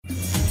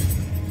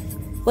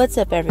What's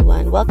up,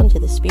 everyone? Welcome to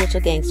the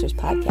Spiritual Gangsters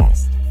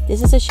podcast.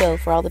 This is a show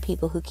for all the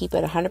people who keep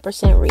it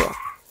 100% real,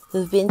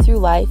 who've been through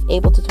life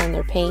able to turn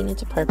their pain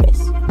into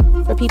purpose,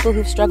 for people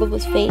who've struggled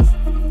with faith,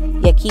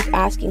 yet keep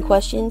asking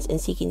questions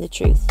and seeking the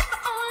truth.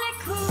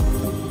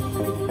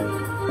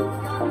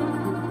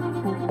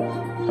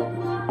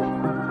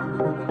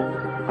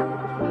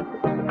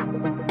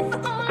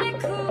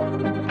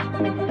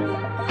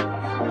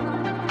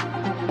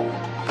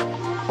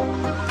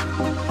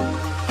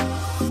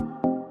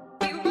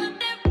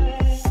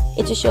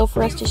 It's a show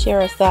for us to share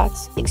our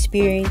thoughts,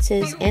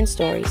 experiences, and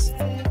stories,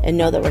 and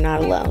know that we're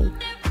not alone.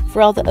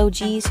 For all the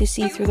OGs who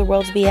see through the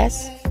world's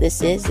BS,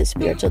 this is the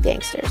Spiritual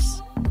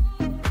Gangsters.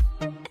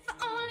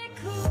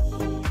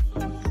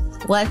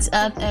 What's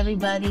up,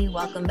 everybody?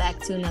 Welcome back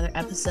to another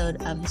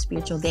episode of the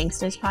Spiritual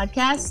Gangsters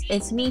podcast.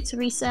 It's me,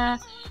 Teresa,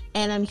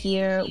 and I'm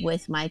here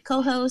with my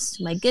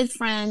co-host, my good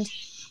friend,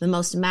 the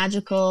most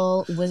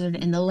magical wizard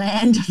in the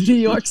land of New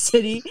York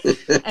City,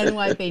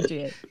 NY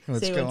Patriot.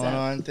 What's going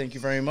on? Thank you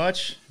very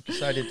much.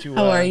 Excited to.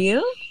 How are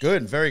you?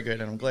 Good, very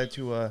good, and I'm glad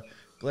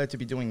to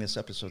be doing this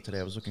episode today.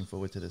 I was looking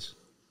forward to this.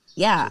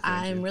 Yeah, so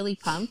I'm really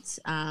pumped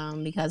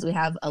because we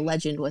have a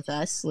legend with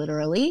us,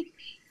 literally.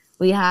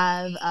 We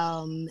have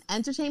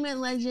entertainment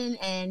legend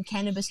and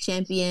cannabis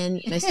champion,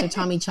 Mr.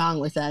 Tommy Chong,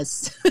 with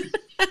us.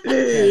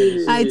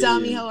 Hey. Hi,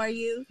 Tommy. How are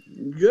you?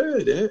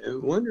 Good.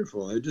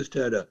 Wonderful. I just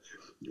had a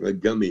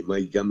gummy, my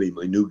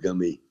new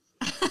gummy,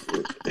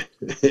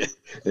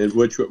 and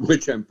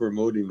which I'm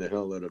promoting the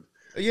hell out of.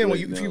 Yeah, well,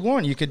 if you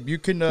want, you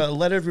can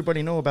let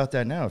everybody know about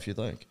that now if you'd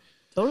like.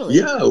 Totally.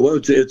 Yeah, well,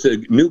 it's a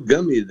new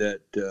gummy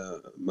that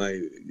my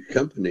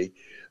company,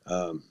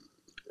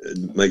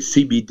 my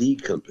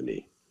CBD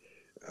company,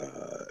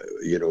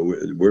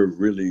 we're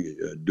really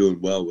doing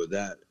well with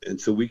that, and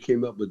so we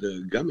came up with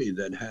a gummy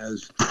that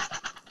has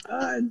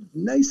a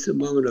nice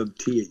amount of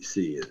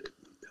THC in it,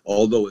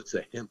 although it's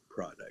a hemp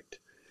product.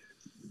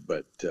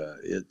 But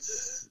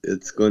it's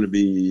going to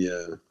be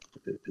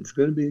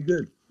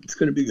good. It's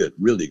going to be good,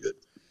 really good.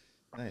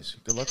 Nice.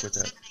 Good luck with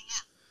that.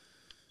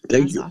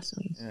 Thank you.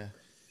 Awesome. Yeah.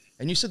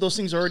 And you said those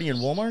things are already in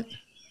Walmart?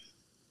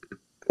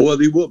 Well,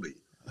 they will be.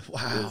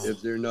 Wow.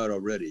 If they're not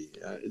already,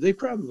 they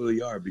probably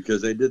are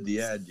because I did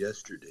the ad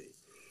yesterday,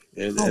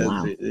 and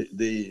wow.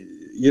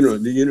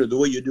 the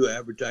way you do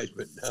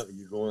advertisement now,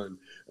 you go on,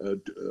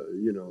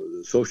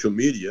 the social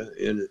media,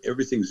 and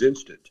everything's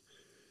instant.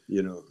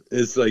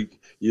 It's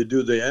like you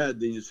do the ad,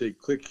 then you say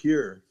click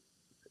here,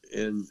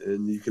 and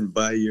you can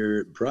buy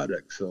your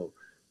product. So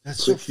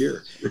that's click so,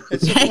 here.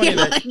 It's so funny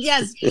that,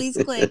 yes, please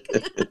click.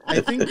 I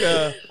think.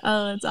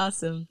 Oh, that's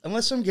awesome.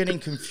 Unless I'm getting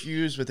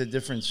confused with a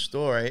different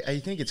store, I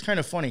think it's kind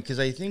of funny because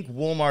I think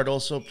Walmart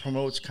also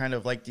promotes kind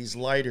of like these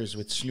lighters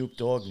with Snoop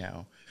Dogg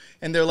now.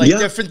 And they're like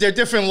they're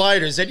different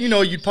lighters that,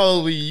 you'd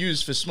probably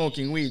use for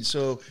smoking weed.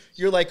 So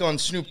you're like on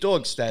Snoop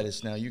Dogg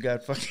status now. You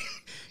got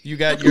your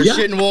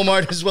shit in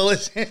Walmart as well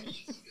as him.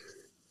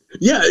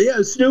 Yeah.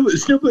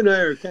 Snoop and I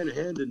are kind of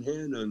hand in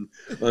hand on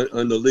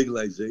the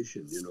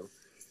legalization,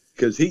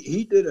 because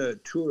he did a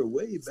tour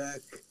way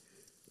back,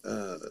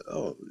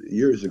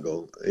 years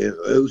ago. It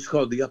was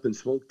called the Up and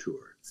Smoke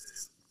Tour.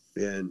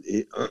 And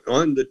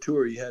on the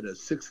tour, he had a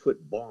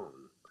 6-foot bong.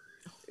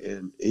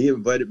 And he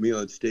invited me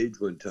on stage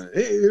one time.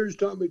 Hey, here's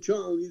Tommy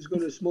Chong. He's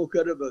going to smoke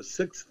out of a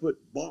 6-foot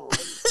bong.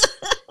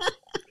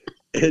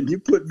 And you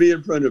put me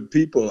in front of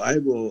people,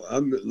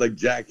 I'm like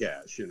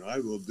Jackass, I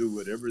will do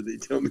whatever they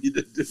tell me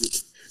to do.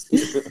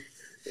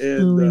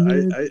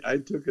 And I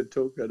took a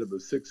toke out of a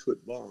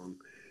 6-foot bong,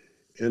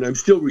 and I'm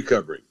still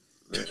recovering.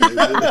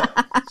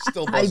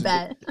 I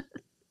bet.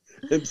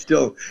 I'm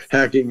still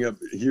hacking up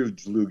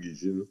huge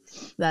loogies,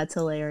 That's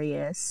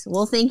hilarious.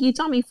 Well, thank you,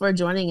 Tommy, for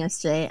joining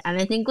us today.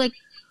 And I think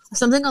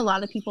something a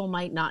lot of people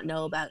might not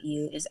know about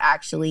you is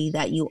actually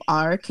that you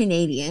are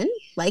Canadian,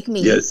 like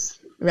me. Yes.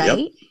 Right?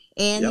 Yep.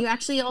 And you're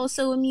actually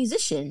also a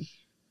musician.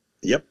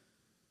 Yep.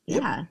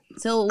 Yeah.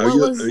 So what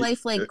was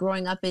life like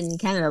growing up in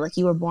Canada? Like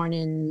you were born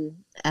in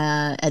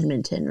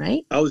Edmonton,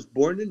 right? I was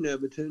born in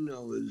Edmonton. I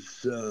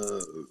was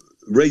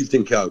raised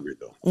in Calgary,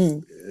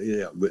 though.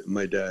 Yeah, with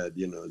my dad,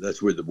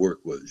 that's where the work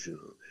was,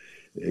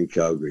 in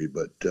Calgary.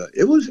 But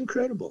it was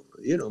incredible.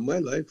 My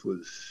life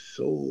was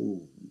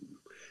so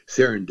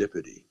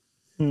serendipity,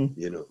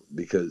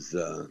 because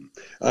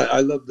I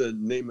love the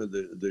name of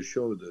the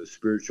show, The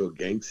Spiritual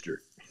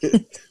Gangster.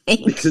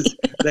 Because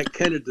that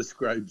kind of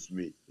describes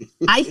me.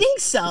 I think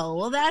so.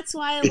 Well, that's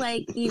why,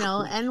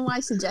 NY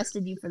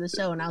suggested you for the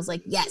show, and I was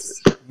like, yes,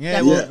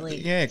 definitely.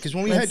 Yeah, because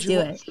when we had you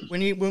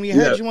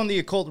on the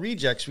Occult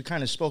Rejects, we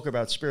kind of spoke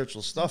about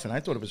spiritual stuff, and I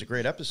thought it was a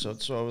great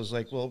episode. So I was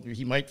like, well,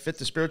 he might fit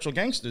the Spiritual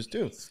Gangsters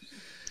too.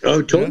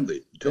 Oh,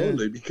 totally,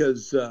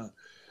 because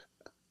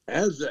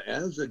as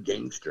a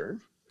gangster,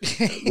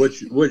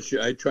 which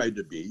I tried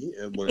to be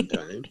at one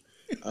time.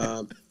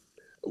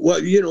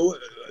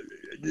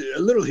 A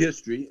little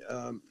history.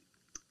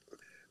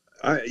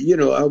 I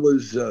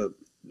was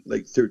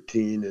like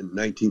 13 in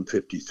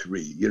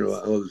 1953. I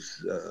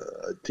was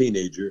a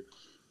teenager,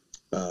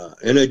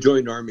 and I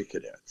joined Army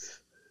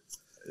Cadets.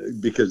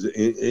 because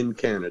in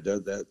Canada,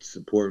 that's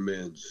a poor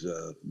man's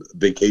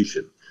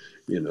vacation,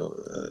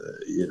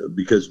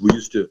 because we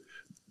used to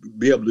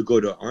be able to go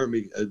to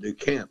Army the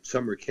camp,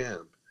 summer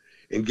camp,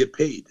 and get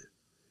paid.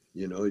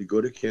 You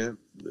go to camp,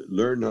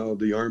 learn all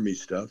the Army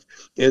stuff,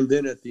 and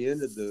then at the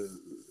end of the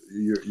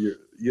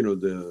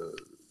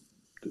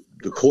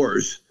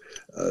course,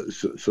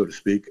 so to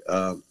speak,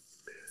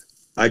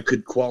 I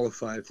could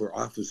qualify for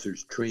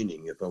officers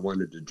training if I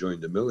wanted to join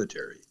the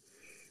military.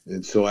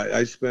 And so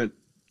I spent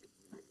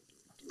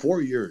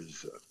 4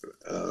 years,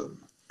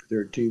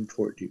 13,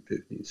 14,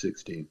 15,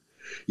 16.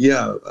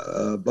 Yeah,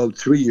 about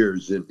 3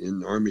 years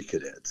in Army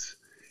cadets.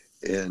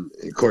 And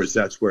of course,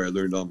 that's where I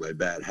learned all my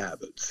bad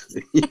habits.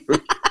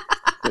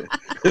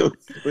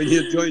 When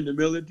you join the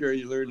military,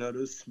 you learn how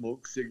to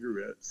smoke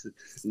cigarettes.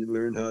 You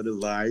learn how to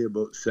lie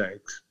about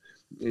sex.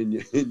 And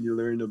you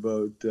learn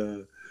about,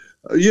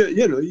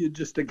 you're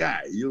just a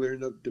guy. You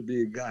learn up to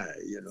be a guy,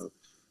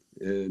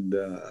 And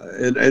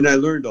I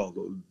learned all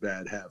those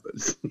bad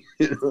habits,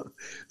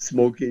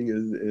 smoking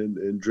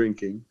and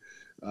drinking.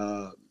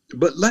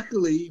 But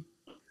luckily,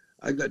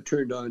 I got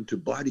turned on to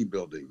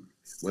bodybuilding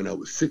when I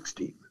was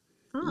 16.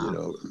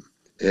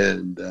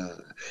 And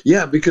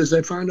because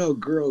I found out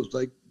girls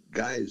like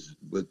guys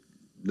with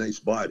nice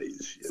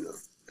bodies.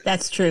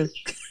 That's true.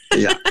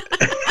 Yeah.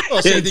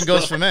 Well, same thing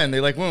goes for men.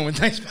 They like women with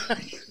nice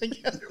bodies.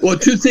 Well,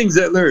 two things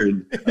I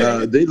learned: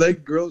 they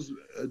like girls.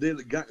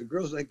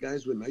 Girls like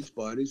guys with nice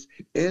bodies,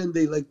 and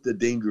they like the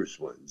dangerous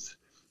ones.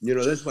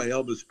 That's why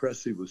Elvis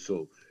Presley was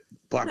so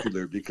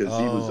popular, because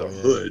he was a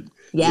hood.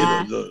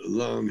 Yeah. The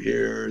long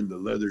hair and the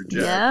leather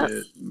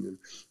jacket,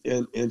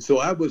 and so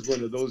I was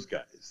one of those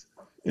guys.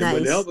 And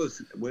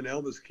nice. when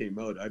Elvis came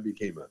out, I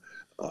became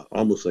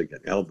almost like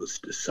an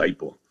Elvis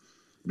disciple,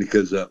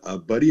 because a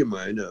buddy of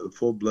mine, a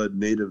full-blood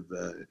Native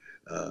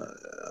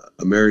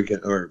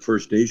American or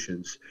First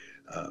Nations,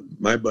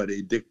 my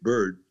buddy Dick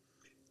Bird,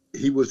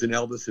 he was an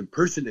Elvis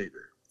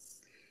impersonator,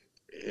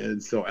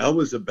 and so I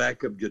was a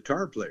backup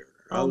guitar player.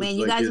 Oh man,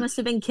 you guys must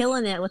have been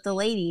killing it with the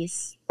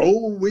ladies.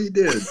 Oh, we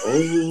did.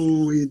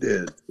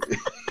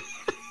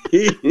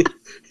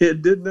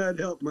 It did not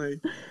help my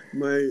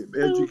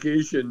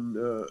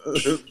education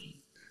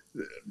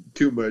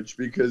too much,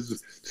 because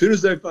as soon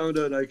as I found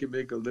out I could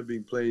make a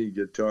living playing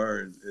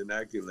guitar and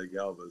acting like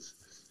Elvis,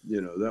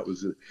 that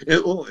was it.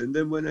 And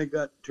then when I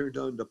got turned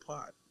on to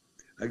pot,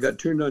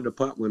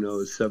 when I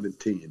was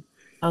 17.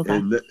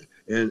 Okay.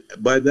 And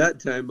by that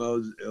time I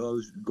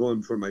was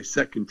going for my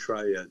second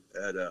try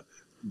at a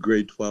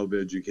grade 12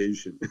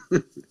 education.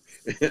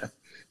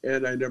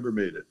 And I never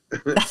made it.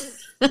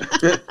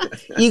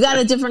 You got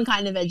a different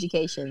kind of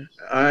education.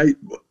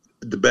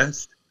 The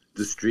best,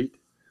 the street.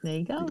 There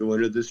you go.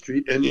 Going to the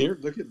street, and here,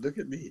 look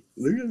at me.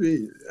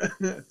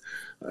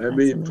 I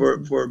mean,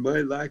 for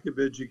my lack of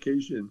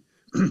education,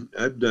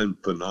 I've done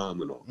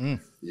phenomenal.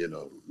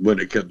 When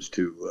it comes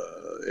to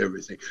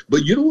everything.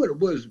 But you know what it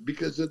was?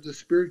 Because of the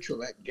spiritual,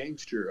 that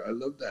gangster. I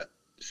love that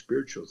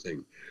spiritual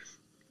thing.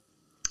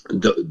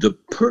 The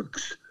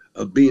perks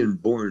of being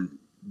born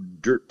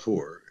dirt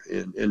poor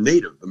and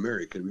Native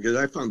American, because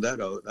I found that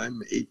out.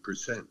 I'm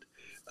 8%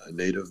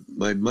 Native.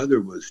 My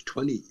mother was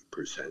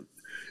 20%.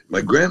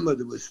 My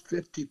grandmother was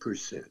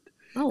 50%.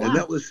 Oh, wow. And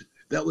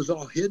that was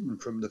all hidden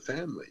from the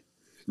family.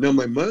 Now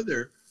my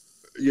mother,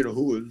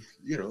 who was,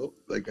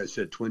 like I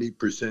said,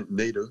 20%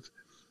 Native,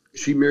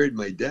 she married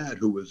my dad,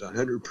 who was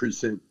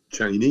 100%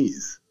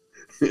 Chinese.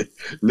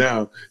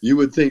 Now you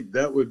would think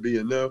that would be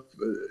enough,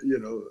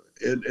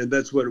 and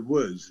that's what it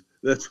was.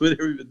 That's what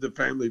the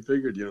family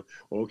figured,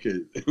 okay,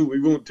 we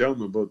won't tell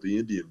them about the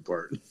Indian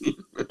part.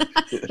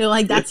 They're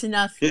like, that's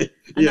enough to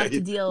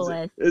deal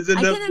with.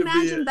 I can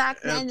imagine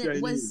back then,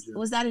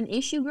 was that an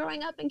issue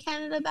growing up in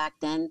Canada back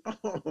then?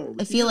 Oh,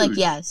 I feel like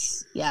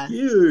yes. Yeah.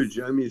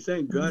 Huge. I mean,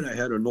 thank God I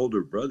had an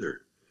older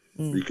brother,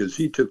 because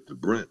he took the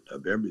brunt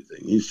of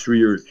everything. He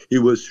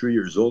was 3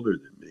 years older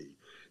than me.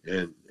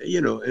 And,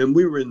 and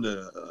we were in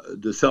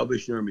the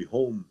Salvation Army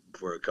home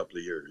for a couple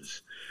of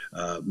years,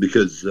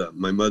 because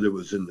my mother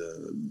was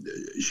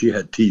she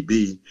had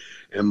TB,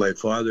 and my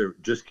father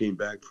just came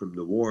back from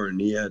the war, and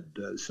he had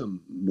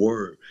some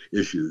war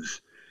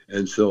issues.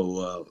 And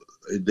so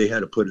they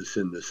had to put us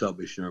in the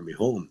Salvation Army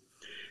home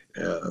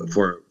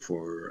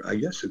for I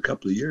guess a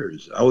couple of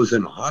years. I was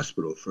in a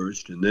hospital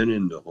first and then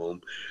in the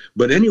home.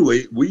 But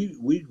anyway,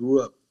 we grew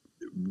up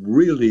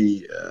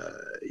really,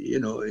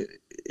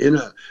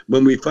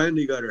 when we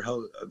finally got our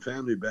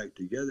family back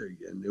together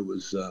again, it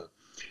was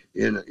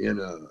in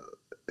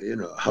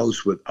a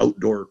house with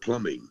outdoor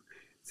plumbing,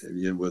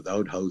 and with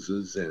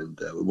outhouses, and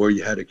where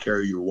you had to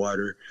carry your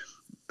water,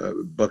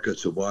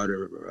 buckets of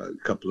water, a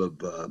couple of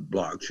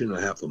blocks,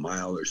 half a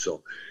mile or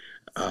so.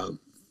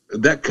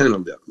 That kind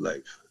of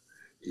life,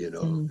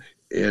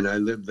 and I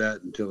lived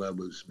that until I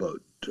was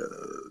about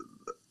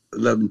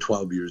 11,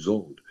 12 years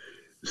old.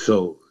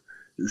 So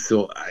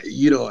I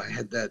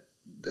had that.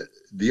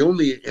 The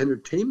only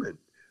entertainment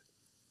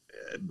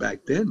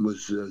back then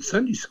was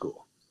Sunday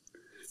school.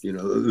 It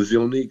was the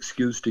only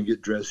excuse to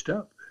get dressed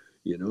up.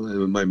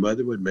 and my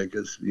mother would make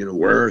us,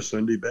 wear our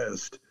Sunday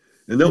best.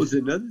 And that was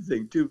another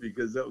thing too,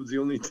 because that was the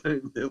only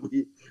time that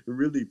we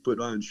really put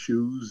on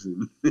shoes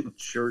and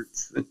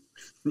shirts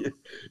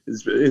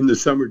in the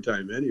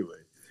summertime anyway.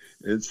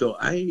 And so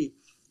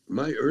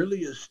my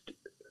earliest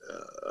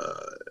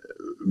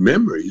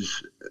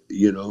memories,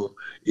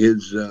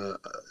 is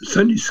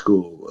Sunday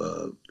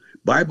school,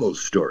 Bible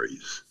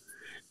stories.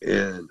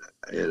 And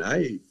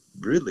I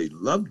really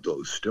loved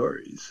those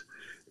stories.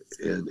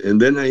 And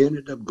then I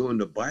ended up going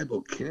to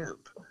Bible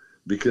camp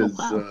because,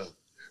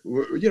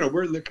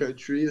 we're in the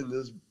country, and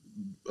this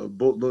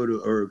boatload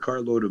or a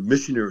carload of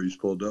missionaries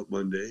pulled up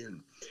one day,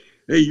 and,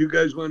 hey, you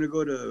guys want to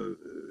go to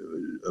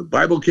a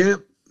Bible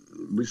camp?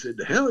 We said,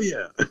 hell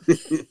yeah.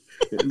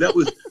 And that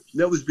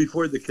was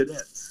before the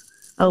cadets.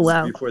 Oh,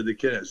 wow. Before the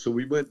cadets. So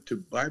we went to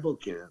Bible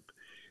camp,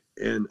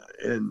 and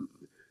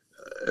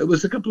it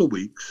was a couple of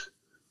weeks.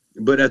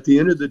 But at the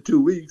end of the 2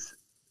 weeks,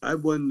 I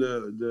won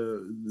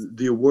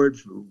the award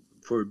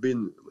for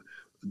being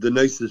the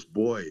nicest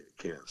boy at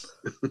camp.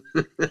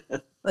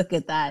 Look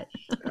at that.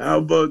 How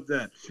about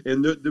that?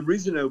 And the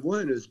reason I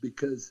won is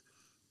because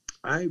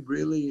I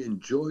really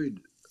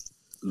enjoyed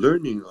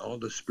learning all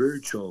the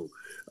spiritual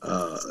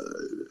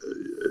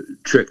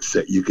tricks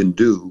that you can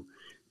do,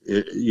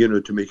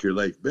 to make your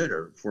life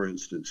better. For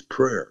instance,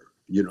 prayer.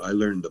 I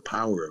learned the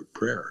power of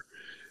prayer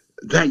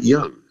that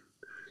young.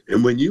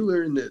 And when you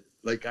learn that,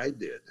 like I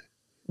did,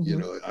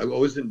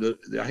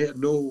 I had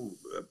no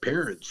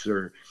parents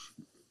or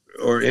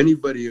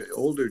anybody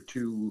older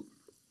to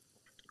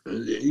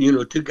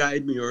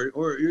guide me or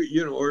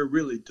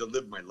really to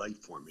live my life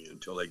for me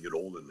until I get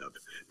old enough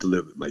to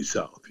live it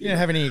myself. You didn't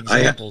have any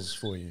examples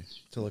for you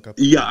to look up?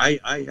 Yeah,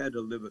 I had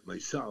to live it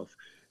myself,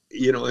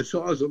 and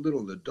so I was a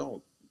little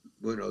adult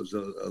when I was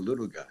a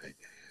little guy.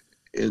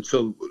 And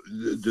so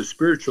the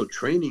spiritual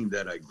training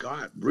that I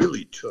got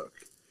really took,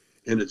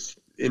 and it's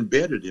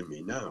embedded in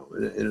me now,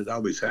 and it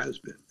always has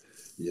been.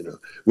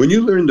 When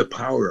you learn the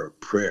power of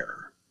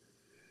prayer,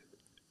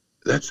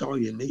 that's all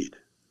you need.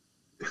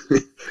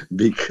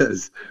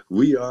 Because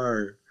we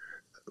are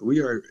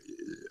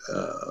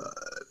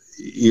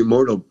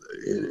immortal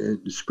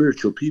and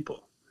spiritual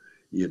people.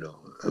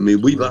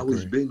 We've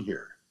always been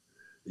here.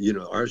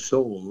 Our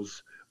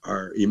souls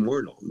are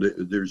immortal.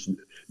 There's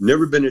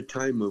never been a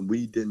time when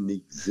we didn't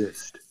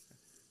exist.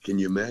 Can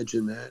you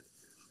imagine that?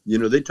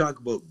 They talk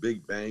about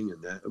Big Bang,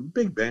 and that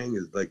Big Bang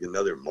is like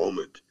another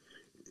moment,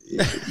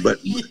 but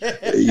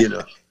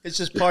it's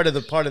just part of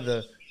the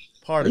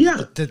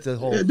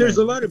whole. There's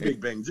thing. A lot of Big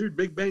Bangs. There's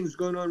Big Bangs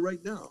going on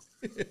right now.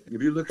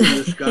 If you look at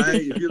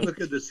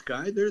the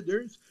sky,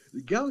 there's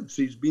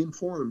galaxies being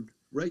formed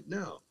right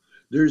now.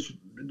 There's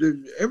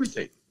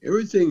everything.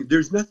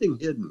 There's nothing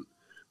hidden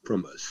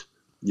from us.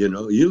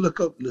 You look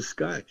up in the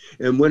sky,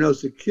 and when I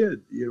was a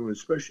kid,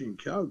 especially in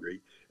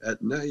Calgary,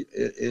 at night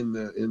in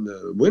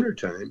the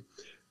wintertime,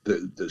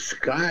 the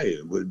sky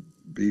would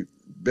be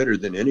better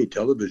than any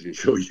television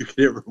show you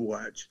could ever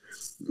watch.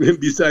 And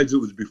besides, it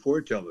was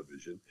before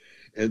television.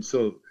 And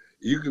so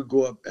you could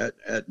go up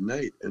at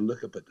night and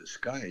look up at the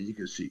sky, and you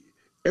could see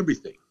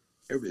everything,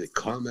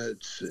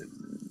 comets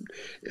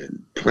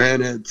and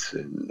planets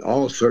and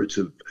all sorts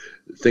of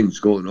things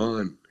going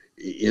on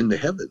in the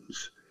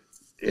heavens.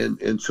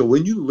 And so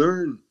when you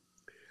learn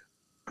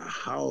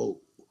how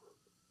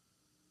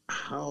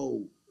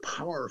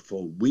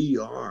powerful we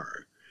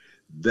are,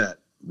 that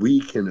we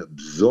can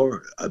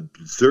observe,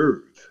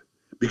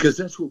 because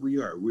that's what we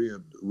are.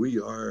 We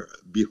are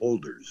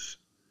beholders.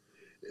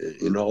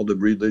 In all the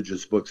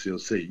religious books, they'll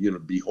say,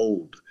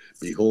 behold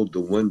the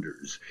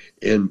wonders.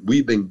 And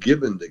we've been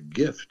given the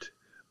gift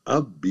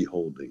of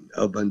beholding,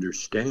 of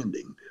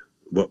understanding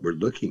what we're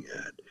looking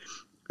at.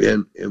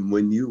 And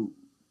when you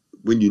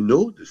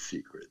know the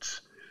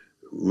secrets,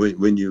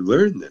 when you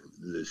learn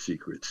the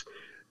secrets,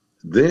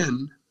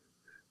 then,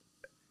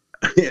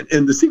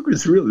 and the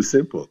secret's really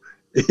simple.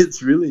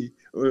 It's really,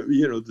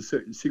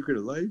 the secret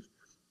of life: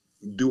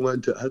 do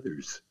unto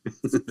others.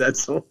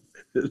 That's all.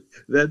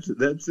 That's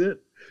it.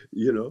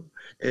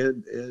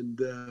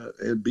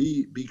 And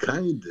be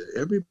kind to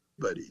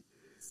everybody,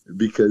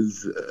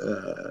 because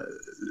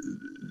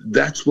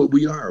that's what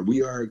we are.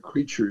 We are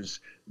creatures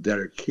that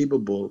are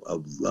capable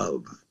of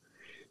love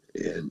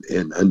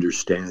and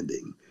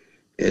understanding,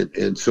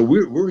 and so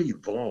we're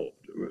evolved.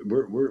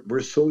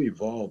 We're so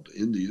evolved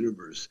in the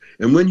universe.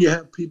 And when you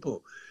have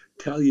people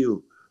tell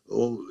you,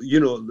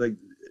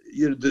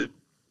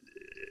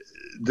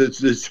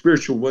 the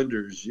spiritual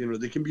wonders,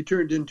 they can be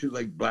turned into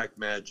like black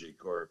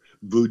magic or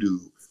voodoo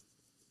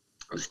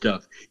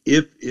stuff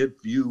if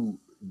you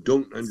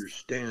don't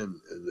understand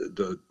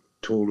the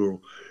total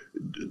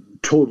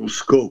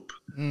scope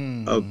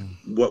of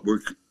what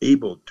we're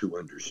able to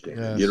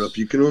understand. Yes. If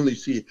you can only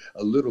see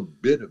a little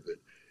bit of it,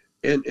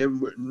 and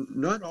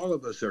not all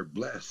of us are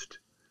blessed.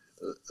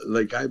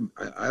 Like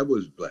I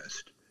was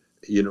blessed.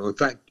 In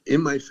fact,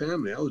 in my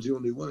family, I was the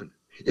only one.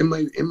 In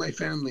my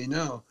family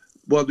now,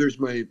 well, there's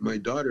my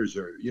daughters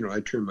are, I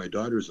turn my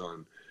daughters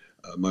on,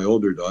 my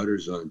older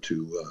daughters on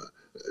to,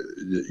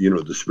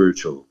 the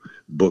spiritual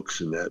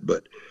books and that.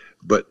 But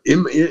But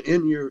in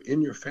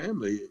your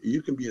family,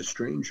 you can be a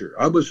stranger.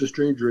 I was a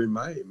stranger in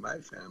my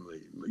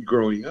family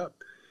growing up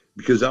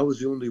because I was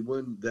the only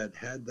one that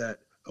had that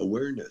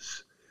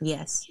awareness.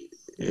 Yes.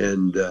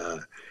 And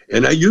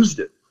I used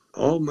it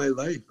all my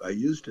life. I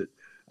used it.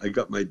 I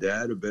got my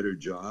dad a better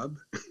job.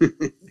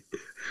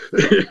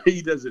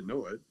 He doesn't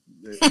know it.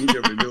 He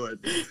never knew it.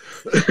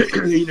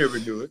 He never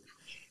knew it.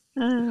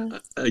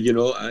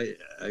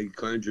 I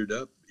conjured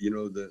up,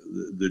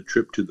 the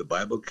trip to the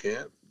Bible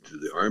camp, to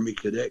the Army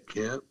Cadet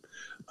camp,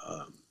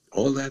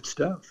 all that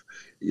stuff.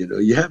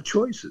 You have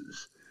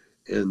choices.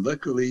 And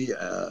luckily,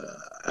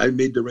 I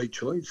made the right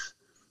choice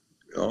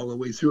all the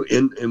way through.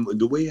 And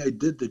the way I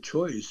did the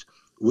choice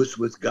was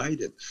with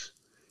guidance.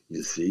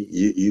 You see,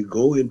 you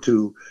go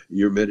into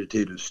your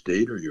meditative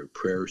state or your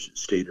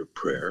state of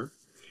prayer.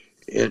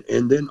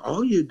 And then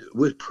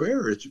with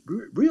prayer, it's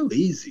real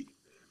easy.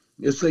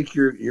 It's like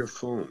your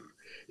phone.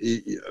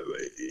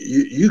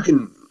 You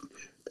can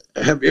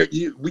have,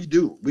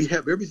 we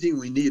have everything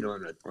we need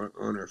on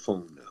our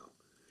phone now.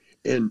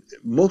 And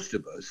most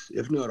of us,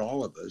 if not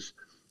all of us,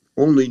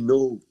 only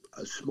know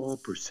a small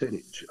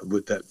percentage of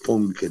what that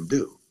phone can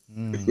do.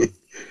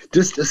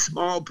 Just a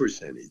small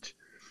percentage.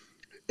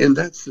 And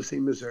that's the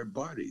same as our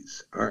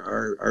bodies,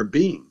 our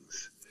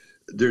beings.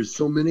 There's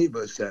so many of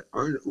us that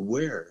aren't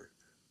aware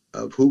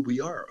of who we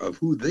are, of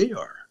who they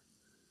are.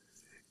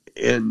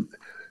 And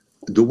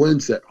the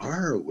ones that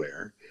are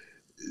aware,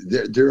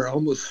 they're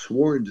almost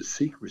sworn to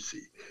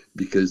secrecy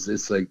because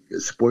it's like a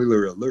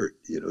spoiler alert.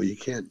 You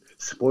can't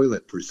spoil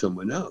it for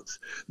someone else.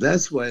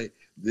 That's why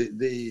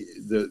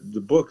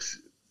the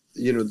books,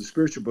 the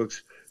spiritual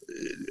books,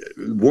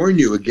 warn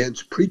you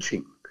against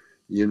preaching.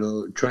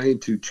 Trying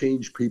to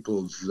change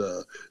people's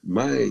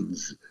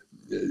minds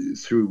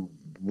through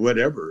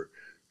whatever,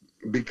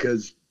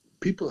 because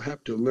people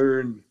have to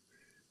learn.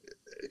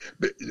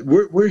 But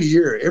we're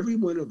here. Every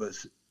one of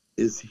us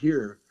is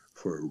here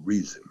for a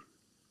reason.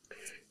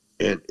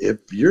 And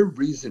if your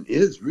reason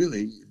is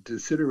really to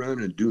sit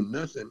around and do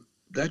nothing,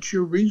 that's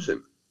your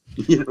reason.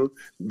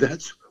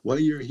 That's why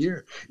you're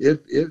here.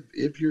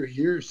 If you're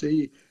here,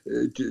 say,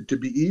 to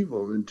be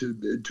evil and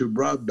to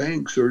rob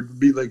banks or to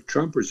be like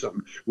Trump or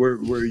something,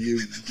 where you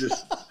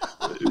just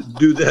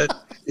do that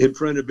in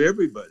front of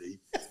everybody,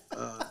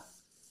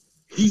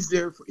 he's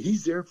there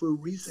for a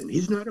reason.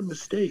 He's not a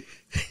mistake.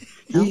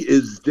 He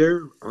is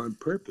there on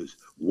purpose.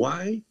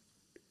 Why?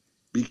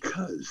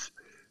 Because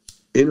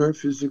in our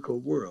physical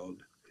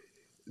world,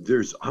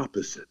 there's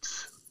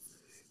opposites.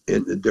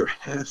 And there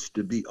has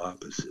to be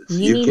opposites.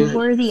 You need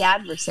worthy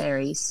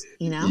adversaries,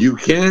 You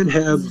can't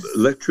have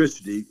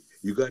electricity.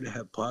 You got to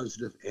have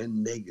positive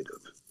and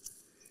negative.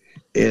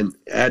 And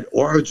at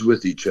odds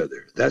with each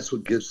other. That's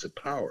what gives the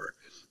power.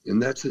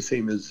 And that's the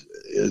same as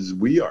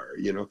we are,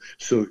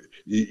 So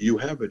you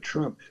have a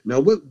Trump. Now,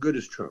 what good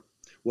is Trump?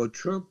 Well,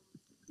 Trump,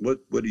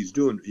 what he's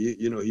doing, he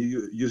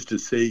used to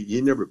say,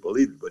 he never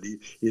believed it, but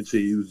he'd say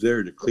he was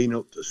there to clean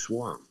out the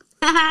swamp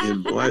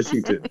in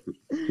Washington.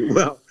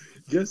 Well,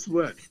 guess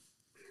what?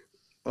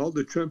 All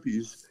the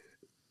Trumpies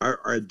are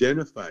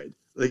identified.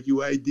 Like you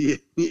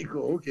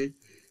go,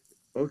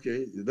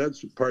 okay,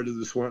 that's part of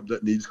the swamp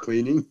that needs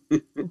cleaning.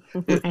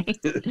 Right.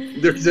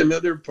 There's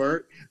another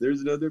part.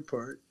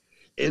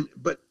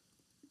 But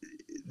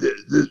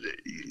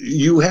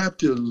you have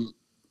to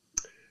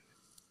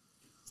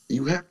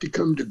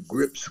come to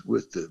grips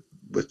with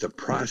the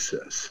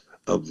process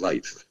of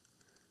life.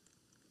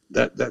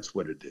 That's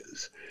what it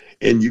is.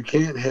 And you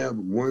can't have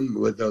one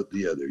without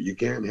the other. You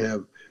can't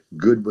have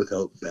good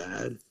without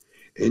bad.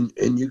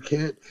 And you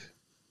can't,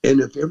 and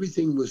if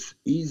everything was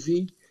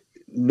easy,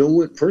 no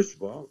one, first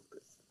of all,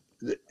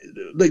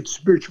 like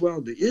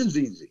spirituality is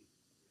easy,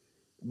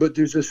 but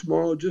there's just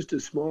a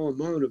small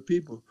amount of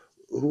people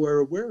who are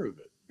aware of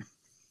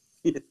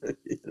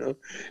it.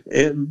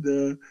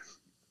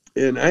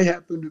 And I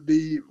happen to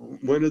be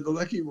one of the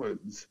lucky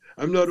ones.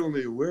 I'm not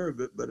only aware of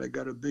it, but I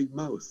got a big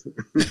mouth.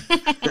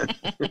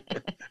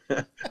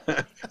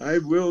 I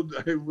will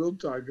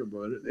talk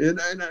about it,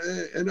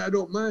 and I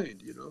don't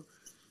mind,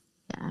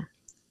 Yeah.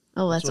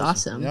 Oh, that's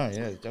awesome.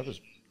 Yeah, that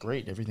was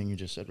great. Everything you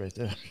just said right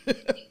there.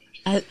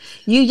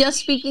 You just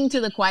speaking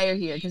to the choir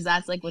here, because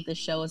that's like what this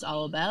show is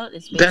all about.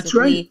 It's basically that's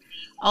right.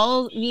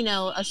 All,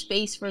 a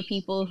space for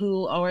people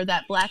who are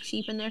that black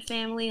sheep in their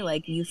family.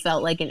 Like you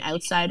felt like an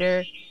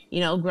outsider,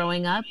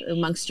 growing up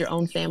amongst your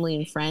own family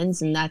and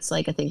friends. And that's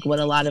like, I think what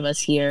a lot of us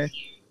here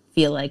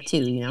feel like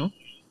too,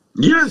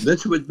 Yeah,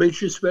 that's what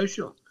makes you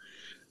special.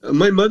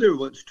 My mother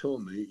once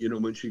told me,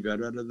 when she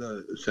got out of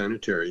the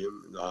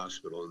sanitarium, the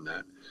hospital and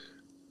that,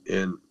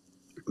 and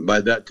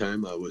by that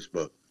time I was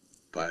about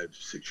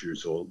 5-6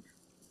 years old.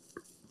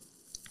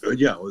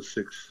 Yeah, I was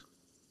 6.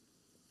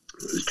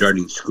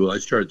 Starting school. I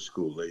started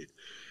school late.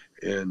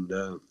 And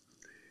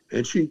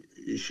she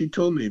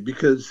told me,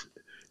 because,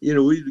 we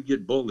would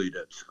get bullied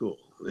at school,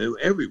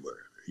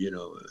 everywhere,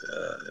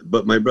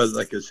 but my brother,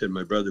 like I said,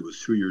 my brother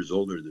was 2 years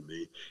older than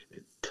me,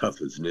 and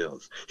tough as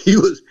nails. He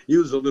was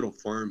a little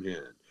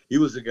farmhand. He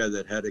was the guy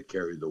that had to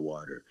carry the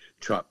water,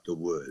 chop the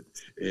wood,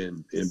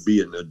 and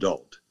be an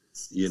adult.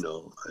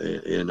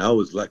 and I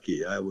was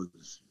lucky. I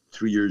was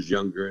 3 years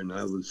younger, and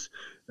I was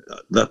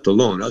left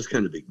alone. I was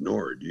kind of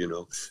ignored,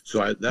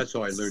 So that's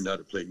how I learned how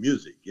to play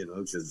music,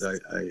 because I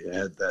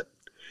had that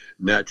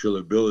natural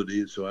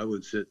ability. So I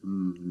would sit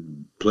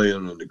and play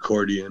on an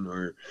accordion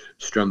or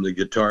strum the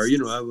guitar.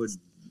 I would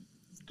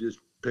just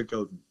pick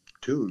out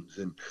tunes,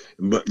 and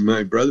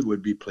my brother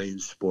would be playing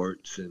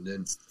sports and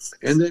then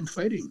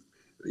fighting,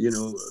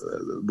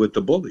 with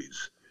the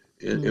bullies,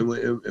 and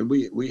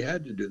we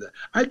had to do that.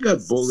 I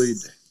got bullied.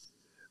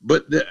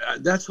 But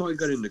that's how I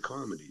got into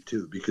comedy,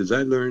 too, because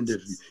I learned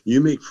if you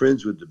make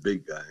friends with the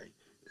big guy,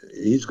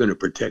 he's going to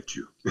protect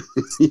you.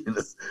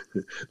 The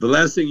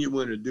last thing you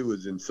want to do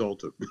is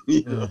insult him.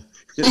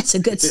 That's a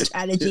good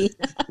strategy.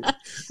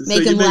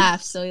 Make him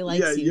laugh so he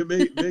likes you. Yeah,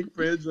 you make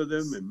friends with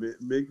him and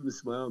make him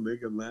smile,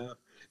 make him laugh.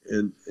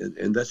 And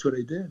that's what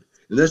I did.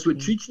 And that's what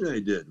Cheech and I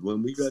did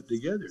when we got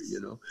together,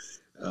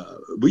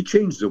 We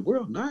changed the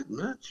world, not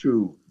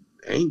through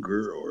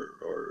anger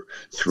or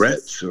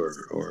threats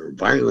or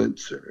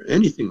violence or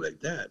anything like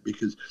that,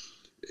 because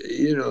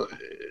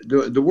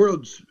the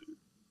world's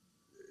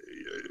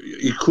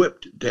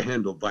equipped to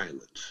handle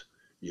violence.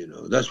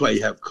 That's why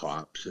you have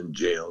cops and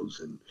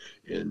jails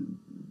and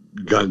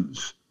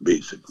guns,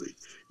 basically.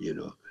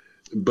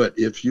 But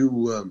if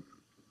you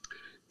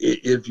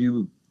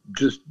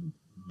just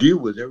deal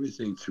with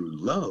everything through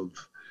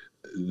love,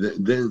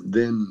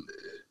 then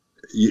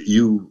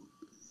you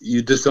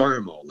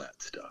disarm all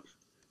that stuff.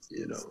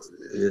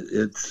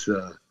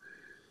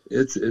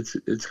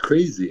 It's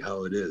crazy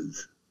how it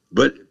is,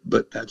 but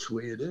that's the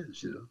way it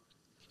is.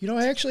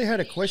 I actually had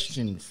a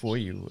question for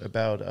you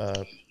about,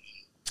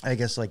 I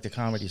guess, like the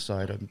comedy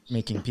side of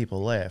making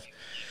people laugh.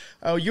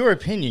 Your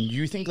opinion, do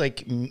you think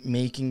like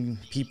making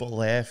people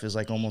laugh is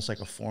like almost like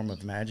a form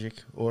of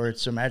magic, or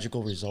it's a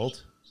magical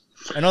result?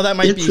 I know that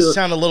might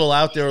sound a little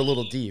out there, a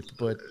little deep,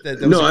 but that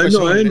was a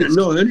question.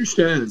 I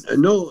understand.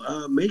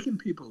 Making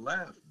people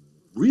laugh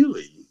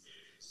really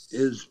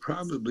is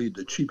probably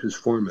the cheapest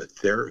form of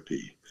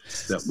therapy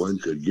that one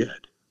could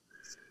get,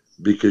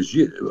 because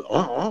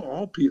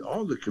all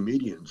the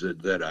comedians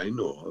that I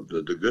know of,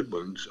 the good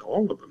ones,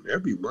 all of them,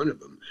 every one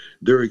of them,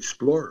 they're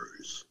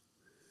explorers,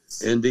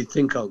 and they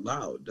think out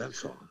loud.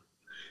 That's all.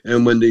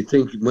 And when they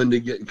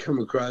come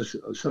across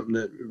something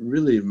that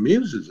really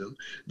amuses them,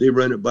 they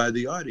run it by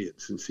the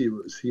audience and see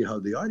how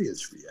the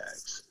audience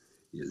reacts.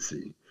 You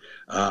see,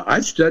 I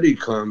studied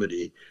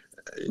comedy,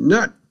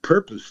 not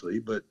purposely,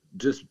 but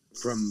just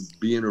from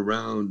being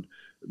around,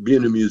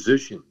 being a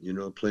musician,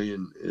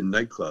 playing in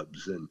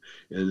nightclubs and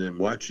then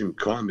watching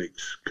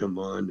comics come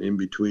on in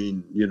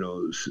between,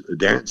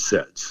 dance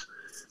sets,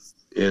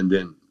 and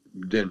then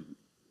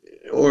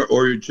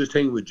or just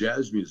hanging with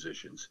jazz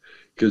musicians,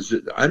 because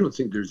I don't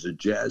think there's a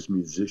jazz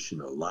musician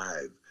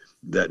alive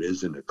that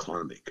isn't a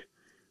comic,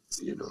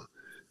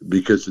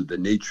 because of the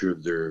nature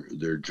of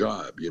their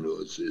job,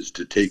 is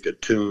to take a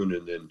tune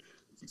and then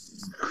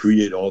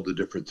create all the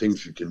different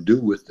things you can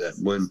do with that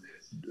one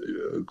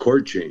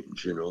chord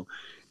change,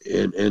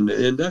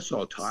 and that's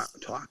all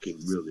talking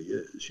really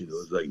is.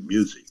 It's like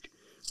music.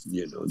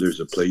 There's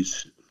a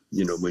place,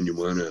 when you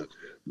want to,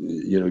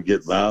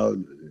 get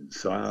loud and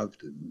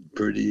soft and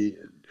pretty,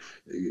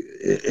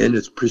 and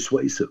it's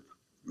persuasive.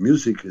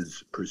 Music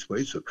is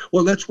persuasive.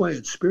 Well, that's why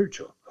it's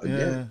spiritual.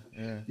 Again,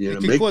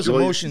 it can cause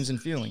emotions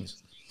and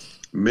feelings.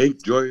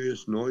 Make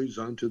joyous noise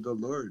unto the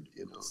Lord.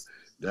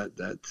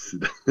 That's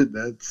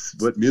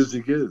what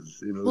music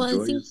is.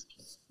 Joyous.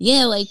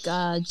 Like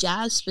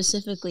jazz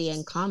specifically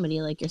and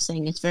comedy, like you're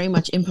saying, it's very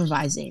much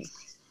improvising.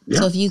 Yeah.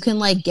 So if you can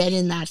like get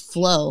in that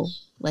flow,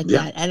 like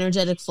that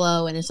energetic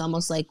flow, and it's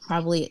almost like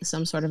probably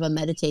some sort of a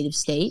meditative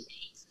state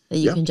that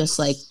you can just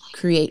like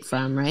create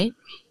from, right?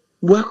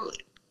 Well,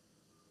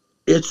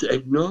 it's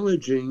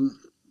acknowledging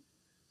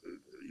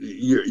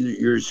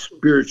your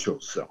spiritual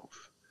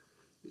self,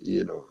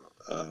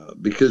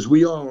 because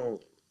we're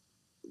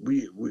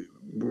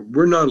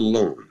not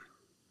alone.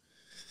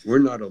 We're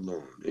not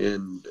alone,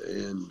 and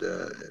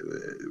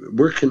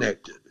we're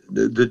connected.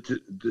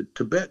 The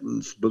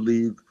Tibetans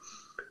believe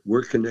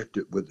we're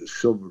connected with the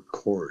silver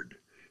cord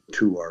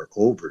to our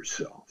over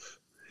self.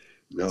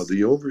 Now,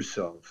 the over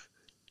self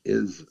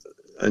is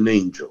an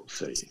angel,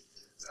 say.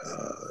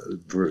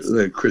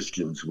 The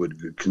Christians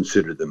would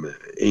consider them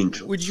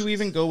angels. Would you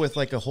even go with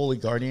like a holy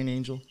guardian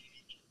angel?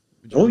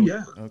 Oh,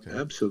 yeah, okay.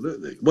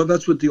 Absolutely. Well,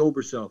 that's what the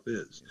over self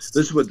is.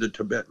 This is what the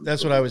Tibetans.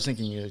 That's what I was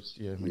thinking. Yeah,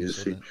 you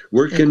see,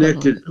 we're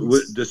connected.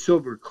 With the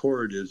silver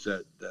cord is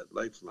that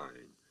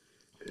lifeline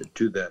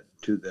to that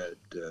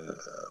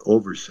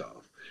over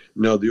self.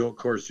 Now, of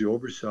course, the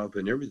over self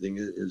and everything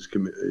is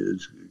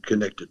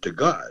connected to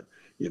God,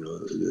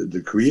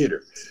 the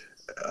Creator.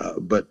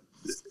 But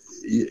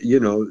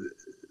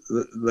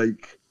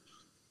like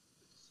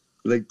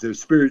the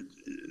spirit,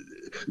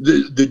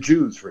 the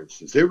Jews, for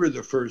instance, they were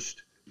the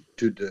first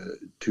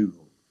to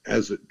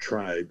as a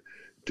tribe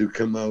to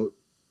come out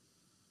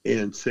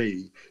and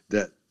say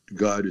that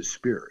God is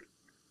spirit.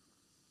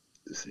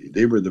 See,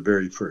 they were the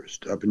very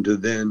first. Up until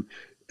then,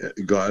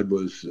 God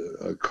was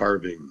a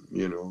carving,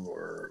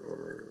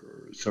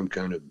 or some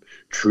kind of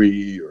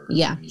tree or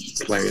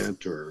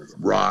plant or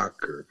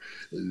rock, or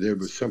there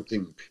was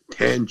something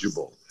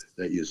tangible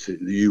that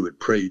you would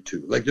pray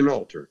to, like an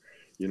altar.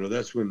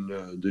 That's when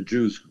the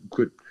Jews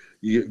quit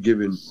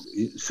giving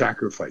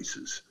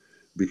sacrifices,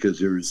 because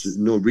there was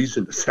no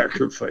reason to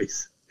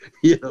sacrifice.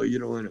 You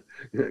don't want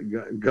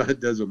to. God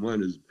doesn't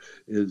want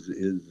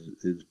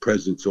his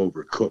presence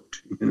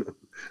overcooked.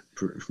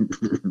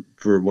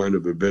 For want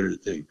of a better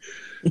thing.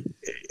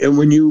 And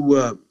when you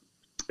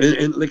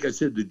and like I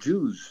said, the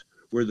Jews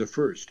were the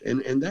first,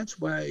 and that's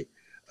why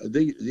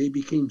they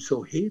became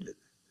so hated.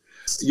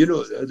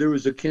 There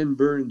was a Ken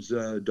Burns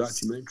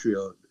documentary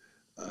out.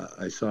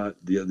 I saw it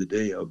the other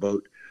day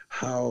about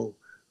how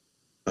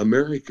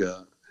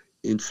America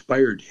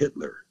inspired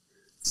Hitler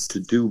to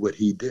do what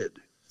he did.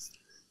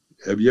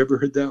 Have you ever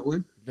heard that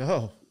one?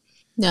 No.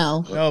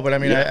 No, but I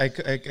mean, I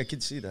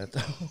could see that,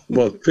 though.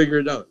 Well, figure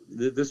it out.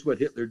 This is what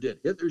Hitler did.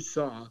 Hitler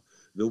saw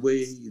the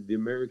way the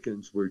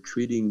Americans were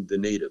treating the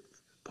native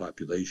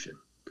population,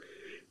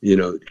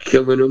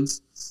 killing them,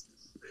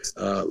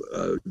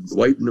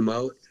 wiping them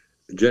out,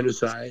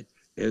 genocide,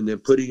 and then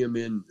putting them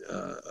in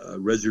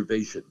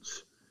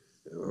reservations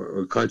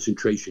or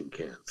concentration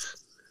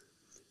camps.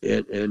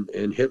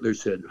 And Hitler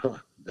said,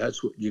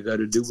 that's what you got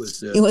to do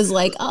with it was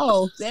like,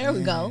 oh, there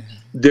we go.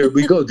 There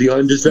we go. The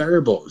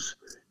undesirables.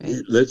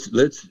 Right.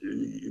 Let's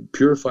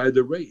purify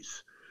the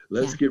race.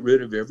 Let's get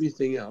rid of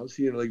everything else.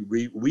 Like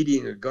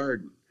weeding a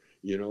garden.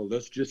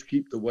 Let's just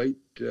keep the white,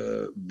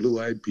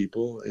 blue-eyed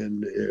people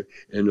and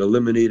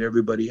eliminate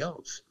everybody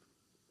else.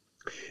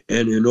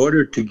 And in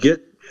order to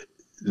get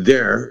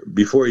there,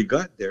 before he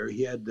got there,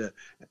 he had to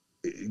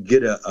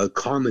get a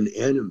common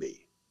enemy.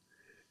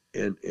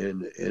 And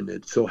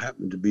it so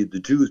happened to be the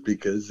Jews,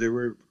 because they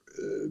were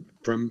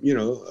from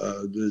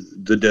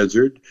the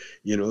desert,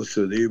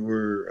 so they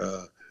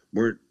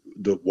weren't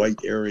the white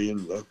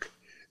Aryan look,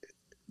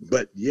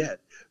 but yet,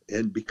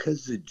 and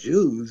because the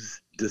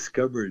Jews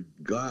discovered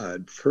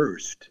God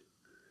first,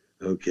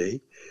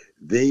 okay,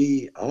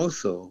 they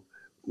also,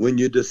 when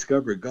you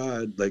discover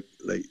God like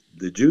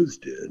the Jews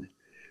did,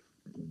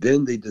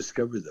 then they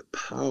discover the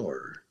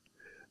power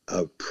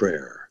of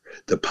prayer,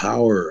 the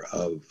power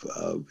of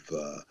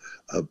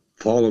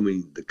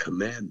following the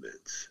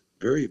commandments.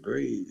 Very,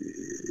 very,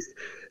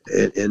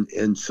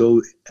 and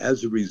so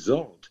as a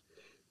result,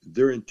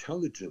 their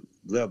intelligence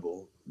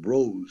level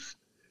rose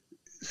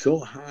so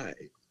high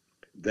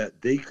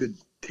that they could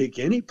take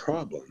any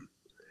problem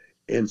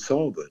and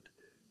solve it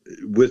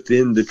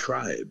within the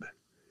tribe.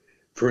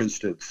 For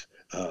instance,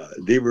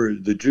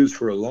 the Jews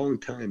for a long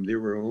time, they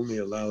were only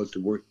allowed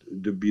to work,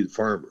 to be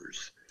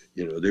farmers.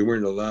 They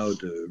weren't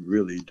allowed to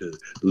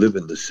live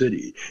in the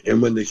city.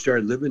 And when they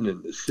started living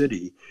in the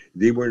city,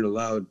 they weren't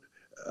allowed,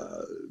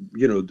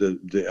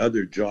 the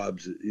other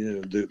jobs,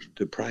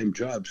 the prime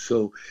jobs.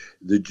 So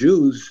the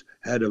Jews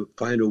had to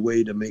find a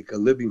way to make a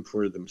living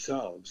for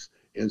themselves.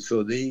 And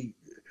so they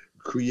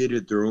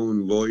created their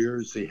own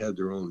lawyers. They had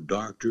their own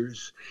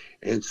doctors.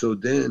 And so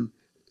then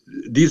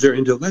these are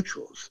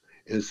intellectuals.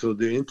 And so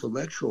the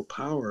intellectual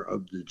power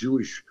of the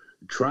Jewish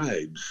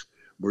tribes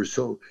were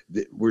so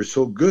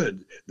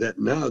good that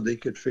now they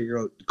could figure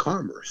out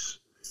commerce.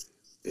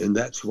 And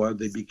that's why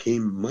they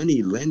became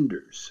money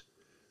lenders.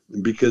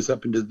 Because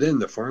up until then,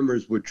 the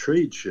farmers would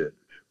trade shit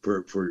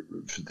for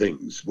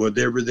things,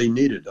 whatever they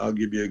needed. I'll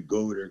give you a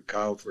goat or a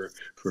cow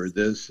for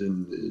this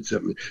and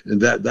something. And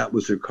that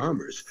was their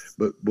commerce.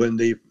 But when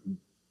they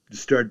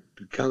start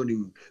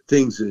counting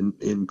things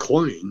in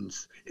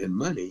coins and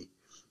money,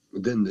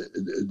 then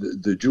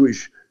the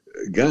Jewish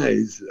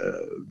guys,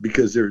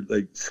 because they're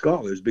like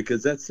scholars,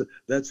 because that's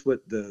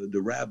what the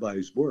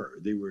rabbis were.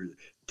 They were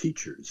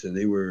teachers, and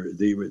they were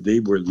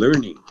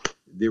learning.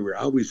 They were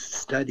always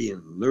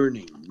studying,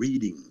 learning,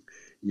 reading,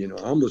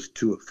 almost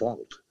to a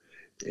fault.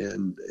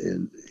 And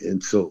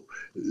so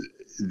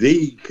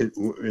they can,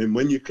 and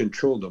when you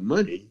control the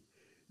money,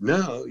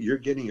 now you're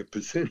getting a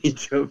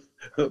percentage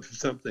of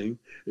something,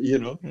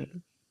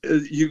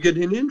 you get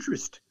an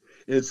interest.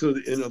 And so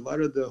in a lot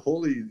of the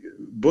holy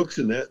books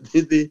and that,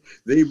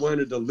 they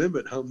wanted to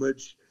limit how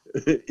much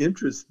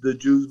interest the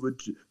Jews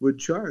would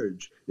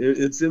charge.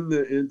 It's in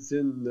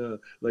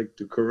like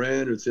the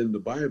Quran, it's in the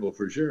Bible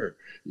for sure.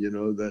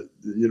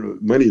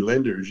 Money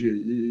lenders,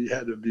 you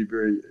had to be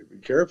very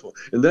careful.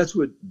 And that's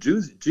what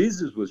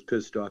Jesus was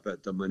pissed off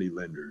at, the money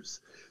lenders.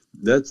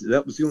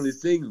 That was the only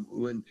thing,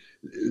 when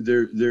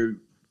they're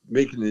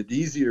making it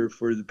easier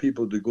for the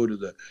people to go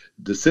to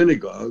the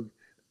synagogue,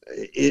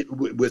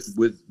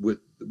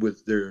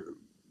 with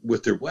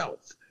their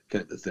wealth,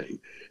 kind of thing.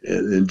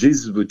 And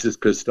Jesus was just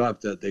pissed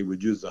off that they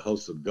would use the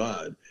house of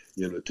God,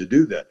 to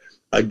do that.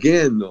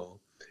 Again, though,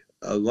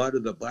 a lot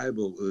of the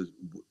Bible was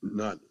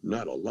not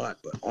a lot,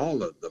 but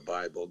all of the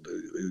Bible,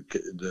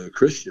 the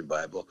Christian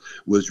Bible,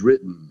 was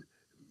written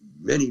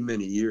many,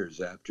 many years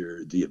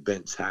after the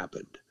events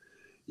happened.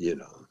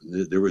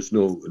 There was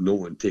no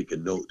one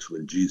taking notes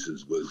when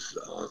Jesus was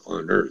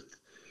on earth.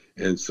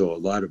 And so a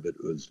lot of it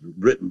was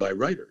written by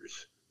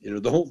writers, You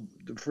know, all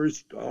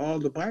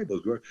the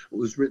Bibles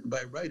was written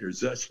by writers.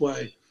 That's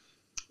why,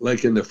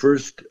 like in the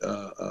first,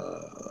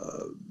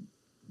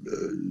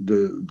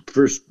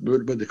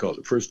 what do they call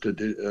it?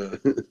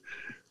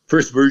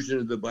 First version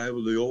of the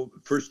Bible, the Old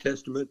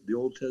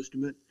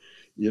Testament.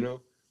 You know,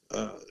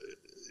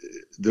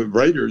 the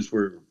writers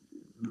were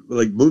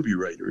like movie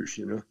writers.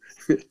 You know,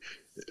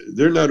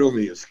 they're not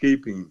only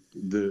escaping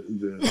the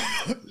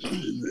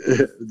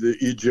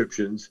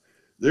Egyptians.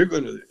 Their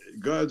God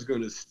is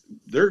going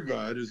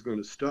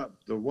to stop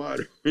the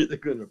water. They're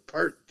going to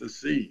part the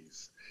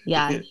seas.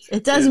 Yeah,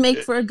 it does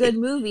make for a good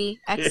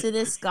movie.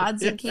 Exodus,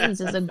 Gods and Kings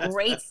is a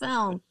great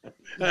film.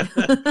 and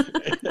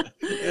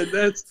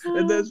that's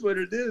what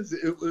it is.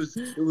 It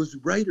was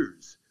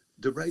writers.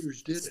 The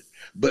writers did it.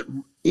 But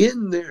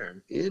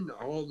in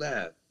all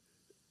that,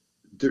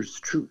 there's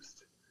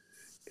truth.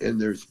 And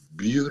there's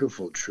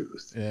beautiful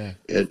truth. Yeah.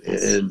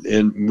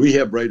 And we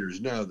have writers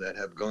now that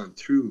have gone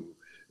through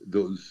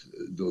those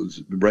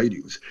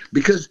writings,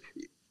 because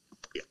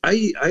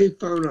I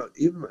found out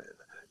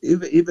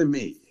even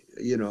me,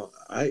 you know,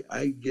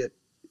 I get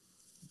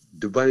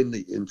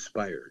divinely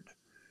inspired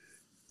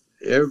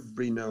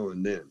every now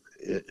and then.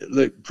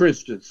 Like, for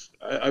instance,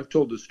 I've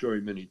told this story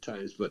many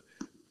times, but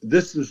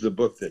this is the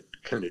book that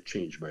kind of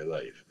changed my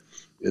life.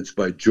 It's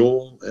by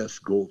Joel S.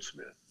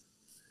 Goldsmith.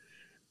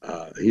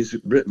 He's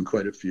written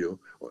quite a few.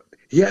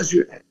 He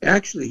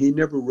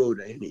never wrote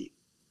any.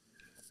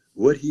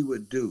 What he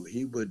would do,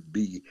 he would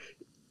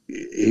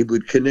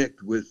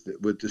connect with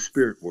the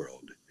spirit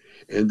world,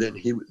 and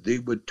then they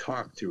would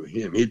talk through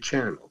him. He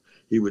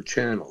would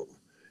channel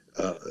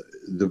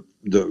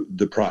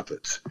the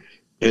prophets,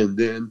 and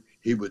then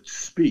he would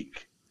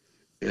speak,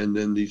 and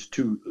then these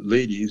two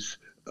ladies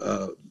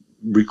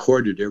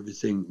recorded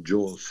everything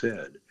Joel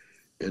said,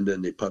 and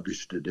then they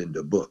published it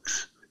into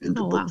books,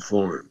 book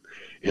form.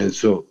 And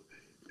so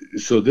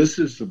this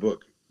is the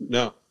book.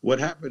 Now, what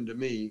happened to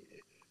me,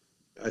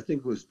 I think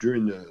it was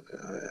during the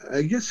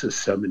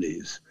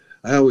 70s.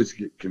 I always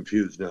get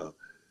confused now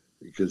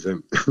because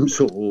I'm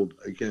so old,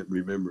 I can't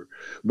remember.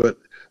 But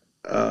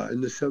in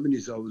the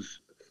 70s, I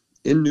was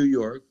in New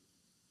York.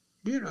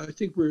 You know, I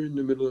think we're in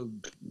the middle of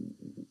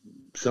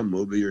some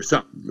movie or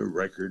something, a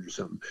record or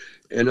something.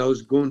 And I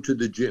was going to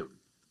the gym.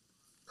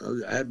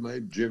 I had my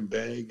gym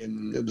bag,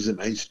 and it was a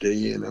nice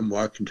day, and I'm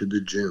walking to the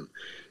gym.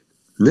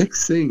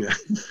 Next thing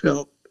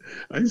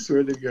I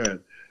swear to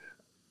God,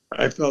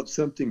 I felt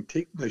something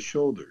take my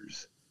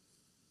shoulders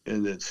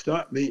and then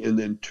stop me and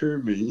then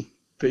turn me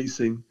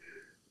facing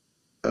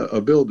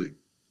a building.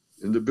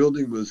 And the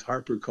building was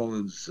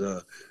HarperCollins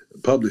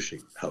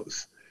publishing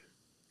house.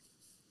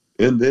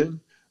 And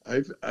then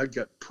I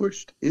got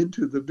pushed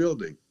into the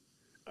building.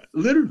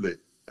 Literally,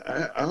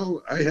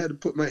 I had to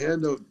put my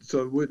hand out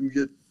so it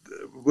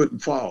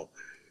wouldn't fall.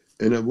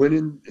 And I went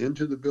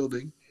into the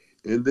building,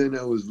 and then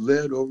I was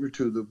led over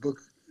to the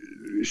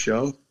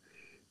bookshelf,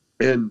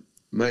 and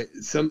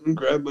something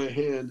grabbed my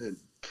hand and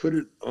put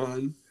it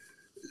on,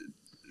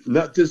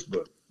 not this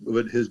book,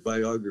 but his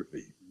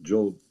biography,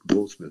 Joel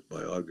Goldsmith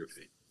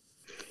biography.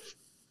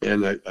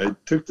 And I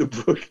took the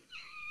book,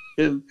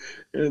 and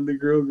the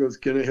girl goes,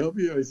 "Can I help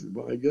you?" I said,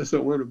 "Well, I guess I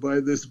want to buy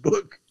this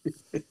book."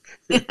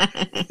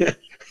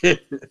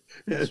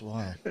 That's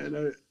wild.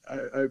 And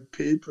I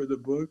paid for the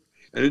book,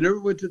 and I never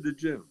went to the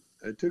gym.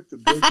 I took the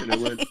book and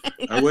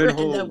I went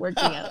home.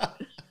 Working out.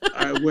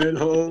 I went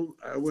home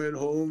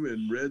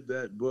and read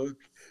that book,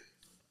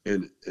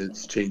 and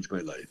it's changed my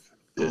life.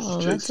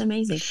 That's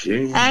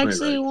amazing. I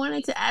actually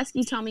wanted to ask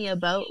you, tell me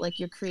about like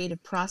your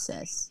creative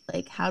process.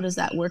 Like, how does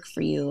that work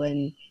for you?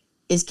 And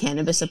is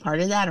cannabis a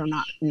part of that, or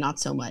not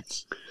so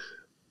much?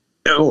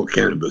 Oh,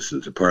 cannabis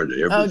is a part of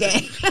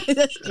everything. Okay.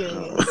 That's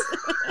curious.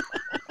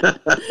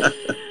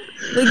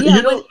 Like,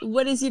 yeah,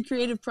 what is your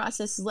creative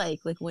process like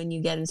when you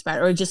get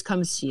inspired, or it just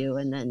comes to you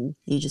and then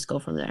you just go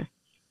from there?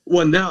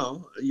 Well,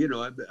 now, you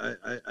know,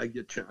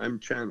 I'm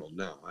channeled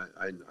now.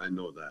 I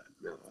know that.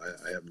 No,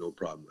 I have no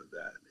problem with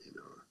that. You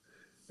know,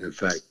 in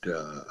fact,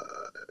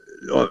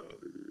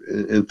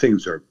 and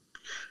things are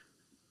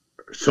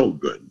so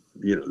good.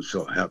 You know,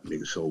 so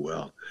happening so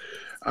well.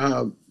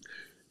 I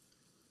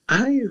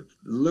have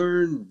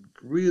learned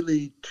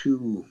really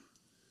to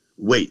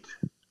wait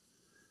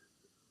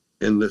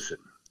and listen.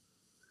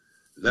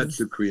 That's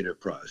the creative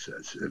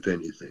process, if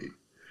anything.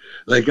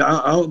 Like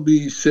I'll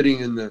be sitting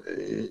in our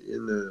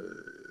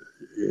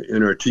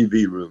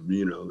TV room,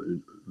 you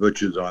know,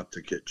 which is off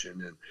the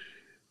kitchen,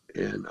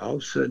 and all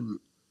of a sudden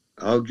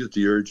I'll get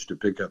the urge to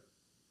pick up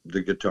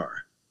the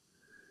guitar,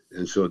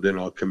 and so then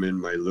I'll come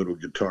in my little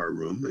guitar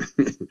room,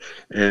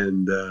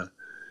 and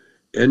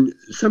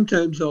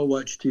sometimes I'll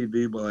watch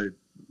TV while I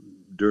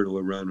dirtle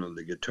around on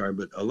the guitar.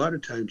 But a lot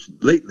of times,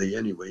 lately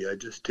anyway, I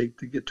just take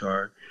the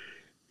guitar.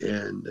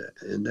 And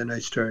then I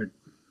start,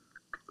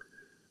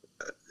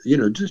 you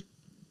know, just,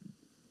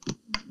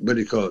 what do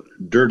you call it,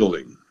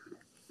 dirtling.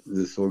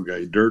 This old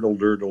guy, dirtle.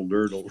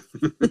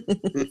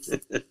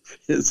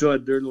 And so I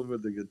dirtle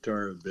with the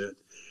guitar a bit.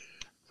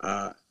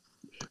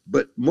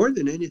 But more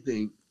than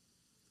anything,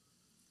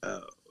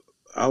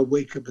 I'll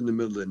wake up in the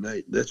middle of the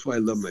night. That's why I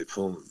love my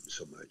phone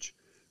so much,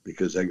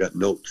 because I got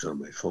notes on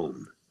my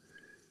phone.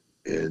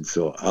 And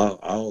so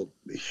I'll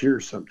hear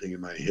something in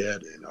my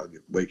head and I'll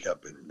wake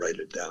up and write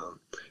it down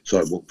so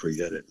I won't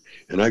forget it.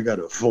 And I got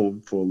a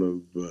phone full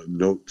of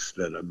notes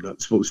that I'm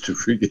not supposed to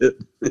forget.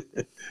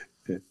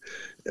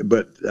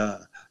 But,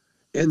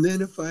 and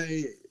then if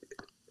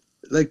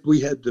like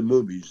we had the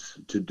movies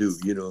to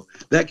do,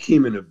 that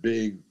came in a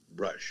big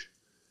rush.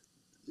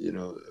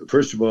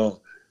 First of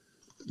all,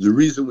 the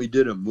reason we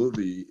did a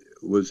movie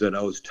was that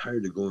I was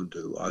tired of going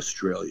to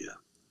Australia.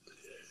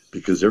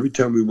 Because every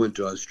time we went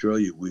to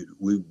Australia, we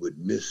would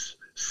miss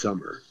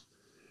summer,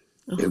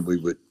 and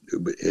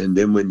and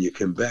then when you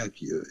come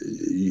back,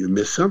 you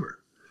miss summer,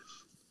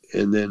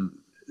 and then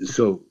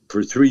so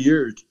for 3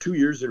 years, 3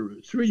 years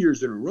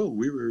in a row,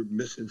 we were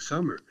missing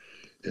summer,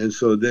 and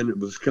so then it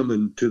was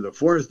coming to the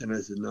fourth, and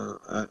I said, no,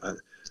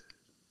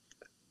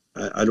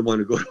 I don't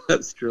want to go to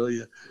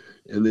Australia,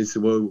 and they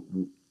said, well,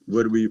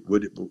 what do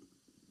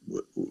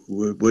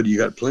you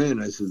got planned?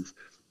 I said, you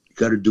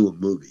got to do a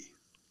movie.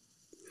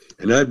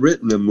 And I'd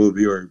written a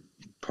movie or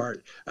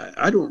part.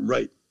 I don't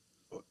write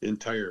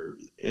entire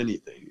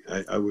anything.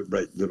 I would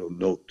write little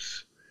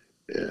notes,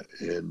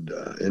 and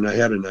I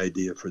had an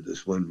idea for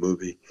this one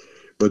movie,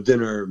 but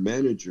then our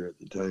manager at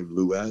the time,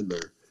 Lou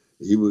Adler,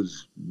 he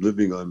was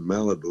living on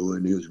Malibu,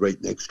 and he was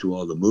right next to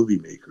all the movie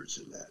makers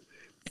and that,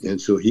 and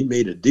so he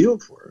made a deal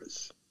for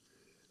us.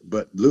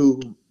 But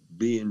Lou,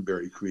 being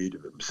very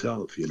creative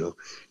himself,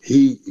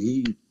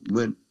 he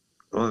went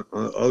out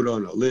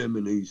on a limb,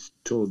 and he's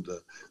told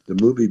the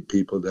movie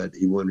people that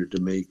he wanted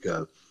to make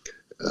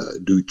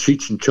do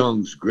Cheech and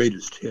Chong's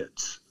greatest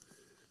hits,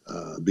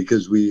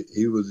 because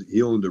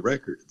he owned the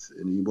records,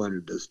 and he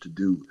wanted us to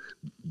do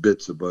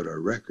bits about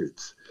our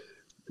records.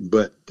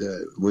 But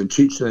when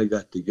Cheech and I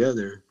got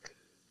together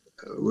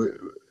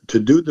to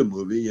do the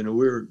movie, we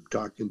were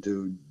talking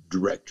to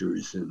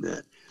directors and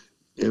that,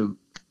 and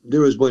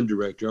there was one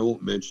director, I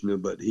won't mention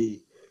him, but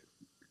he,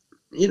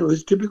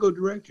 it's typical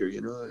director,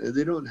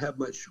 they don't have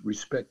much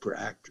respect for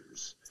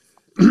actors.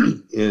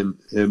 and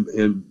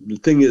the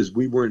thing is,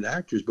 we weren't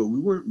actors, but we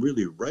weren't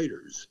really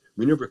writers.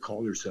 We never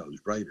called ourselves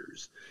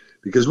writers,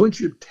 because once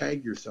you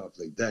tag yourself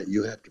like that,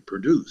 you have to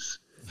produce.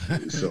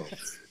 So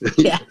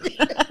yeah.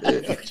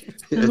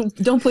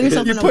 Don't put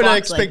yourself in a box. You put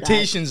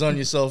expectations on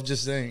yourself,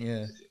 just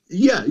saying,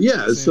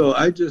 yeah. So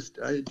I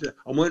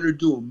want to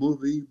do a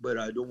movie, but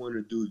I don't want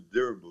to do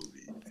their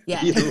movie.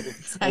 Yeah,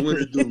 exactly. I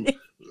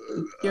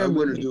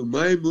want to do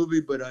my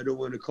movie, but I don't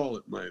want to call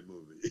it my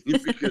movie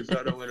because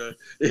I don't want to.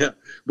 Yeah,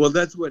 well,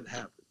 that's what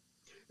happened,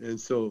 and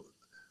so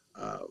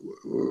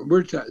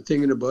we're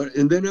thinking about it.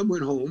 And then I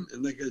went home,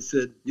 and like I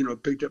said,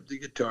 picked up the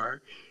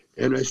guitar,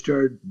 and I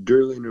started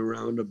dirling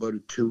around about a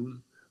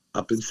tune,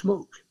 Up in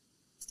Smoke,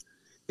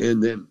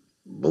 and then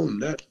boom,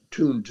 that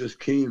tune just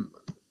came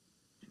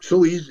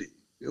so easy.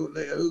 It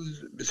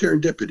was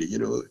serendipity,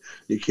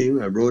 It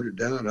came, I wrote it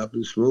down, Up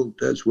in Smoke,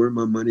 that's where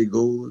my money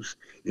goes,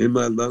 in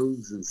my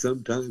lungs and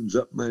sometimes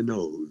up my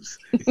nose.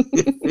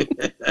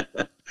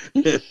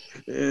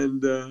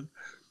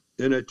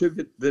 And I took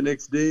it the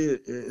next day,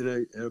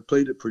 and I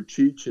played it for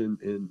Cheech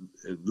and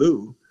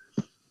Lou,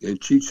 and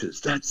Cheech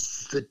says,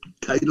 that's the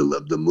title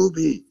of the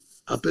movie,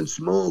 Up in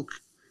Smoke.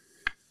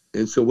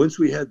 And so once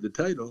we had the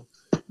title,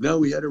 now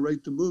we had to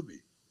write the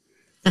movie.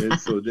 And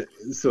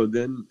so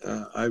then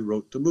I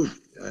wrote the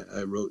movie.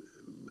 I wrote,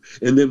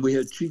 and then we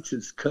had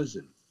Cheech's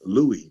cousin,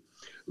 Louis.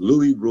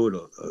 Louis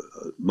wrote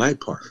my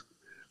part,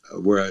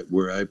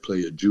 where I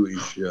play a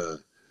Jewish, a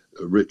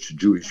rich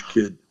Jewish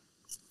kid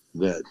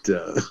that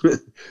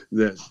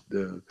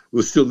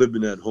was still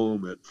living at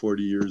home at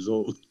 40 years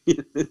old.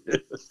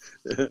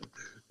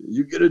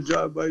 You get a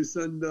job by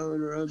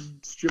sundown, or I'm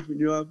stripping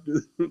you off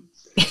to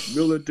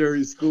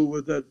military school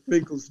with that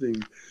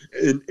Finkelstein.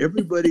 And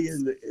everybody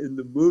in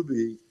the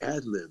movie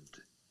ad-libbed.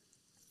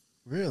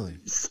 Really?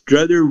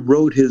 Struther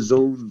wrote his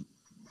own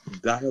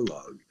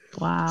dialogue.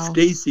 Wow.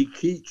 Stacy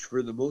Keach,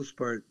 for the most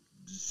part,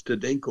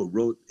 Stadenko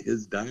wrote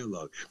his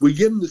dialogue. We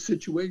give them the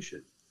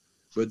situation,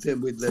 but then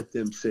we'd let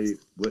them say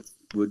what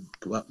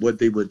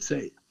they would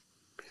say.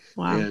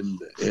 Wow. And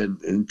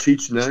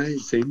Cheech and I,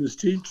 same as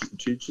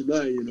Cheech and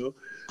I,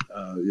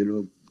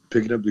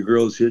 picking up the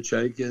girls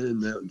hitchhiking,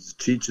 and that was,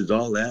 Cheech is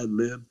all ad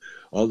lib.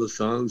 All the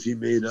songs he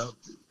made up,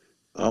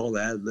 all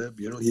ad lib.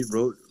 He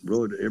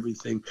wrote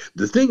everything.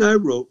 The thing I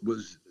wrote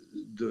was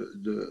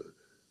the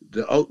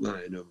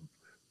outline of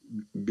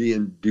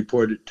being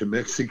deported to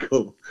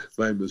Mexico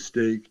by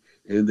mistake,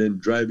 and then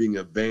driving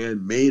a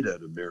van made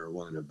out of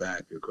marijuana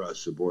back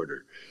across the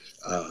border.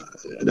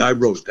 And I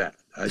wrote that.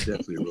 I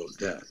definitely wrote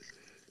that.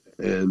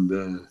 And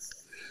the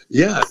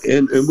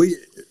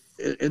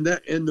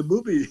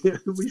movie,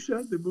 we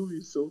shot the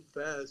movie so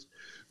fast,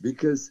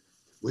 because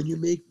when you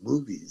make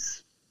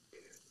movies,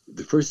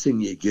 the first thing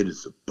you get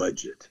is a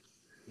budget.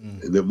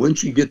 And then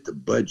once you get the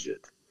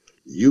budget,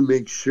 you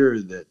make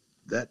sure that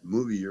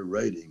movie you're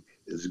writing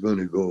is going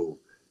to go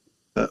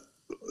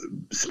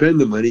spend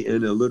the money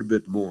and a little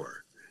bit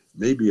more,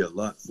 maybe a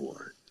lot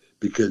more,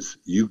 because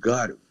you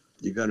got them.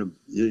 you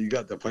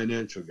got the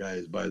financial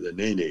guys by the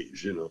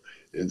nays,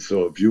 and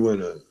so if you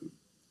want to,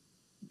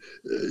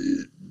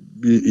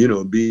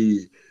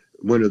 be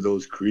one of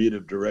those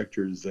creative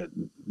directors that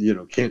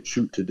can't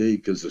shoot today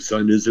because the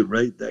sun isn't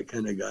right, that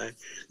kind of guy,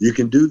 you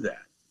can do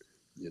that.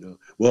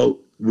 Well,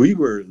 we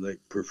were like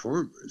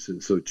performers,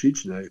 and so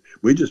Cheech and I,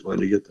 we just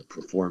wanted to get the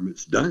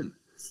performance done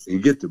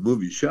and get the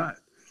movie shot,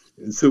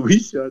 and so we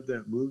shot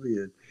that movie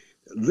in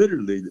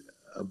literally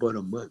about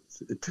a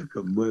month. It took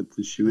a month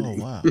to shoot. Oh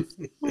wow!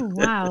 Oh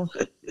wow!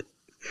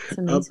 It's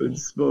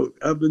amazing.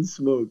 Up in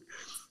smoke.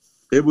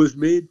 It was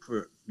made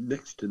for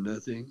next to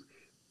nothing,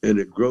 and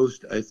it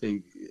grossed, I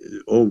think,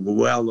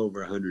 well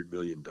over $100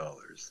 million.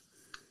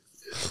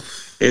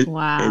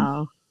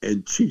 Wow.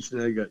 And Cheech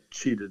and I got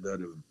cheated out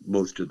of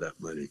most of that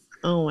money.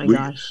 Oh my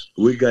gosh.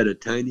 We got a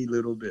tiny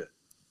little bit,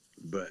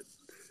 but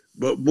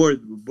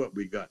what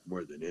we got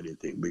more than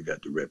anything, we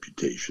got the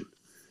reputation,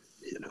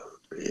 and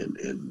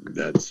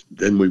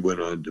then we went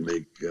on to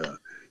make,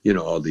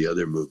 all the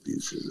other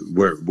movies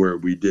where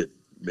we did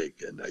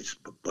make a nice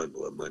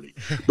bundle of money.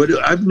 But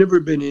I've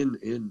never been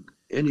in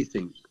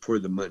anything for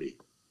the money,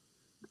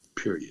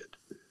 period,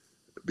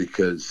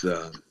 because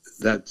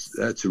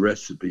that's a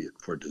recipe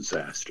for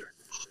disaster.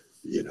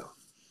 You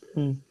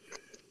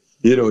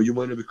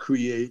want to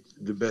create,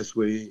 the best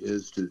way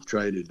is to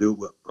try to do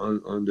it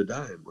on the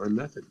dime, on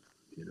nothing,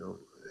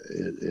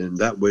 and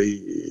that way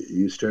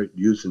you start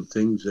using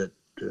things that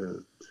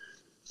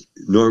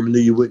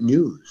normally you wouldn't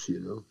use,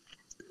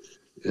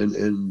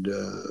 and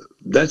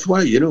that's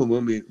why,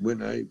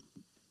 when I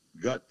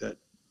got that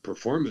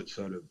performance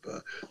out of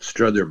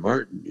Strother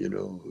Martin,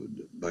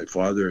 my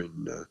father,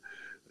 and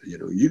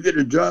you get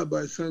a job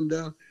by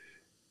sundown.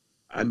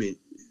 I mean,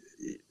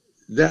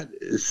 that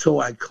is so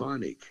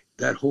iconic.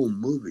 That whole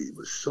movie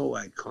was so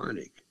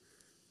iconic.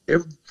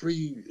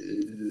 Every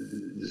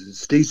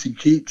Stacy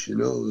Keach,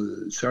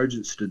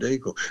 Sergeant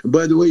Stadenko. And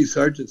by the way,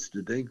 Sergeant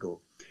Stadenko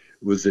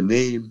was the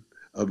name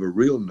of a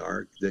real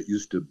narc that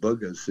used to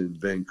bug us in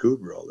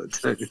Vancouver all the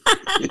time.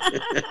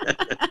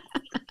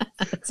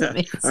 That's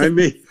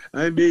amazing.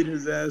 I made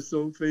his ass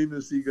so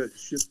famous he got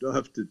shipped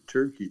off to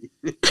Turkey.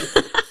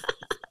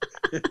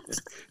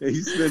 And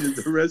he spent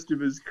the rest of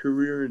his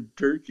career in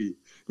Turkey.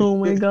 Oh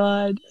my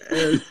God.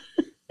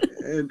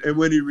 And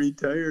when he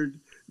retired,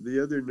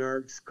 the other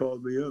narcs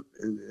called me up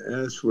and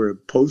asked for a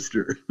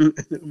poster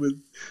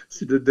with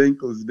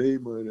Stadenko's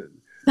name on it.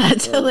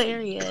 That's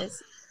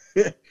hilarious.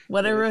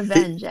 What a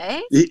revenge,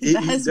 eh? He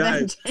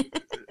died.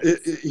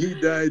 He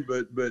died,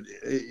 but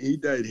he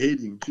died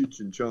hating Cheech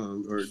and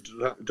Chong, or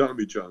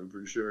Tommy Chong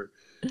for sure.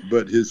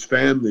 But his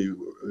family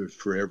was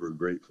forever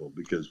grateful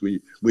because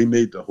we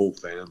made the whole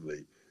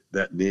family.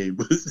 That name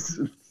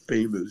was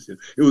famous.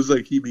 It was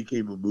like he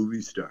became a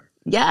movie star.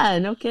 Yeah,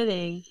 no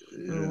kidding.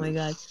 Yeah. Oh my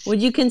God. Would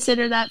you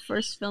consider that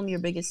first film your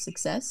biggest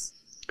success?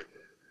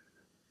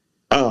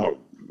 Oh,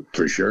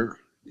 for sure.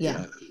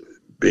 Yeah.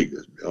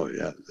 Biggest. Oh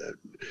yeah.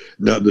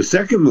 Now the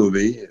second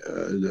movie,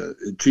 the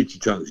Cheech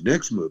and Chong's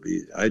next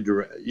movie, I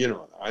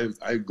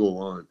go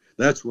on.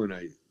 That's when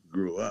I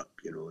grew up,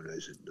 and I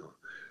said, no,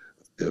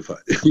 if I,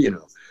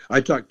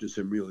 I talked to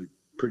some really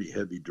pretty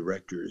heavy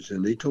directors,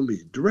 and they told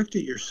me, direct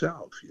it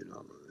yourself,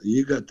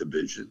 you got the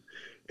vision.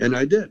 And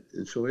I did.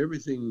 And so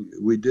everything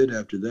we did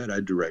after that,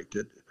 I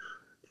directed,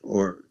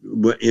 or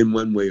in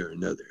one way or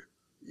another,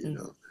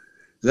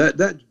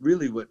 That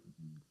really what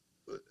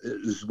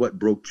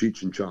broke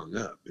Cheech and Chong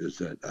up, is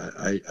that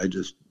I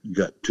just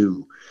got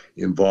too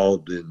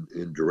involved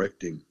in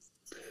directing.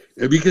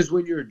 And because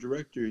when you're a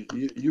director,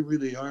 you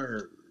really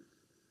are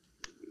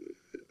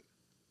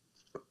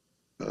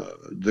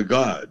the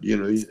god,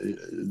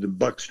 the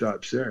buck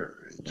stops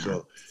there.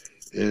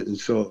 And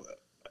so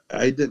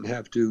I didn't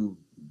have to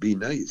be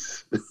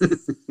nice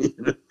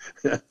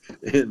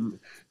and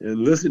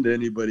listen to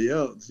anybody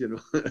else,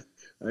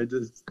 I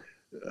just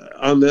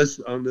unless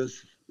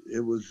it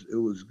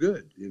was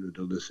good,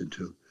 to listen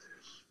to.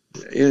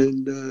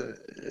 And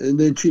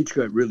then Cheech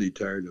got really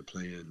tired of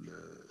playing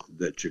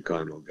that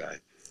Chicano guy,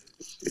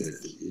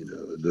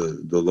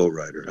 the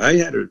lowrider. I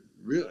had to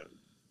really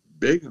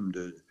beg him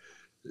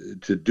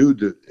to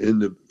do in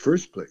the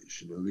first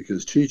place,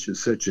 because Cheech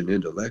is such an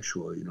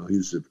intellectual.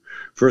 He's the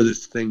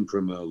furthest thing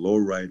from a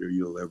lowrider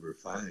you'll ever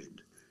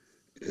find.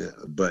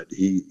 But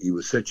he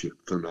was such a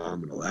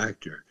phenomenal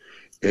actor,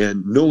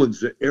 and no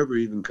one's ever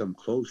even come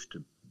close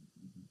to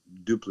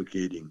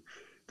duplicating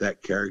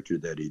that character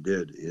that he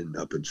did in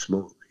Up in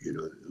Smoke.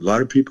 A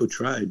lot of people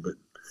tried, but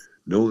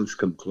no one's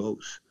come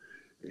close.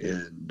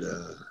 And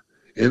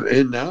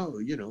now,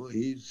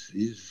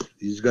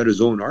 he's got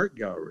his own art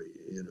gallery.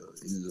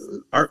 He's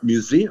an art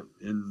museum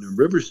in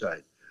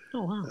Riverside.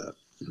 Oh wow!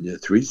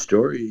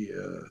 3-story,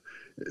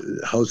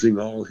 housing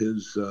all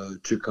his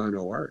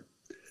Chicano art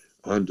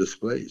on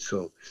display.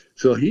 So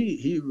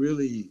he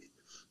really,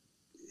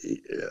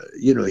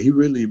 he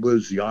really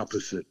was the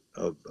opposite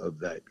of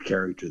that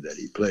character that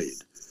he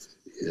played,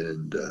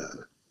 and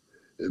a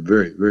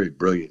very, very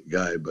brilliant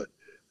guy. But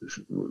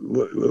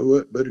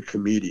what a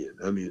comedian!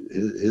 I mean,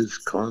 his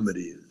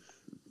comedy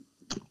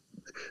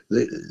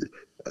is.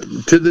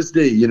 To this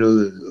day, you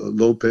know,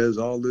 Lopez,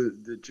 all the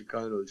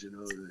Chicanos, you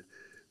know,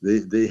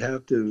 they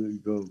have to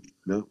go,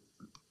 no,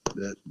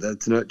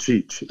 that's not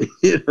Cheech.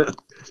 You know,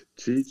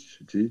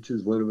 Cheech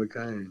is one of a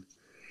kind.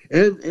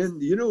 And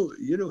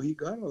he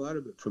got a lot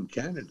of it from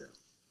Canada,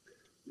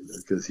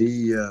 because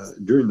he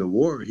during the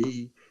war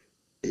he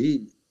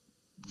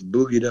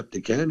boogied up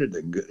to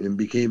Canada and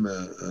became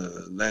a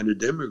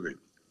landed immigrant.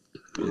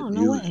 Oh, And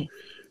no way.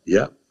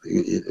 yeah,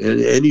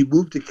 and he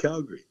moved to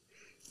Calgary,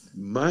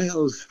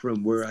 miles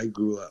from where I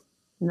grew up.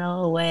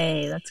 No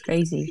way. That's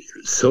crazy.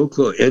 So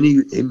close. And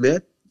he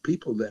met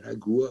people that I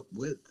grew up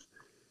with,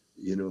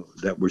 you know,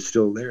 that were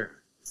still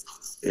there.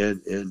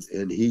 And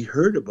he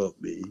heard about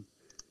me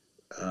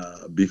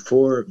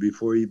before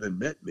he even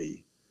met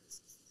me.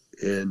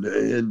 And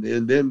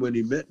then when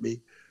he met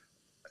me,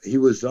 he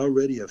was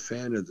already a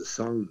fan of the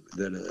song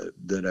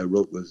that I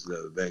wrote with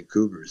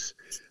Vancouver's.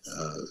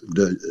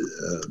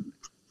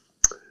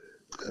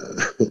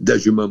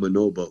 Does your mama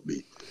know about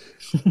me?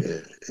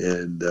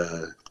 and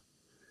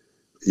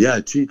yeah,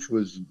 Cheech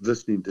was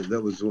listening to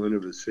that. Was one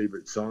of his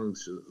favorite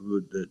songs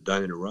that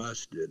Diana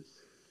Ross did,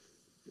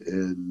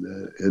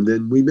 and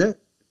then we met,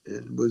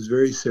 and it was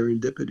very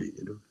serendipity,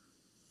 you know.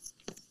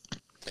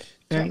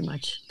 Very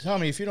much.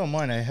 Tommy, if you don't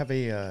mind, I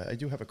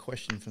do have a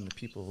question from the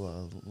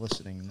people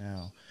listening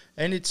now,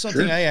 and it's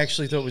something I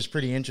actually thought was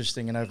pretty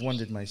interesting, and I've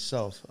wondered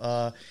myself.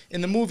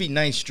 In the movie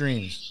Nice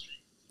Dreams,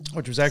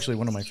 which was actually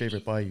one of my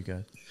favorite by you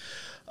guys,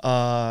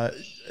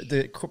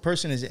 the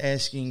person is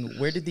asking,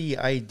 where did the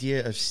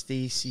idea of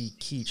Stacy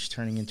Keach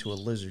turning into a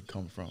lizard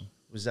come from?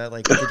 Was that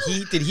like,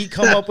 did he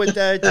come up with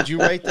that? Did you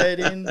write that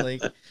in?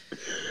 Like,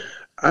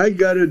 I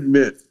gotta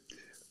admit,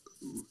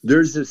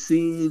 there's a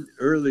scene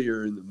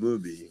earlier in the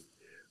movie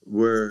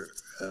where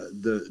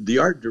the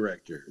art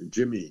director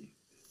Jimmy,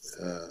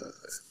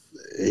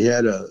 he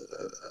had a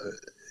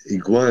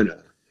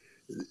iguana.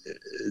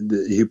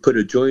 He put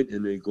a joint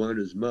in the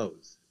iguana's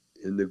mouth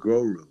in the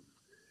grow room.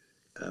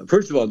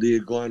 First of all, the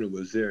iguana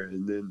was there,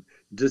 and then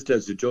just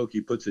as a joke, he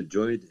puts a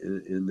joint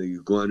in the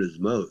iguana's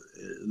mouth,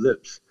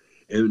 lips,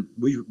 and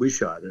we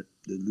shot it.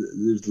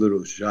 There's a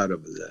little shot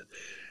of that.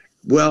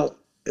 Well,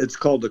 it's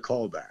called a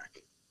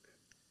callback,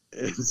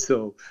 and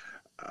so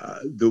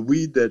the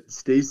weed that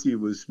Stacy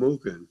was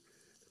smoking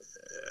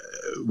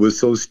was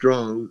so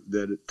strong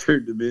that it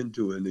turned him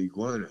into an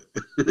iguana.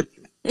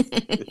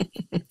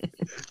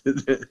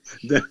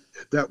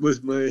 that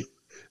was my.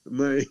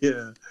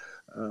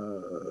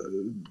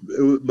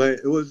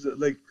 It was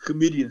like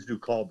comedians do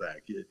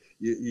callback.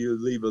 You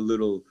leave a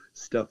little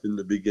stuff in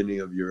the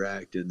beginning of your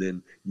act, and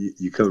then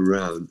you come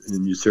around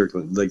and you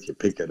circle it, like you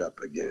pick it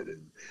up again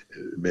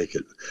and make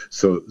it.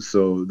 So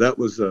that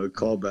was a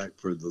callback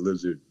for the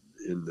lizard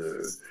in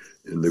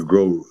the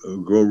grow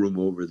room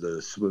over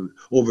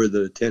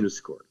the tennis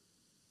court.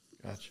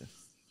 Gotcha.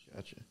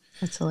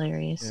 That's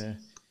hilarious. Yeah.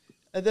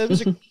 That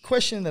was a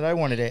question that I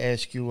wanted to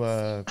ask you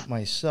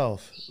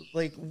myself.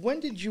 Like, when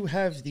did you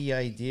have the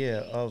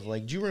idea of,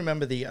 like, do you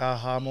remember the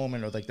aha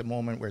moment, or like the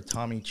moment where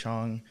Tommy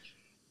Chong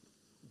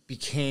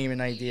became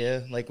an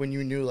idea? Like, when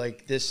you knew,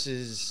 like, this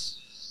is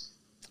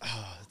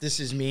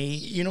me.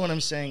 You know what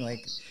I'm saying?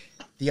 Like,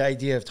 the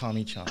idea of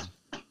Tommy Chong.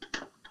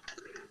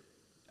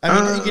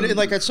 I mean,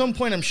 like, at some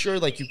point, I'm sure,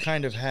 like, you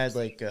kind of had,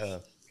 like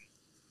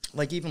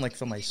even like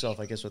for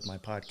myself, I guess with my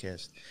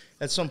podcast,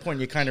 at some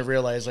point you kind of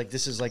realize, like,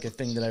 this is like a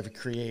thing that I've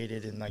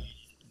created, and like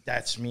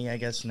that's me, I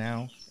guess,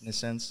 now, in a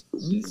sense.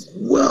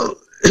 Well,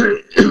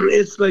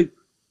 it's like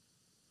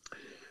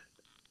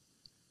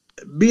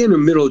being a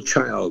middle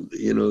child,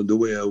 you know, the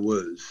way I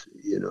was,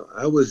 you know,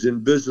 I was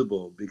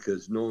invisible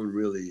because no one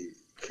really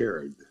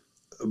cared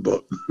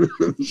about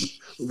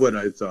what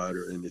I thought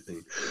or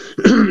anything.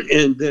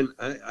 And then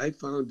I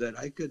found that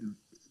I could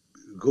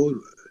go,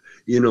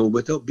 you know,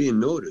 without being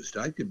noticed.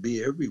 I could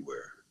be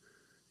everywhere,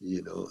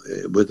 you know,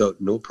 without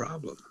no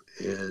problem.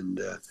 And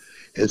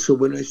so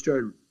when I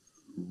started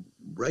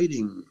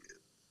writing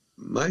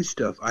my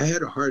stuff, I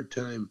had a hard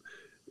time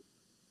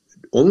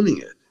owning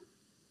it,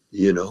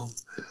 you know,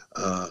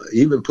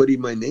 even putting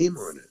my name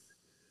on it,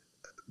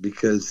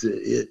 because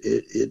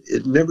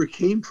it never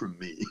came from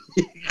me.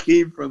 It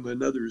came from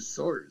another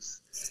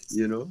source,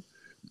 you know.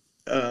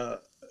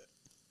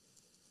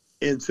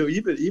 And so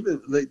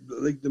even like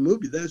the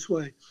movie, that's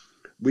why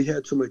we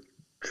had so much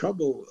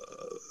trouble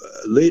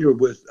later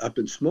with Up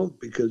in Smoke,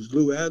 because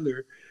Lou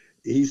Adler,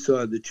 he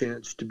saw the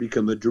chance to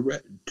become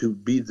to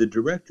be the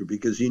director,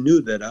 because he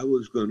knew that I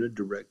was going to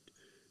direct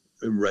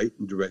and write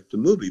and direct the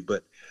movie,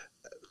 but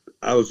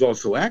I was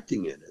also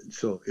acting in it,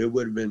 so it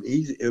would have been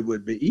easy. It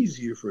would be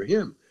easier for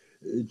him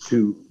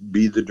to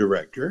be the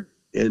director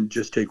and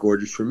just take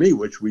orders from me,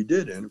 which we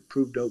did, and it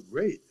proved out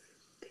great.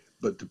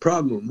 But the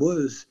problem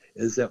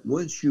is that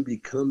once you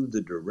become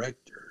the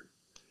director,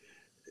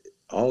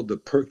 all the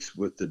perks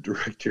with the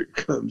director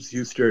comes.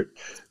 You start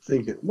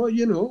thinking, well,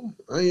 you know,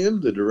 I am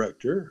the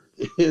director,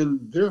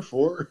 and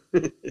therefore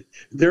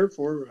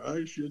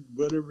I should,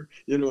 whatever,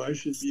 you know, I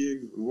should be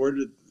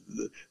awarded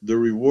the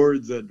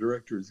rewards that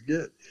directors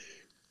get.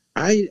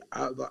 I've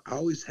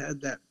always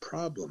had that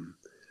problem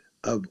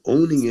of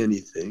owning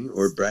anything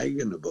or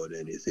bragging about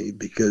anything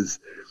because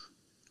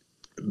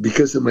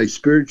of my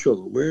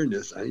spiritual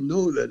awareness. I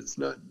know that it's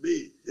not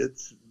me.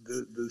 It's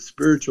the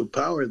spiritual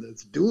power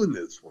that's doing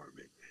this for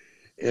me.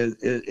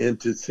 And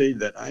to say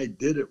that I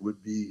did it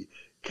would be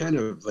kind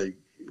of like,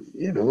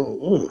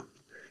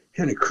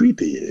 kind of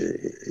creepy,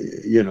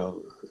 in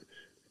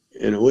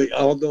a way.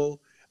 Although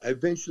I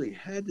eventually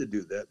had to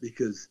do that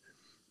because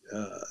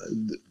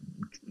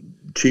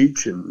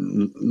Cheech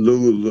and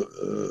Lou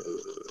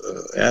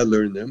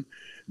Adler and them,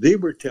 they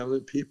were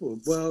telling people,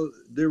 well,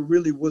 there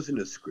really wasn't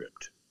a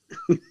script.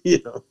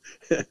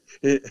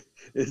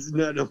 It's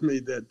not only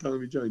that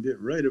Tommy Chong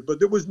didn't write it, but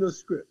there was no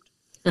script.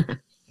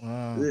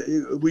 Wow.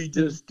 We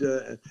just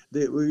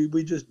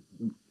we just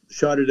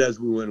shot it as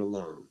we went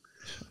along.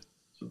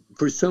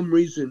 For some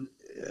reason,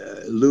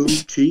 Lou,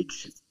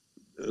 Cheech,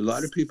 a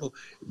lot of people,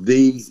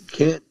 they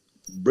can't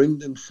bring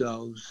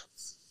themselves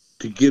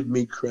to give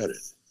me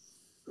credit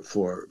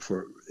for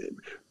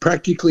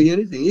practically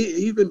anything.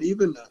 Even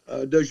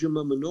Does Your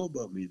Mama Know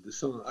About Me? The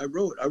song I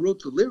wrote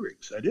the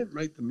lyrics. I didn't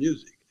write the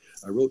music.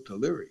 I wrote the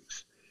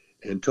lyrics,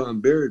 and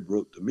Tom Baird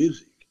wrote the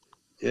music.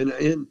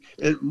 And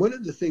one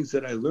of the things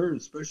that I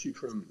learned, especially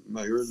from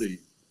my early,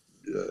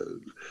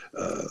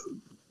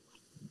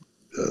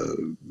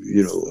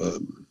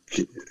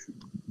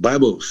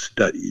 Bible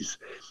studies,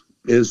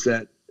 is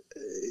that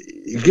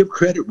you give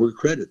credit where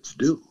credit's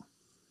due,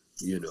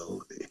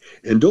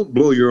 and don't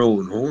blow your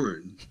own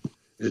horn.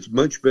 It's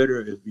much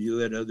better if you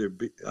let other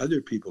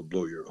people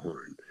blow your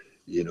horn,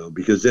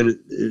 because then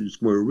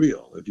it's more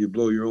real. If you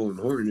blow your own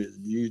horn,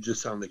 you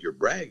just sound like you're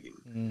bragging,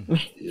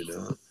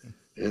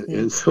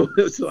 And so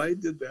I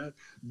did that.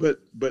 But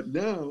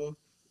now,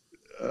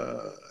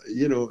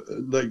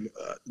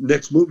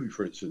 next movie,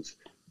 for instance,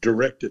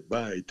 directed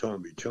by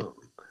Tommy Chong.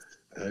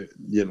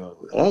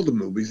 All the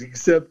movies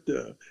except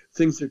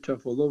Things Are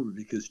Tough All Over,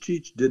 because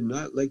Cheech did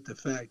not like the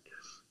fact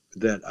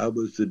that I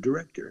was the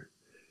director.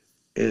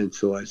 And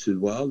so I said,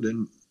 well,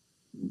 then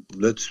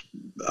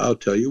I'll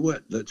tell you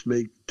what, let's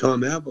make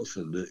Tom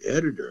Avildsen the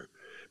editor,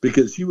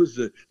 because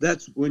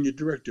that's when you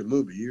direct a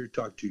movie, you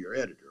talk to your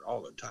editor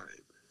all the time,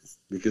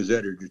 because the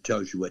editor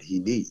tells you what he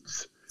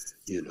needs.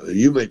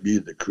 You might be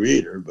the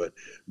creator, but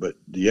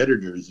the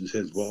editor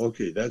says, well,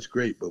 okay, that's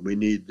great, but we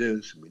need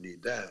this and we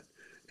need that.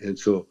 And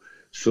so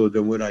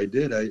then what I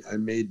did, I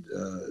made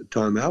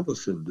Tom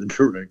Avildsen the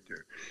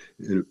director,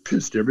 and it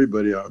pissed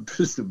everybody off,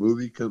 pissed the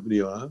movie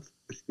company off,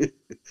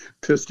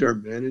 pissed our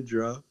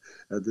manager off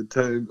at the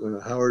time,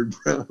 Howard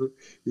Brown.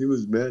 He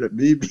was mad at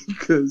me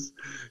because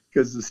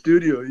the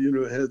studio,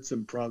 had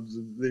some problems.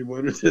 They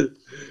wanted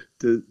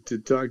to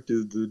talk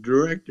to the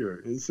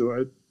director, and so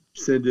I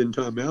sent in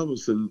Tom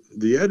Avildsen,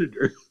 the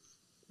editor,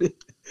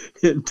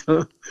 and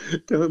Tom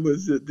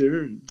would sit there,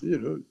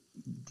 and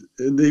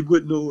and they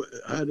wouldn't know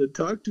how to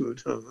talk to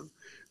Tom,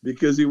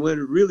 because he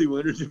really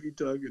wanted to be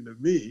talking to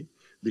me,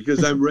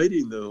 because I'm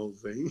writing the whole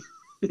thing.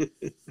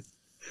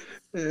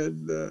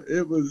 And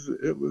it was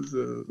a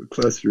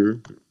cluster.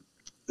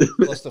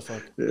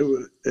 Clusterfuck.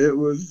 It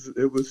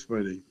was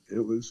funny. It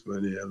was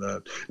funny. I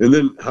laughed. And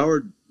then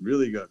Howard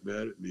really got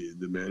mad at me,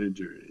 the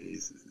manager. He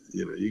said,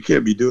 you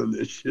can't be doing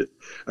this shit.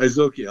 I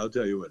said, okay, I'll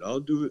tell you what. I'll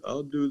do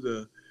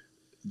the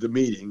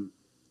meeting,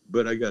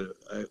 but I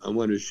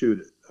want to shoot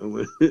it. I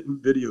want to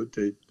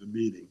videotape the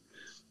meeting.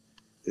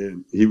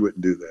 And he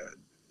wouldn't do that.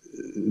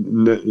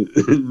 No,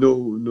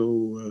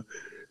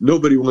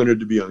 nobody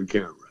wanted to be on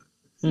camera.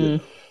 It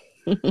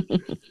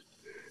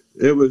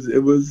was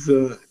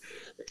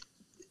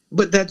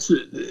but that's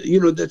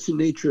that's the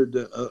nature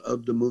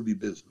of the movie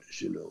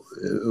business,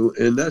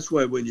 and that's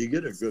why when you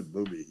get a good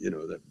movie,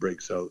 that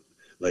breaks out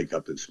like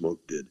Up in Smoke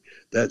did,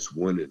 that's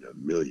one in a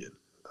million,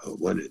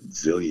 one in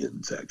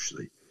zillions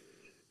actually.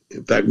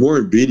 In fact,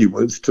 Warren Beatty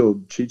once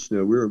told Cheech,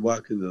 we were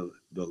walking the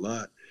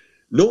lot,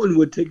 no one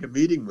would take a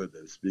meeting with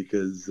us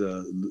because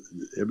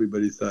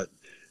everybody thought,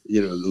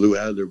 Lou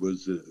Adler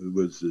was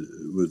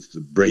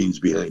the brains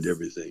behind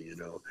everything,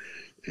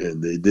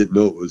 and they didn't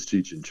know it was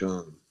Cheech and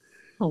Chong.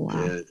 Oh,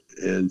 wow.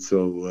 And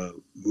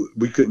so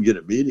we couldn't get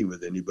a meeting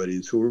with anybody,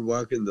 and so we're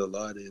walking the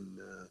lot in,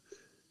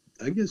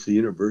 I guess, the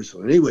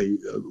Universal. Anyway,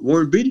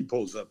 Warren Beatty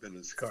pulls up in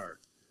his car,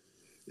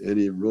 and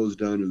he rolls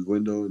down his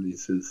window, and he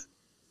says,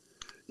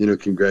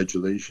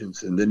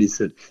 congratulations. And then he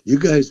said, you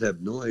guys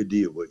have no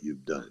idea what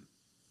you've done.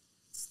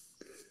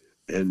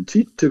 And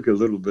he took a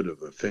little bit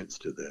of offense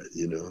to that,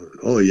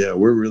 Oh, yeah,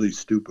 we're really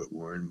stupid,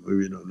 Warren.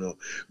 We don't know.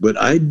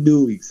 But I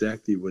knew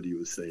exactly what he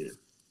was saying.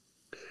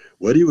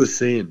 What he was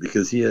saying,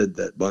 because he had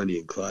that Bonnie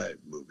and Clyde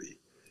movie,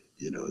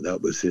 that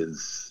was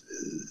his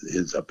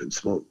Up in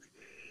Smoke.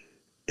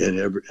 And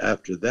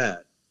after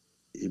that,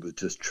 he was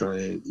just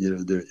trying,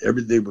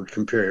 they would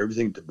compare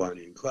everything to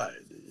Bonnie and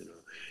Clyde,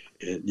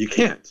 And you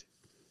can't.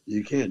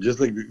 Just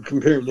like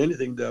comparing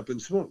anything to Up in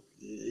Smoke.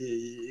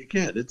 You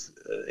can't. It's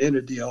an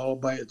entity all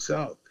by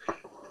itself.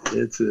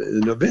 It's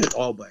an event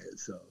all by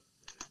itself.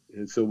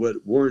 And so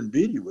what Warren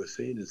Beatty was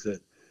saying is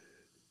that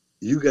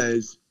you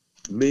guys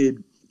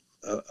made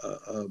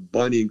a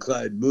Bonnie and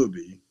Clyde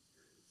movie,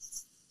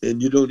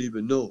 and you don't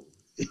even know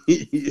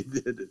You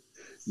did it.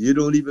 You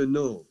don't even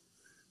know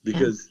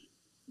because,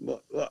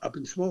 well, Up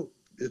in Smoke,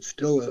 it's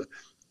still a.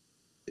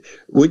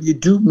 When you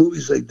do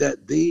movies like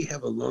that, they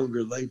have a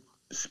longer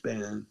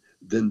lifespan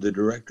than the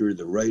director,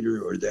 the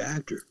writer, or the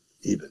actor.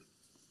 Even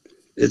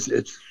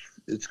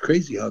it's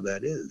crazy how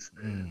that is.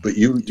 But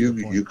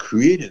you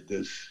created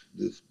this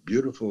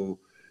beautiful.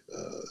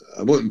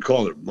 I wouldn't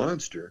call it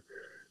monster.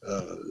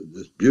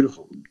 This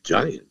beautiful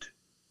giant,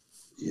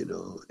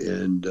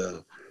 and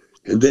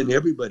then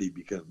everybody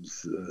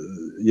becomes,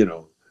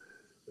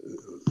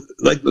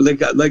 like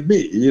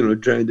me,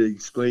 trying to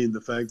explain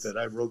the fact that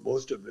I wrote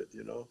most of it.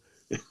 No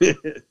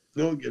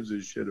one gives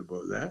a shit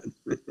about that.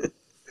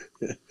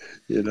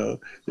 And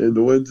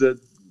the ones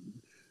that,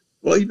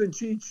 well, even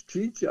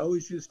Cheech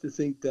always used to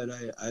think that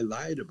I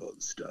lied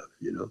about stuff,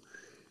 and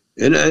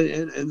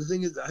the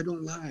thing is, I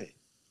don't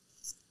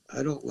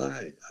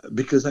lie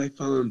because I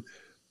found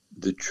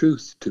the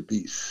truth to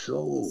be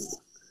so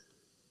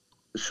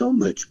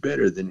much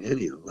better than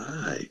any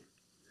lie.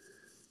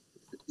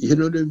 You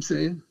know what I'm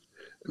saying?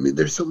 I mean,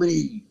 there's so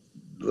many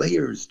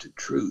layers to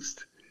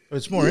truth.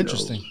 It's more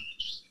interesting.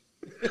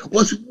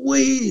 Well, it's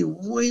way,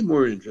 way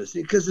more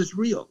interesting because it's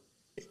real.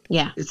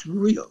 Yeah, it's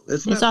real.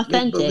 It's not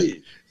authentic.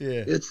 Make-believe.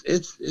 Yeah,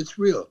 it's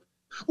real.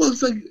 Well,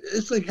 it's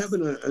like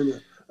having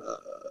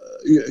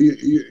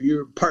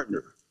your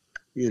partner,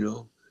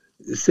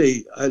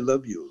 say I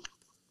love you,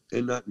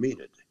 and not mean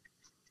it,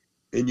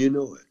 and you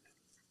know it.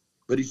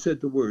 But he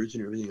said the words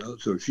and everything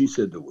else, or she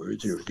said the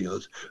words and everything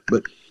else,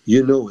 but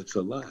it's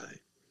a lie,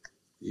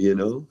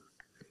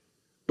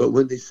 But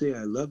when they say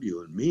I love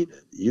you and mean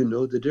it, you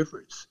know the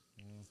difference.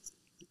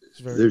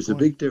 There's a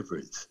big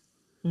difference.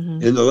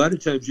 Mm-hmm. And a lot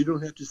of times you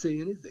don't have to say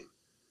anything,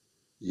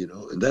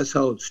 and that's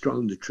how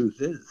strong the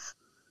truth is.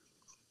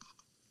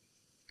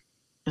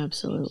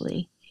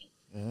 Absolutely.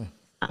 Yeah.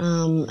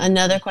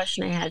 Another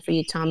question I had for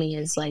you, Tommy,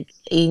 is like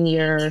in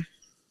your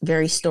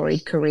very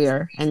storied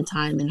career and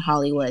time in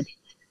Hollywood,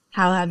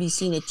 how have you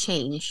seen it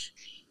change?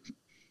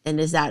 And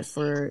is that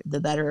for the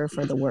better or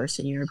for the worse,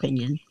 in your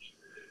opinion?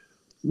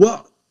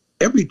 Well,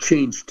 every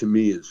change to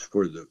me is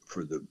for the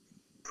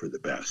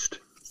best.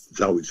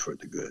 It's always for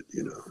the good,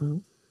 Mm-hmm.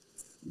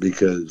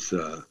 Because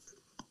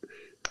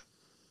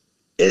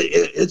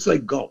it's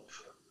like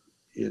golf,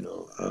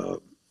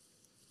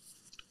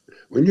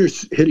 when you're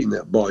hitting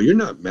that ball, you're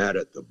not mad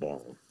at the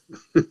ball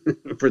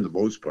for the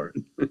most part.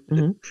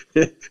 Mm-hmm.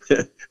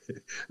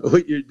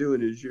 What you're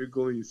doing is you're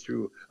going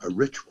through a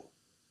ritual,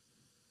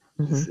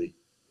 mm-hmm. You see?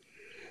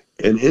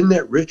 And in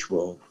that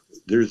ritual,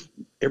 there's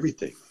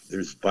everything.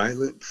 There's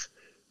violence,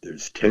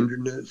 there's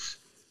tenderness,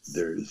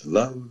 there's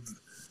love,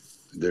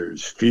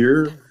 there's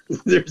fear,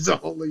 there's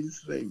all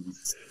these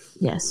things.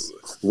 Yes.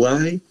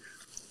 Why?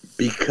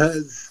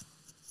 Because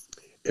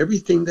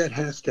everything that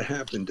has to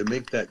happen to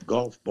make that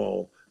golf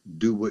ball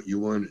do what you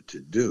want it to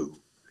do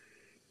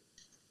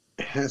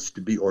has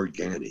to be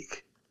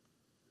organic.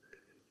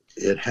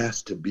 It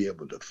has to be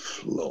able to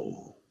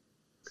flow.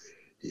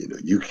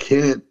 You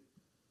can't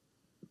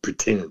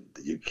pretend.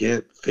 You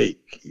can't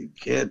fake. You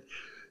can't,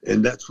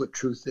 and that's what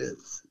truth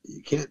is.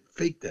 You can't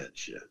fake that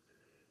shit.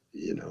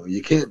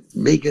 You can't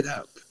make it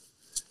up.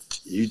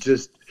 You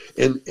just,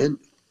 and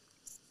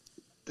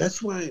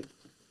that's why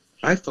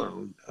I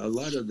found a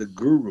lot of the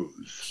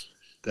gurus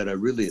that I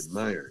really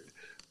admired,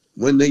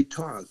 when they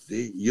talk,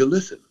 you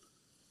listen,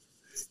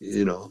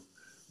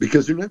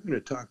 because they're not going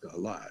to talk a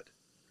lot.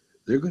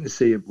 They're going to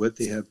say what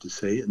they have to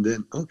say, and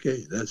then,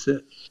 okay, that's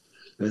it.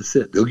 That's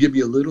it. They'll give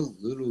you a little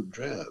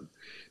drab.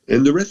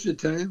 And the rest of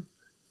the time,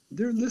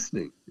 they're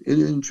listening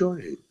and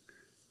enjoying.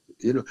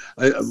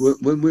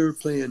 When we were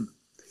playing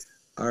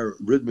our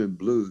rhythm and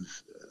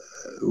blues,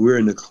 we're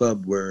in a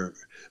club where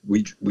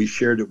we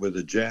shared it with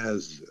a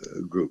jazz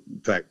group.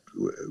 In fact,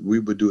 we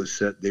would do a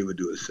set, they would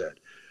do a set.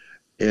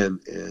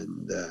 And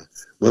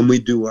when we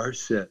do our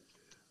set,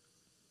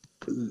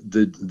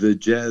 the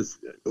jazz,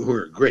 who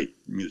are great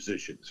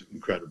musicians,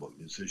 incredible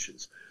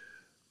musicians,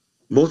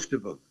 most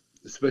of them,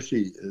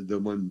 especially the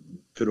one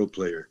fiddle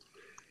player,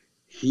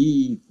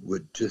 he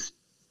would just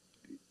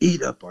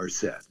eat up our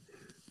set.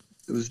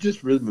 It was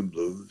just rhythm and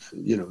blues,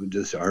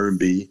 just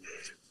R&B,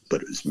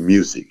 but it was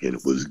music, and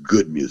it was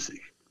good music.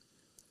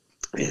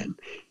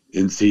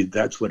 And see,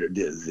 that's what it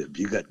is. If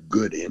you got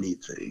good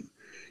anything,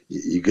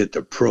 you get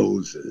the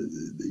pros,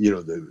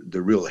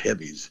 the real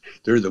heavies.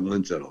 They're the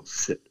ones that'll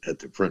sit at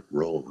the front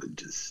row and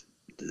just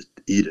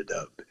eat it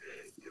up.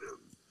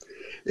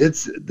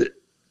 It's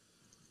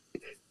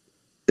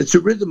a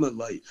rhythm of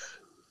life.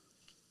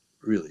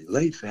 Really,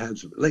 life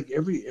has, like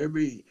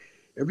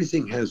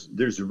everything has.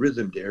 There's a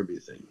rhythm to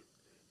everything.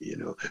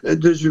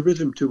 And there's a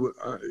rhythm to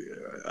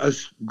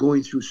us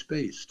going through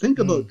space. Think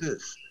about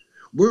this.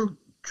 We're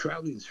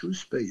traveling through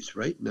space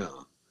right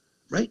now,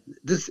 right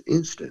this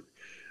instant,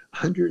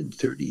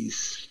 130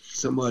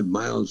 some odd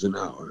miles an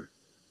hour.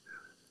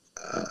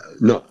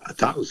 No,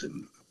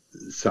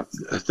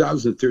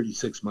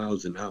 1,036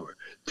 miles an hour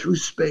through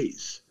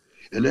space.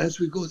 And as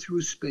we go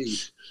through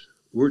space,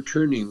 we're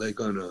turning like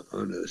on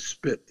a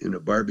spit in a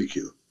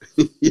barbecue.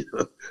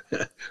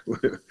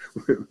 we're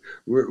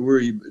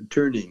we're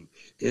turning,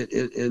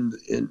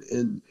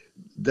 and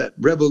that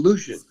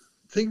revolution.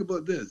 Think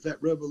about this.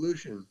 That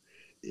revolution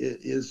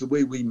is the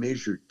way we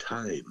measure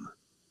time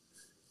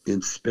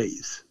in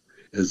space.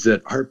 Is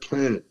that our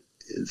planet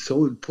is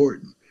so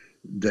important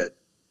that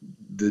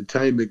the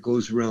time it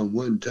goes around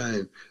one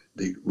time,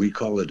 we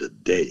call it a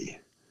day.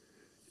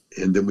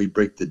 And then we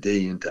break the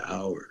day into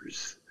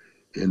hours,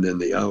 and then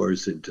the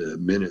hours into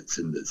minutes,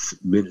 and the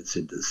minutes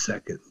into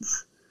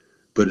seconds.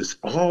 But it's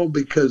all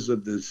because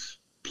of this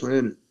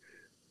planet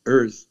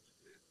Earth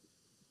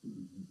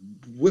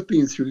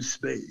whipping through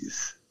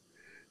space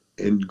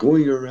and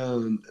going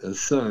around a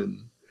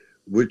sun,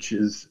 which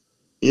is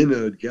in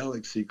a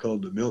galaxy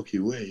called the Milky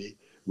Way,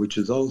 which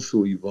is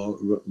also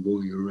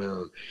going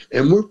around.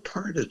 And we're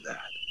part of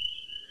that.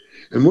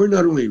 And we're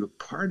not only a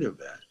part of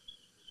that,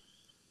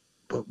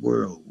 but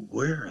we're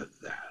aware of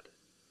that.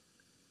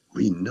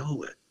 We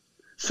know it.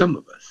 Some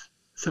of us,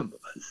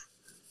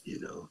 you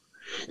know.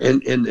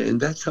 And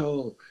that's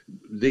how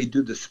they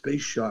do the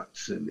space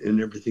shots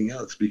and everything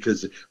else,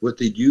 because what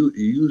they do,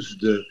 use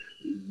the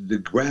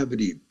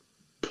gravity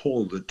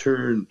pull, the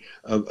turn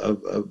of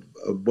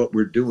what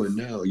we're doing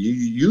now. You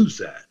use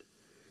that.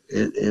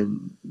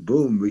 And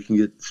boom, we can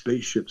get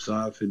spaceships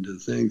off into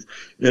things.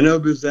 And I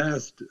was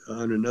asked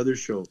on another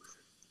show,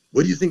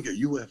 what do you think of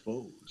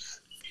UFOs?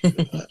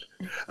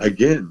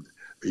 Again,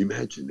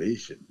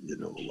 imagination, you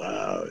know,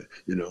 wow,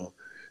 you know,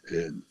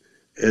 and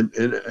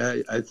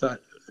I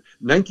thought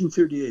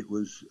 1938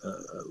 was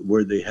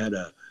where they had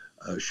a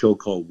show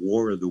called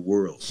War of the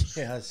Worlds.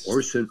 Yes.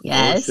 Orson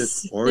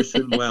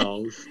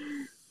Welles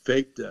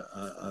faked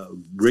a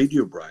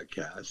radio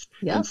broadcast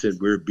and said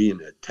we're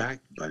being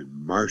attacked by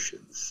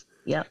Martians.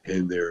 Yep.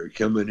 And they're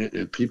coming in,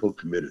 and people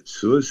committed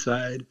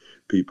suicide.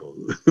 People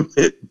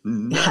went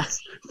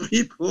nuts.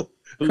 People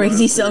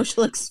crazy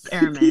social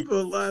experiment.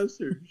 People lost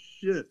their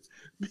shit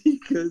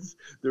because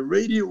the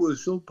radio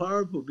was so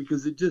powerful,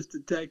 because it just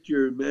attacked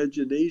your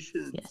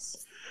imagination.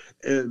 Yes.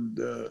 And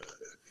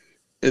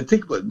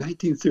think about it,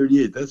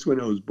 1938. That's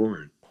when I was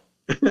born.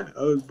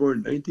 I was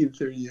born in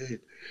 1938,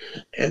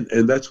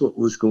 and that's what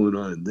was going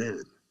on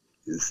then.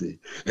 You see,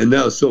 and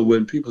now, so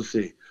when people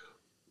say,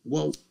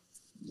 "Well,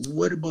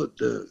 what about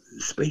the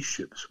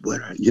spaceships?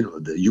 What are, you know,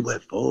 the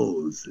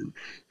UFOs?" and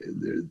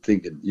they're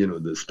thinking, you know,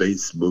 the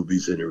space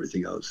movies and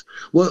everything else.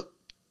 Well,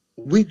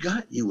 we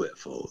got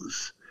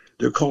UFOs.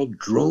 They're called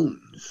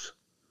drones.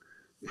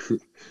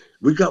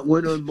 We got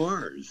one on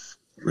Mars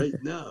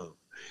right now,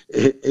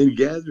 and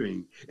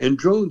gathering. And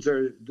drones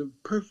are the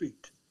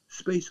perfect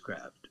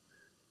spacecraft,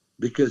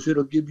 because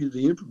it'll give you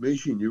the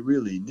information you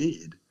really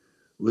need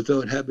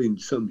without having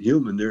some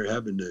human there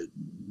having to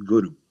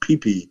go to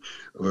pee-pee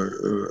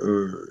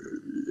or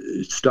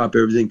stop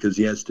everything because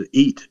he has to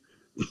eat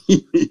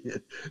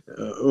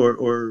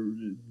or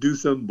do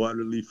some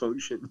bodily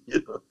function.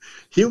 You know,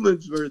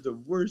 humans were the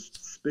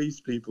worst space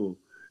people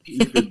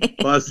you could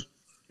possibly.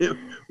 You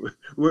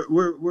know,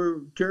 we're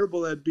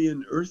terrible at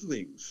being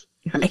earthlings.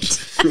 Right.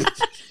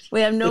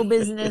 We have no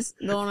business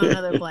going on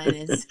other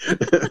planets.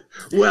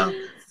 Well,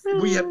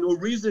 we have no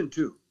reason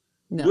to.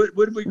 No.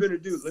 What are we going to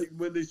do? Like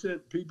when they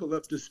sent people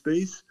up to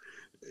space,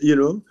 you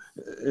know,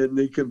 and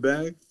they come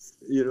back,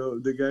 you know,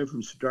 the guy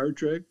from Star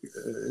Trek,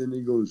 and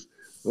he goes,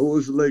 "What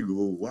was it like?"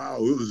 Oh, wow,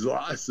 it was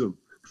awesome.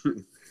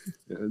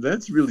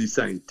 That's really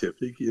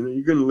scientific. You know,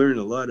 you're going to learn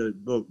a lot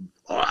about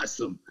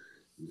awesome.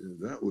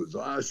 That was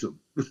awesome.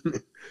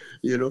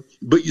 You know,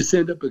 but you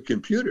send up a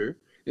computer,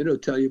 it'll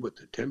tell you what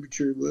the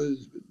temperature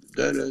was,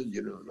 data,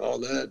 you know, and all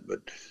that,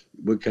 but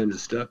what kind of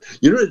stuff.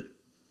 You know,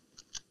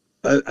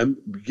 I'm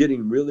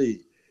getting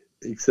really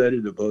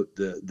excited about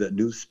the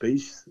new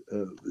space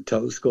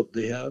telescope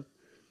they have,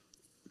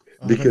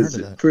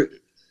 because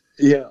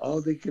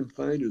all they can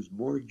find is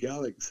more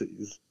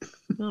galaxies.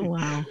 Oh,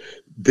 wow.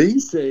 They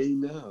say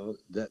now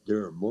that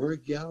there are more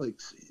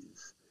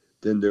galaxies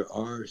than there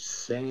are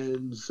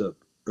sands of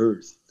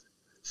Earth.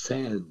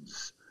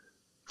 Sands,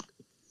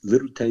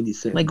 little tiny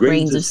sands, like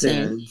grains of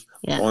sand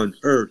on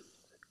Earth.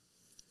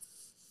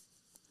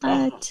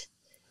 What?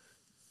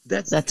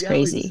 That's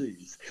crazy.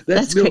 Galaxies.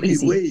 That's Milky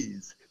crazy.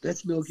 Ways.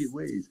 That's Milky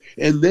Ways.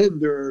 And then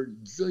there are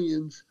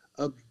zillions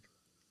of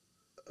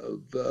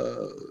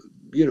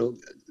you know,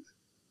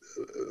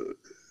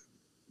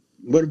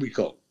 what do we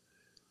call it?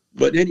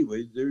 But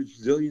anyway,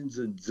 there's zillions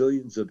and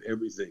zillions of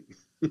everything.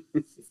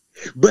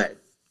 But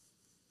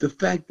the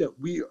fact that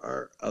we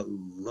are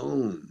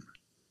alone,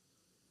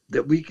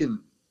 that we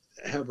can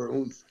have our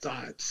own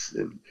thoughts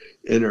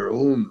and our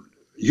own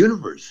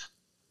universe.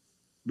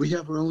 We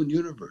have our own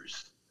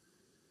universe.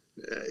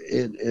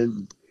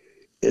 And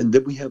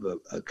then we have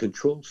a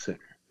control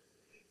center.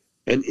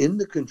 And in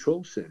the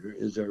control center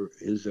is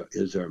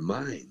our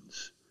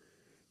minds.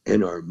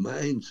 And our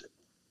minds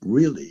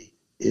really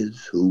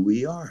is who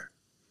we are.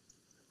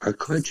 Our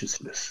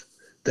consciousness.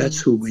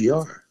 That's who we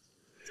are.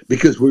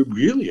 Because we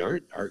really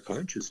aren't our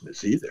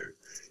consciousness either.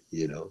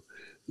 You know,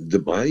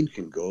 the mind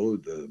can go,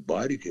 the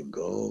body can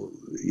go,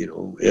 you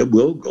know, it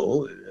will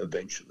go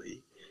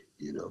eventually,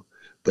 you know,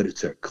 but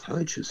it's our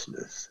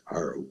consciousness,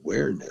 our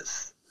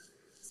awareness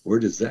Where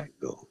does that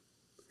go?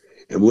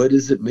 And what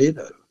is it made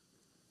of?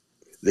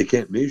 They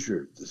can't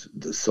measure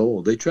the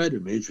soul. They try to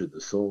measure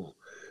the soul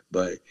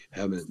by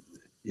having,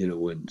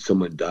 when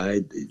someone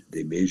died,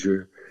 they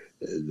measure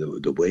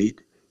the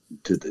weight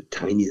to the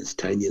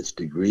tiniest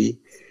degree.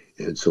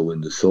 And so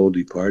when the soul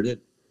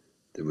departed,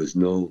 there was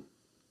nothing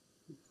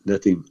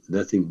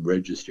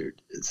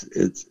registered.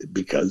 It's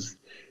because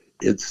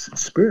it's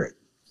spirit.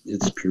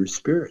 It's pure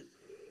spirit.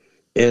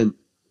 And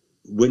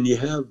when you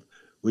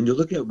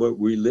look at what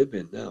we live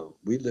in now,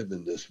 we live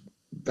in this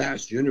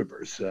vast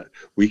universe.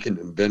 We can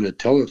invent a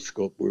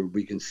telescope where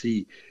we can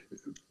see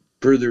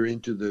further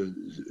into the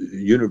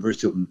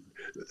universe that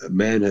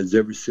man has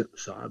ever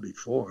saw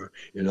before,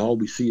 and all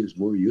we see is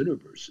more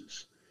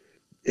universes.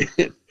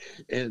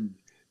 And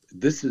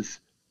this is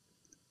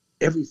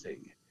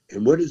everything.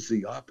 And what is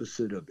the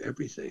opposite of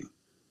everything?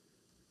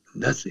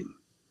 Nothing.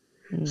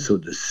 So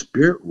the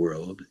spirit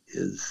world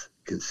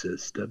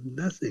consists of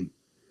nothing.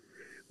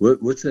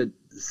 What's that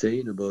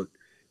saying about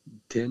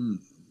 10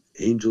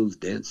 angels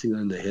dancing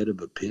on the head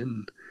of a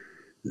pin?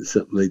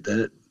 Something like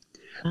that.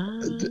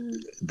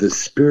 The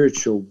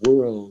spiritual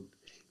world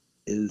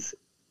is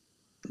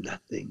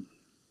nothing.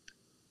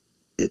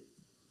 It's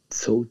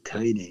so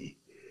tiny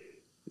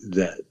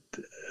that,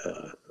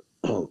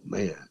 oh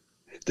man,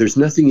 there's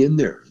nothing in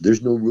there.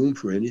 There's no room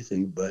for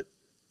anything but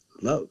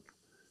love.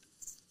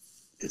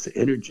 It's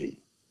energy.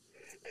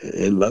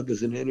 And love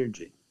is an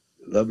energy.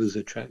 Love is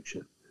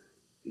attraction.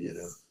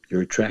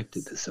 You're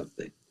attracted to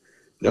something,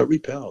 not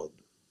repelled.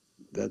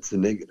 That's the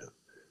negative.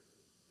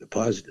 The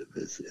positive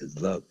is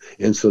love.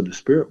 And so the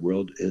spirit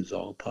world is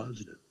all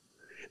positive.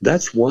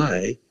 That's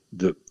why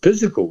the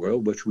physical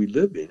world, which we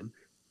live in,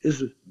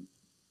 is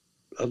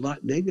a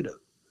lot negative.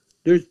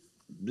 There's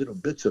little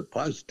bits of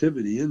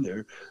positivity in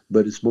there,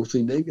 but it's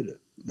mostly negative.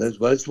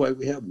 That's why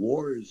we have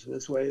wars.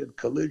 That's why we have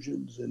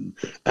collisions and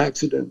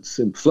accidents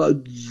and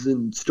floods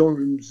and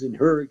storms and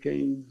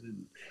hurricanes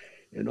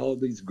and all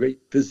these great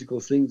physical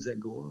things that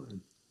go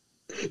on.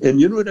 And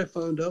you know what I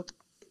found out?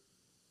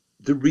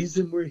 The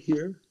reason we're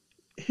here,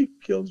 it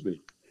kills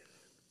me.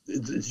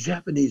 The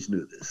Japanese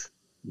knew this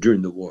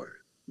during the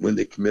war when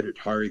they committed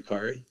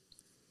harikari.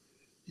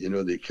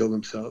 They kill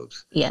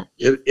themselves. Yeah.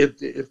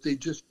 If they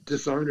just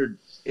dishonored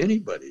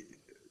anybody,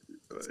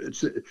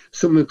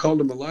 someone called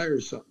them a liar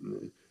or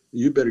something,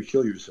 you better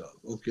kill yourself.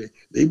 Okay,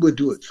 they would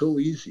do it so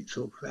easy,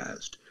 so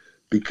fast,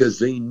 because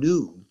they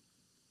knew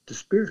the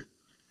spirit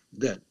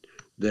that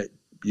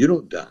you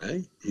don't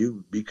die,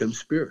 you become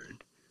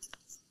spirit,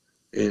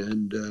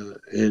 and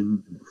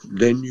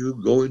then you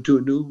go into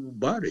a new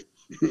body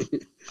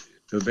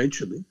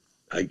eventually.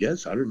 I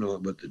guess I don't know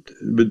about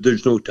but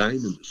there's no time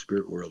in the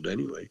spirit world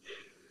anyway.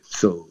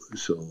 So,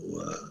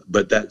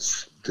 but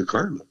that's the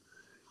karma.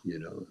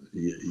 You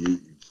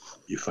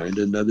find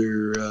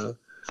another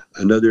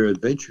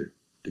adventure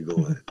to go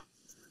on.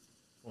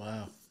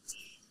 Wow,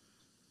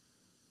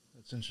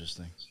 that's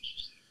interesting.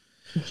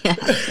 Yeah.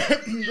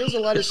 There's a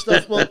lot of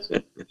stuff. Well,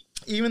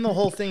 even the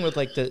whole thing with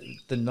like the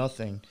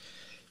nothing.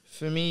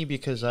 For me,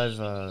 because I've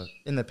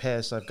in the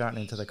past I've gotten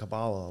into the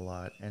Kabbalah a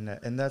lot,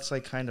 and that's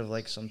like kind of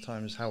like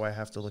sometimes how I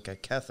have to look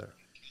at Kether.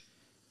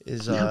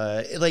 Is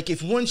like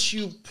if once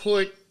you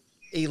put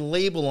a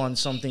label on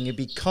something, it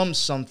becomes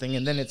something,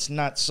 and then it's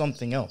not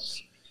something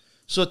else.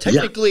 So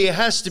technically, it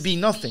has to be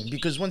nothing,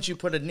 because once you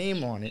put a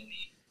name on it,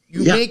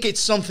 you make it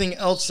something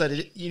else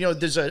that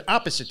there's an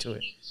opposite to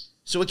it.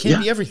 So it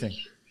can't be everything.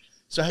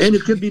 So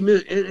it could be and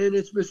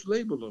it's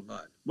mislabeled a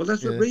lot. Well,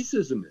 that's what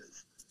racism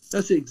is.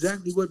 That's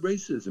exactly what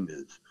racism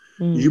is.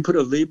 You put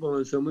a label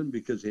on someone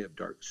because they have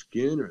dark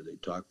skin, or they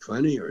talk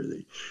funny, or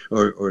they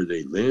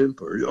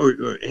limp,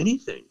 or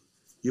anything.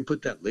 You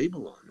put that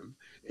label on them,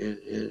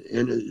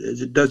 and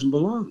it doesn't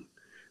belong,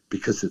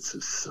 because it's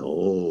the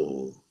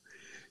soul.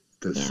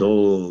 The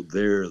soul,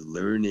 they're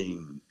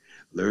learning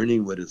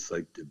what it's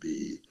like to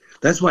be.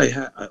 That's why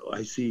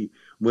I see,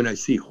 when I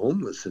see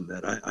homeless and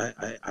that,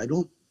 I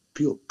don't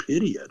feel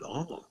pity at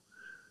all.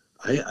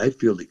 I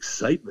feel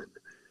excitement.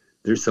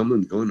 There's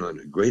someone going on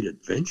a great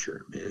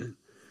adventure, man.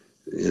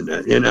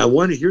 And I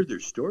want to hear their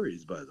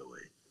stories, by the way.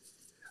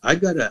 I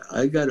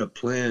got a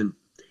plan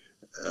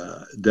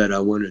that I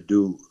want to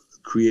do,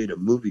 create a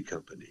movie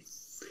company.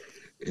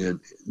 And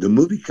the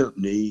movie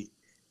company,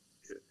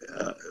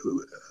 I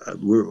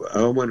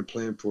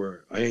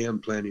am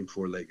planning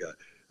for like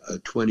a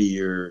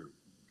 20-year,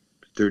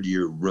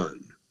 30-year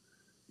run,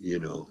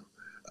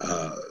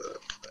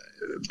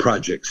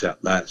 projects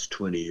that last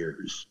 20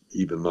 years,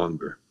 even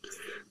longer,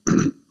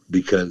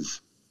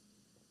 because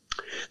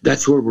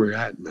that's where we're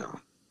at now.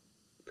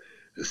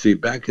 See,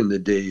 back in the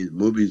day,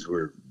 movies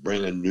were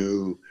brand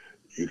new.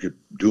 You could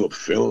do a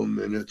film,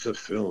 and it's a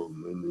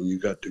film, and you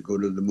got to go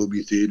to the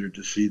movie theater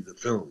to see the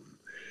film.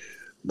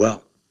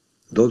 Well,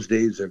 those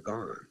days are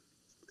gone.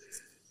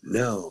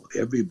 Now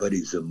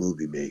everybody's a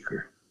movie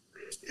maker.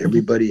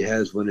 Everybody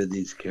has one of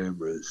these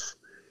cameras,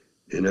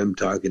 and I'm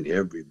talking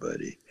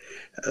everybody.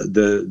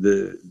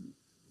 The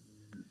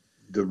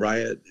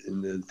riot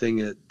and the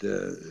thing at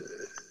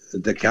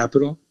the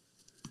Capitol,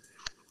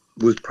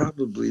 was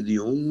probably the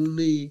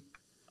only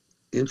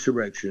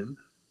insurrection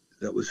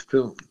that was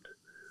filmed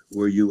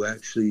where you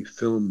actually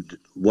filmed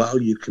while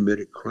you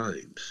committed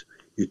crimes.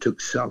 You took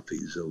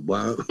selfies of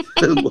while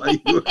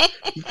you were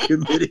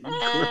committing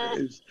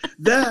crimes.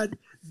 That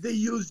they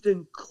used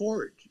in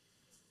court.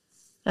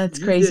 That's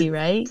You crazy, did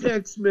right?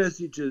 text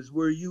messages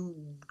where you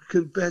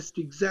confessed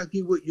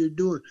exactly what you're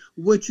doing,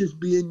 which is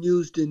being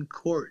used in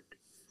court.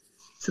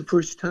 It's the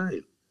first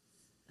time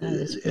That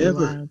is pretty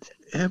wild.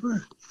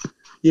 ever.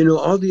 You know,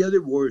 all the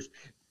other wars,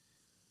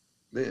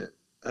 man.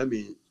 I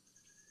mean,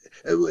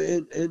 and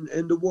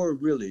the war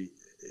really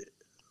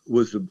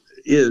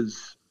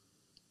is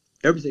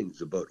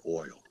everything's about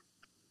oil.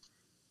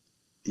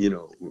 You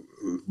know,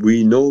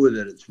 we know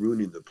that it's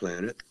ruining the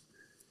planet.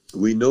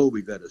 We know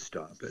we got to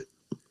stop it.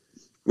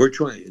 We're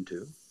trying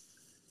to,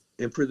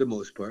 and for the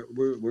most part,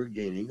 we're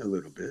gaining a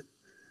little bit.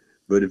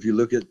 But if you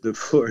look at the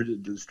Florida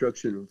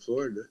destruction in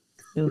Florida,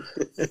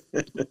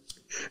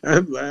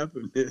 I'm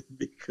laughing, man,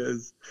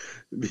 because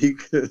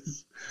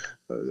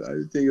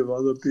I think of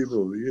all the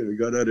people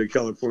got out of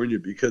California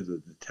because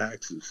of the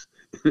taxes.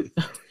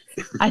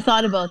 I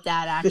thought about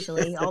that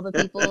actually. All the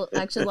people,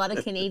 actually, a lot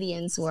of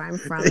Canadians where I'm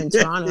from in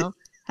Toronto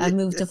have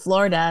moved to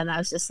Florida, and I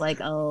was just like,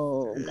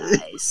 oh,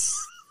 guys.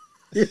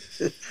 To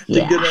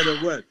get out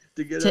of what?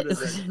 To get out of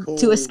that cold.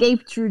 To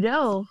escape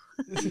Trudeau.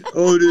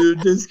 Oh, to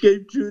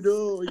escape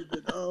Trudeau. I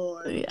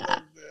love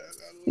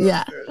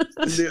that.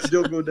 And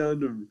they'll go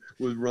down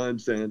with Ron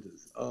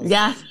Santos. Oh,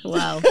 yeah.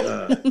 Wow.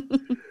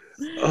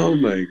 Oh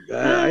my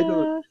God. I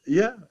don't.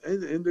 Yeah,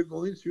 and they're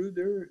going through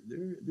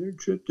their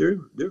trip.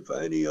 They're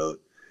finding out.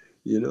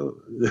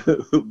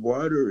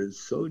 Water is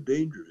so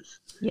dangerous.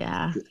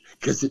 Yeah.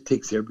 Because it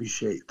takes every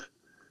shape.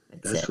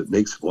 That's what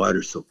makes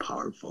water so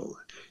powerful.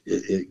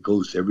 It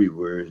goes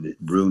everywhere and it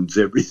ruins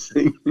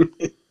everything.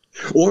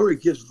 Or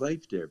it gives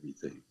life to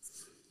everything.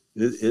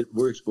 It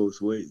works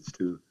both ways,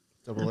 too.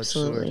 Double-edged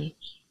sword.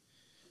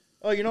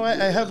 Oh, I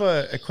have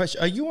a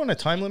question. Are you on a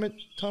time limit,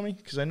 Tommy?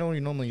 Because I know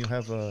you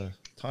have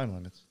time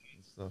limits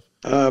and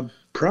stuff.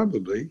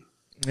 Probably.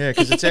 Yeah,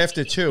 because it's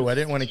after 2. I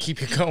didn't want to keep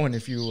you going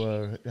if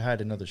you had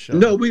another show.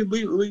 No, we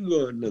can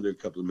go another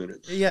couple of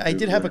minutes. Yeah, I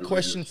did have a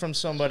question from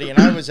somebody, and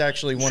I was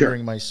actually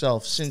wondering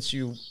myself, since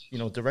you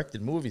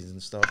directed movies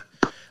and stuff.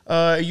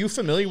 Are you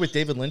familiar with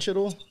David Lynch at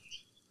all?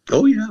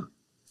 Oh yeah.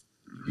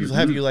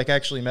 Have you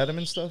actually met him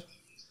and stuff?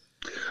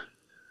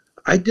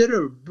 I did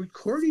a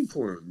recording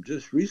for him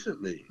just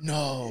recently.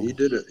 No, he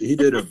did a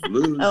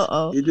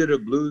blues. He did a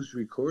blues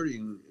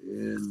recording,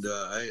 and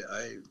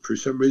I for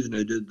some reason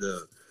I did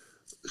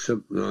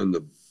something on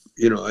the,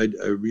 I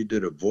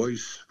redid a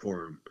voice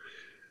for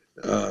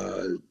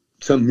him.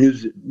 Some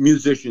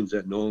musicians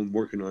that know him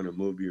working on a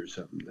movie or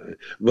something.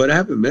 But I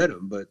haven't met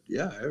him. But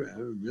yeah, I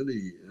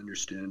really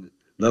understand it.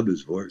 Love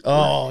his voice.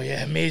 Oh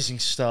yeah, amazing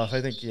stuff.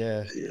 I think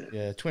yeah.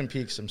 Twin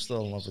Peaks. I'm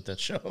still in love with that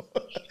show.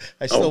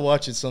 I still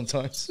watch it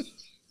sometimes.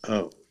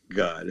 Oh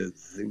God,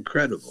 it's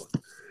incredible,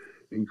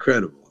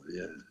 incredible.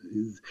 Yeah,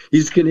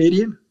 he's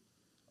Canadian.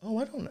 Oh,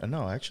 I don't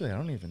know. Actually, I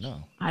don't even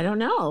know. I don't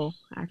know.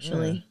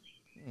 Actually,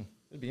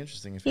 it'd be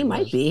interesting if he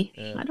might be.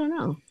 Yeah. I don't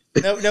know.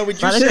 Now,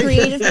 would you a lot of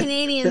creative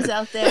Canadians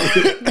out there.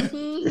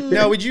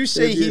 Now, would you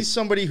say he's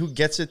somebody who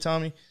gets it,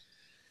 Tommy?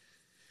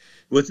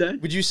 What's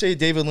that? Would you say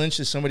David Lynch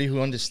is somebody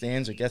who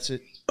understands or gets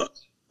it?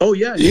 Oh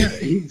yeah.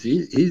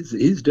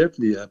 He's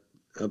definitely up.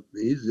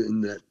 He's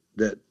in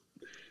that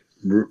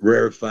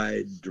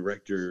rarefied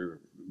director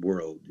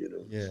world,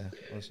 Yeah,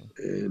 awesome.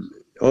 And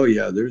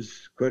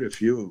there's quite a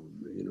few of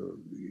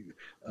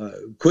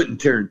them. Quentin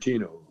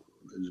Tarantino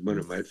is one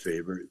of my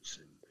favorites,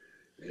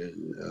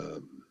 and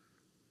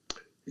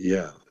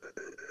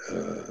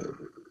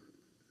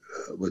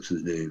what's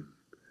his name?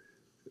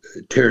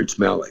 Terrence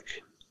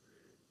Malick.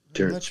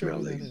 Terrence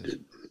Malick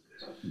did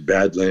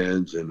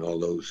Badlands and all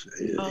those.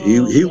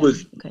 He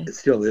was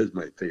still is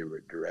my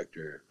favorite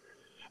director.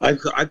 I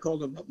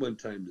called him up one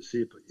time to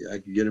see if I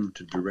could get him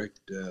to direct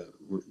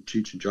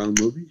Cheech and Chong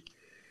movie,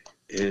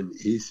 and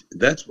he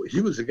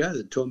was the guy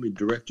that told me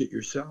direct it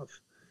yourself.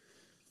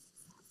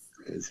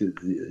 He said,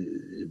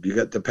 if you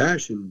got the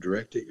passion,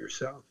 direct it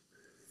yourself,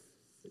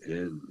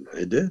 and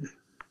I did.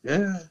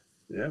 Yeah,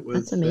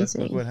 that's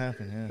amazing. That's what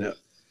happened. Yeah,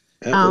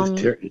 that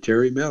was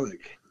Terry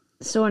Malick.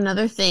 So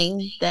another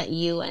thing that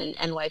you and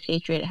NY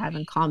Patriot have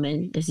in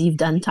common is you've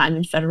done time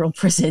in federal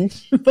prison,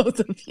 both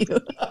of you.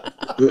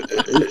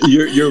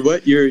 You're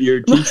what? You're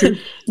a teacher?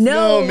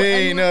 No,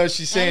 me. No,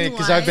 she's saying it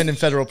because I've been in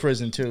federal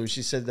prison too.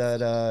 She said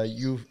that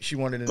she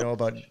wanted to know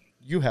about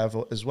you have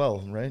as well,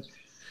 right?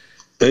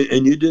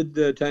 And you did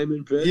time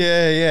in prison?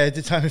 Yeah, I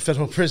did time in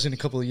federal prison a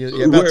couple of years.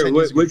 Yeah, about 10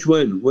 years which ago.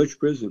 One? Which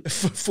prison?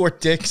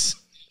 Fort Dix.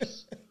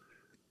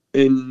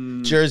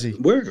 In Jersey.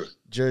 Where?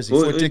 Jersey.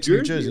 Fort Dix,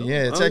 New Jersey.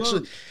 Yeah, it's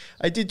actually...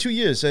 I did 2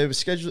 years. I was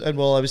scheduled.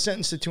 Well, I was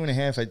sentenced to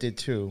 2.5. I did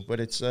 2,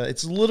 but it's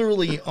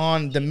literally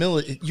on the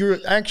military. You're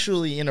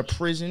actually in a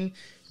prison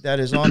that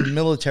is on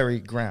military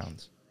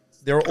grounds.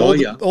 There are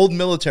old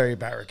military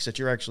barracks that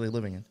you're actually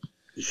living in.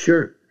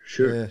 Sure.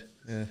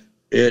 Yeah.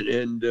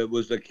 And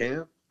was the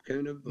camp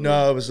kind of?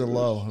 No, it was a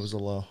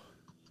low.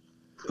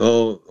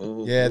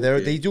 Yeah,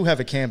 Okay. they do have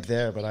a camp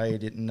there, but I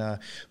didn't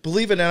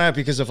believe it or not,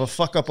 because of a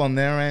fuck up on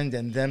their end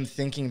and them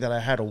thinking that I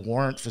had a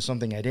warrant for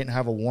something I didn't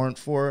have a warrant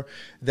for.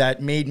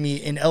 That made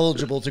me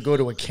ineligible to go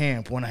to a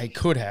camp when I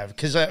could have,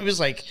 because it was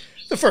like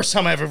the first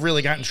time I ever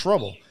really got in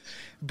trouble.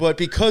 But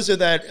because of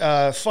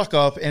that fuck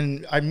up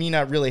and me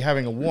not really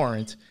having a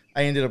warrant,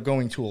 I ended up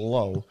going to a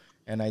low,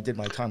 and I did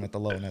my time at the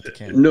low and at the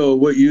camp. No,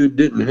 what you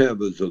didn't have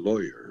was a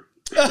lawyer.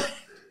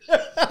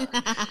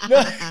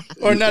 No,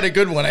 or not a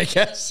good one, I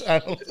guess. I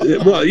don't know.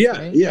 Well,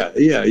 yeah.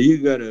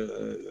 You got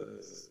a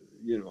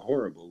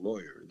horrible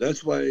lawyer.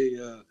 That's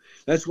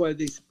why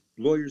these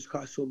lawyers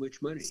cost so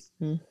much money.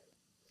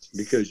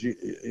 Because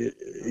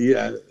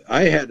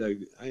I had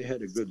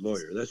a good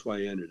lawyer. That's why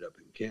I ended up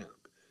in camp.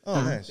 Oh,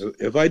 nice.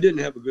 If I didn't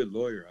have a good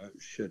lawyer,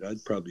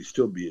 I'd probably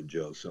still be in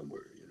jail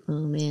somewhere. Oh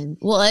man.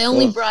 Well, I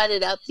only brought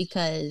it up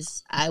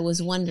because I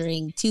was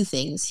wondering two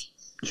things.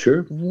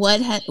 Sure.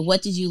 What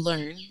did you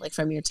learn, like,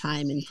 from your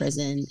time in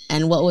prison,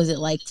 and what was it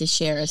like to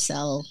share a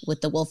cell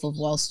with the Wolf of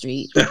Wall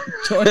Street,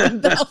 Jordan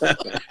Belfort?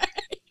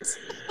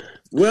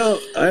 Well,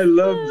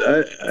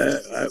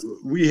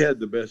 we had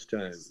the best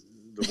time,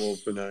 the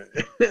Wolf and I.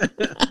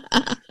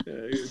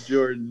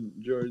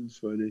 Jordan's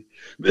funny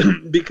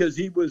because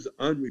he was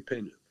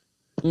unrepentant.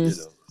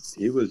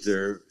 He was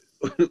there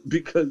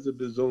because of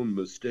his own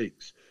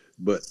mistakes,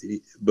 but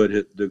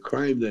the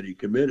crime that he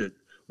committed,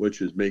 which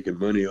was making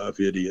money off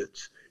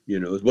idiots,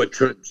 is what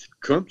Trump's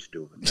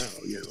doing now,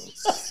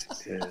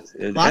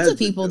 and lots of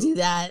people do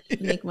that,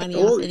 make money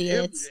off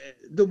idiots.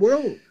 The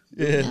world,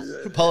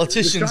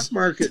 politicians.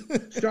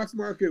 The stock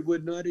market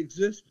would not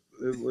exist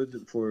if it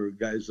wasn't for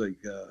guys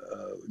like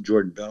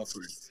Jordan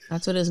Belfort.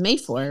 That's what it was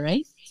made for,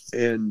 right?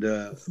 And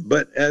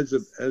but as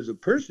a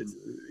person,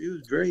 he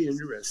was very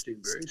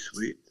interesting, very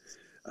sweet,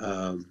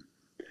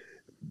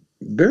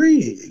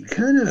 very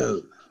kind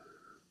of.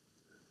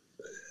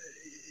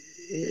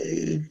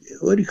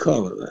 What do you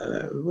call it?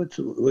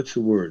 What's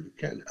the word?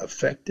 Kind of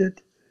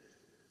affected,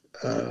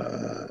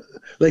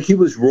 like he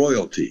was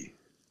royalty,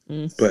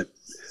 but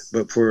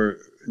for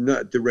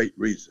not the right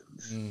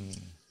reasons.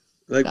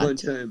 Like gotcha. One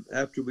time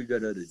after we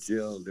got out of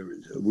jail,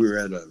 we were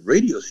at a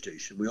radio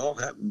station. We all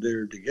happened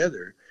there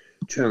together,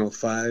 Channel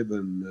 5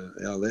 in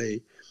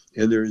L.A.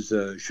 And there's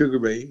Sugar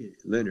Ray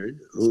Leonard,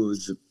 who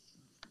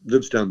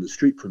lives down the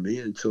street from me,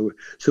 and so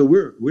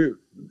we're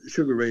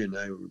Sugar Ray and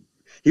I were.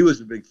 He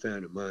was a big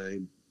fan of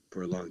mine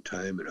for a long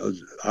time, and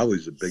I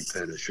was a big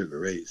fan of Sugar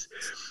Ray's.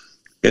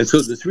 And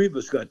so the three of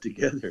us got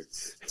together.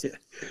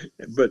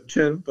 But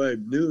Channel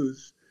 5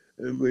 News,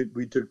 and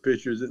we took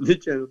pictures, and the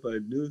Channel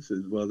 5 News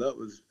says, well, that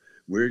was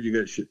weird. You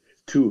got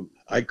two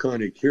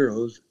iconic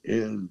heroes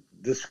and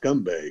this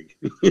scumbag.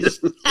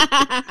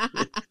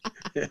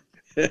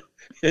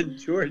 And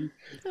Jordan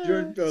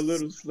felt a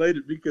little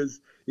slighted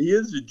because he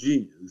is a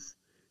genius.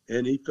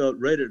 And he felt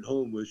right at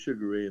home with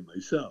Sugar Ray and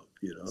myself,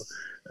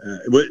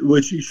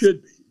 which he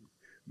should be.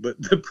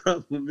 But the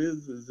problem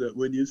is that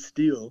when you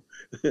steal,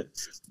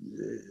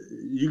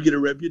 you get a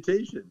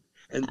reputation.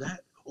 And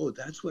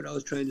that's what I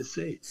was trying to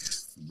say.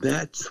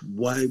 That's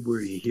why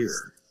we're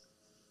here.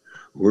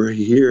 We're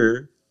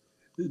here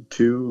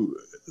to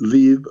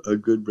leave a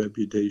good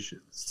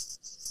reputation.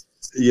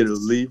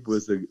 Leave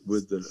with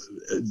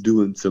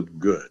doing some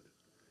good.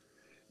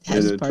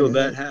 And until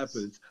that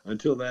happens,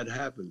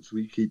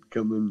 we keep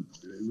doing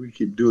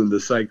the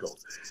cycle,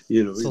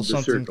 Until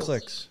something circle.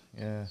 Clicks.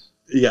 Yeah.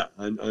 Yeah.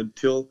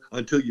 Until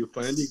you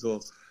finally go,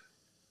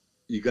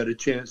 you got a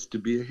chance to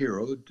be a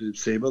hero, to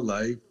save a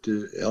life,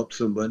 to help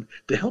somebody.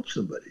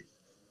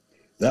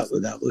 That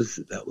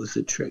was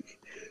a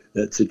trick.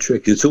 That's a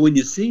trick. And so when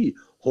you see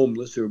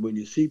homeless, or when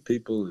you see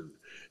people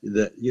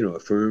that,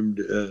 affirmed,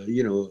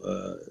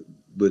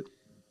 with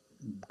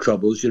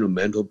troubles,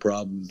 mental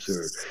problems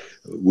or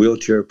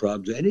wheelchair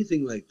problems,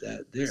 anything like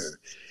that,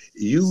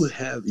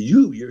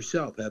 you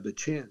yourself have a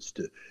chance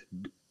to,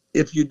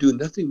 if you do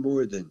nothing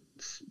more than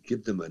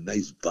give them a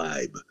nice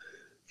vibe,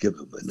 give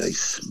them a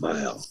nice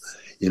smile,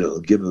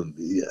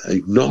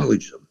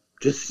 acknowledge them,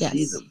 just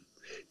see them,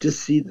 just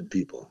see the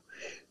people,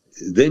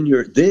 then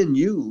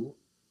you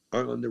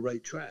are on the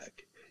right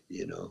track,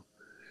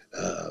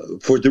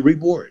 for the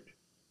reward.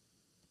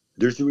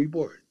 There's a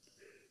reward.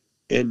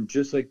 And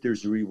just like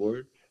there's a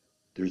reward,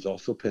 there's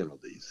also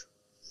penalties.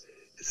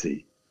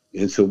 See?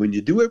 And so when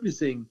you do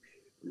everything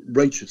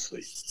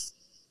righteously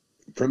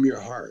from your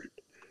heart,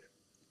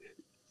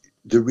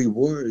 the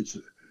rewards,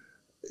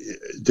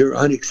 they're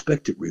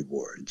unexpected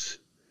rewards.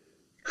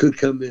 Could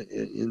come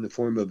in the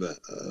form of a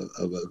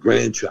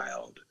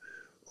grandchild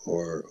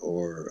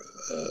or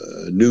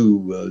a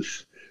new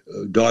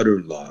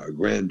daughter-in-law or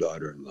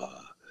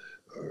granddaughter-in-law,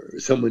 or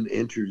someone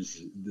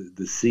enters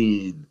the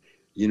scene.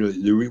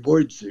 The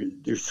rewards,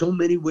 there's so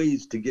many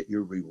ways to get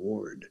your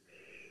reward.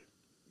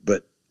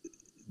 But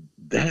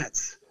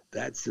that's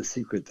the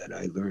secret that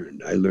I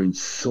learned. I learned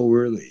so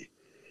early.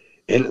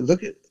 And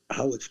look at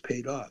how it's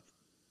paid off.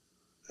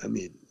 I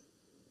mean,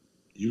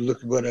 you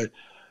look at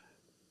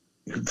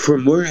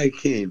from where I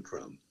came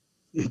from,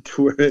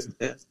 to where I'm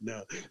at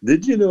now.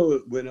 Did you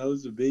know when I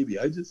was a baby?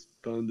 I just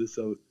found this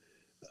out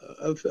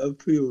a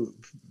few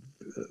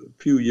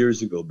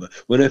years ago. But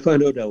when I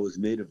found out I was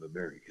Native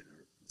American,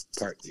 or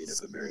part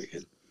Native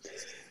American,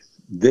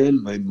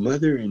 then my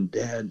mother and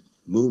dad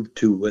moved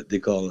to what they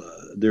call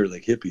they're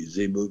like hippies.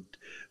 They moved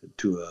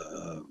to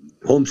a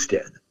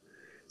homestead.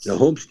 Now,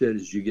 homestead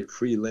is you get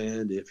free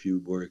land if you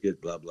work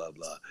it, blah, blah,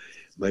 blah.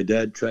 My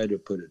dad tried to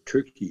put a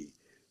turkey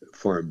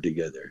farm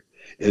together,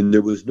 and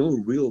there was no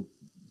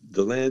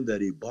the land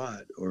that he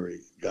bought or he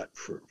got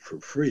for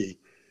free.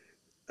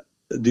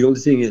 The only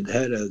thing it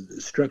had a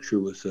structure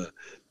was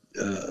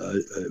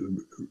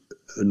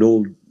an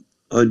old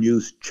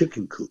unused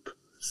chicken coop.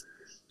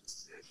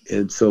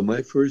 And so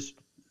my first,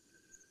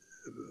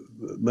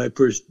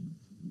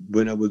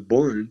 when I was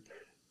born,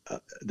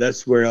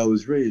 that's where I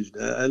was raised.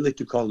 I like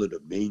to call it a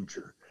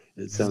manger.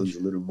 It sounds a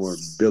little more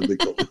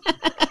biblical.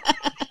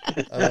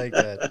 I like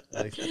that.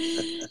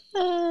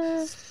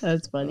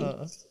 That's funny.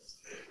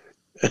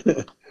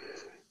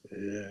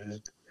 Yeah.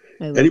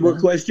 Any more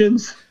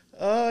questions?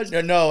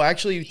 No.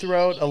 Actually,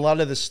 throughout a lot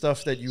of the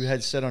stuff that you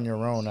had said on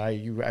your own,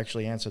 you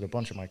actually answered a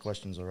bunch of my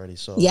questions already.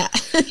 So yeah,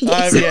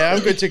 yeah,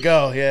 I'm good to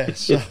go. Yeah.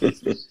 So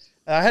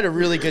I had a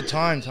really good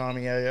time,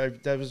 Tommy.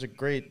 That was a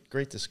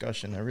great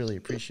discussion. I really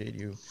appreciate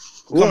you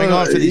coming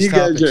on for these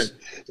topics.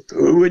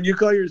 When you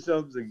call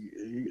yourselves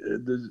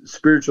the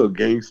spiritual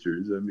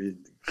gangsters, I mean,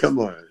 come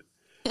on.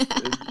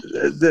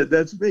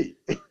 That's me.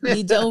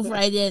 You dove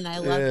right in. I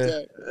loved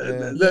it.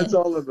 That's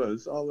all of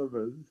us.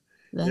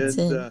 That's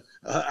it.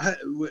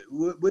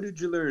 What did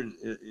you learn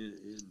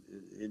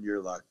in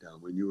your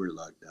lockdown, when you were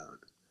locked down?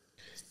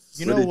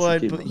 You know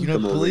what?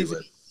 Believe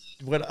it,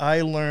 what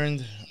I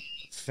learned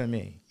for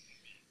me,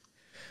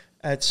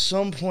 at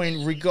some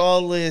point,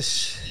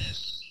 regardless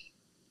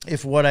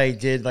if what I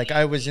did, like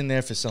I was in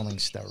there for selling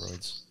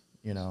steroids,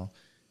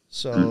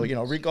 So,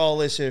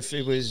 regardless if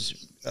it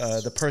was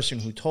the person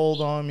who told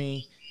on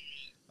me,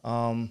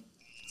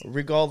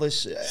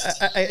 regardless,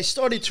 I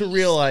started to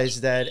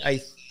realize that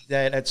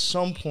at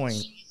some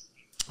point,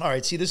 all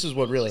right, see, this is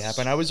what really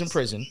happened. I was in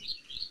prison,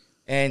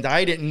 and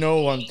I didn't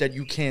know that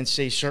you can't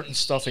say certain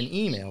stuff in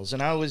emails.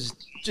 And I was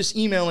just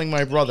emailing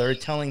my brother,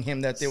 telling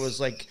him that there was,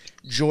 like,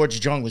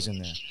 George Jung was in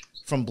there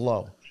from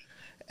Blow.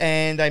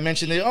 And I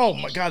mentioned that, oh,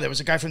 my God, there was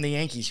a guy from the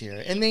Yankees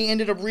here. And they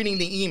ended up reading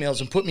the emails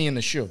and put me in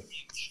the shoe.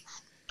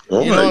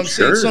 Oh, you know what I'm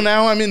sure. saying? So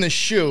now I'm in the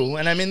shoe,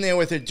 and I'm in there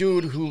with a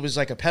dude who was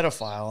like a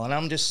pedophile, and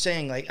I'm just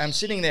saying, like, I'm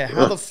sitting there,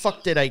 how the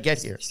fuck did I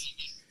get here?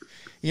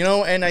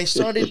 And I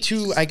started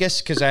to, I guess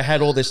because I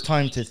had all this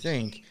time to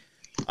think,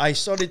 I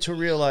started to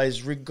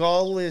realize,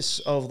 regardless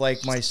of,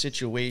 like, my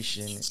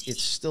situation,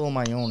 it's still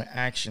my own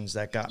actions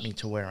that got me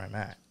to where I'm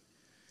at.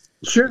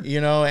 Sure.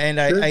 And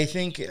sure. I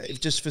think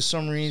just for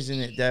some reason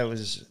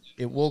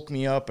it woke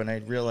me up, and I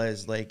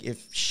realized, like,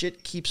 if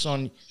shit keeps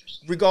on,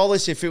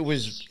 regardless if it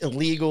was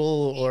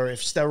illegal or if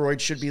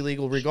steroids should be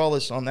legal,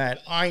 regardless on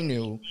that, I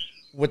knew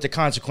what the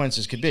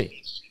consequences could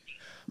be.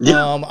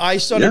 Yeah. I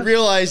started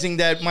realizing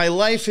that my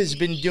life has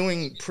been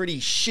doing pretty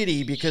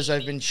shitty because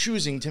I've been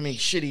choosing to make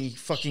shitty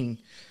fucking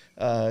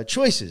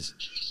choices.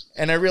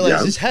 And I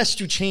realized this has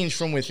to change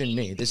from within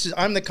me.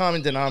 I'm the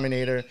common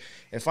denominator.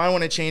 If I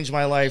want to change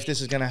my life,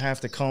 this is going to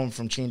have to come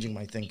from changing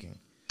my thinking.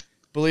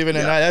 Believe it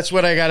or not, that's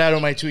what I got out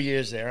of my 2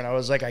 years there. And I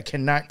was like, I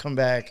cannot come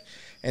back,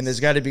 and there's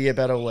got to be a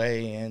better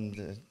way, and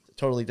a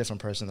totally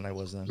different person than I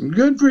was then.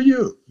 Good for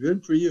you.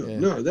 Good for you. Yeah.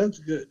 No, that's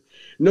good.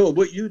 No,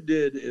 what you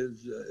did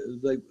is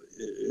like,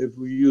 if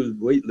we use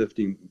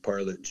weightlifting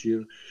parlance,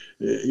 you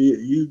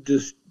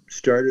just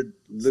started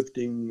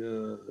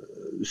lifting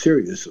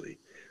seriously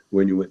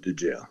when you went to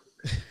jail.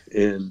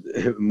 And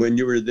when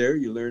you were there,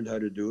 you learned how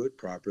to do it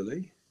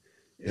properly.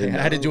 And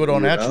I had to do it all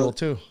natural,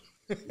 too.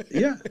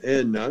 Yeah,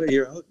 and now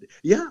you're out.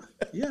 Yeah,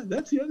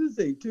 that's the other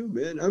thing, too,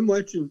 man. I'm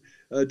watching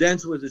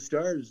Dance with the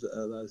Stars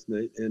last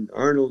night, and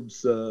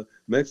Arnold's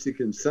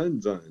Mexican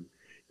son's on,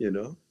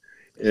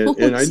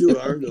 And I knew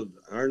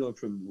Arnold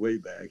from way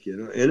back,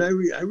 And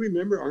I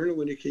remember Arnold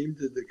when he came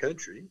to the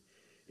country,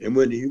 and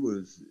when he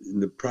was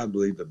in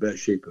probably the best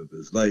shape of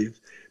his life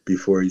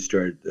before he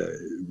started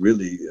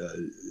really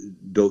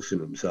dosing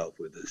himself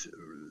with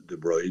the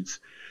roids.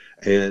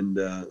 And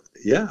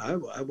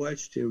I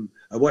watched him.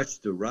 I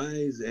watched the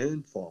rise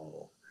and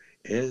fall,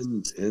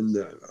 and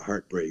the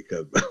heartbreak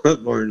of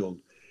Arnold.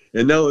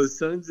 And now his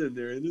son's in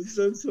there, and his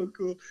son's so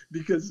cool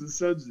because the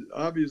son's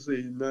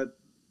obviously not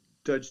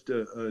touched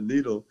a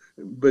needle,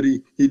 but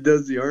he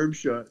does the arm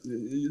shot.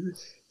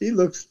 He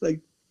looks like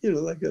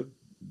like a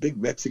big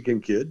Mexican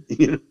kid,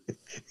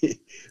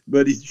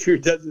 but he sure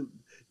doesn't.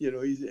 He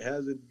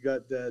hasn't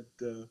got that.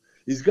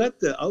 He's got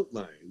the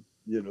outline,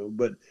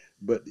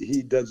 but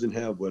he doesn't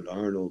have what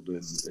Arnold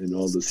and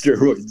all the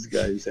steroids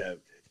guys have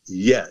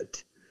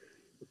yet.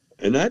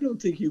 And I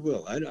don't think he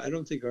will. I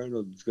don't think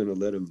Arnold's going to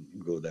let him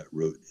go that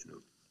route,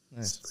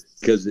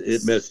 because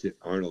it messed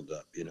Arnold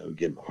up,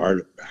 getting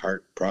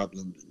heart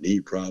problems, knee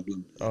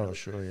problems. Oh,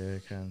 sure, yeah,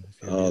 it can.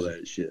 All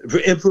that shit.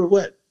 And for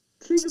what?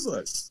 Think about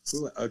it.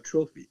 For what? A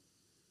trophy.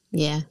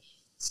 Yeah.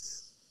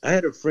 I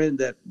had a friend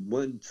that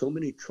won so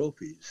many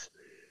trophies.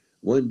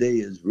 One day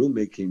his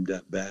roommate came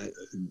back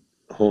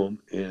home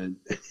and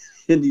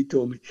and he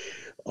told me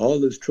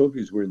all his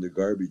trophies were in the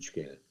garbage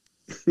can.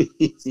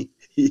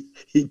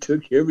 he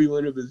took every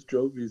one of his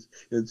trophies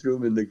and threw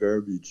them in the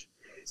garbage.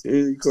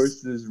 And of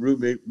course his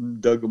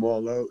roommate dug them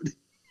all out.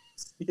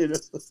 You know.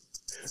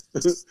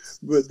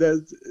 But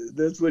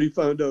that's what he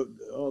found out.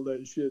 All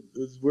that shit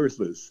was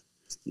worthless.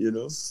 You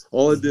know.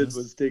 All it did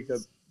was take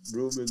up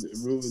room in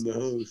the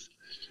house.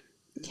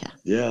 Yeah.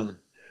 Yeah.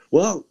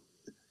 Well,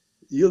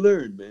 you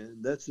learn, man.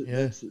 That's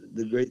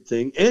the great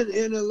thing.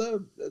 And I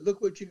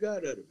look what you got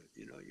out of it.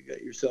 You know, you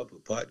got yourself a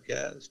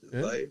podcast, a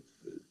life,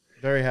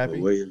 very happy,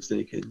 a way of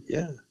thinking.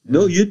 Yeah.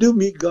 No, you do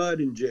meet God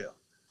in jail.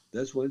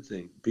 That's one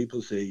thing.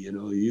 People say, you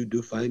know, you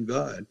do find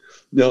God.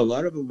 Now, a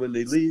lot of them, when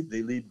they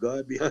leave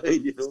God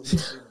behind. You know,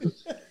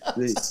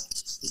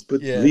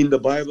 they lean the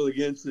Bible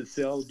against the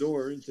cell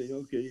door and say,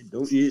 okay,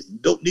 don't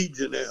need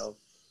you now.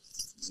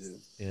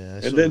 Yeah.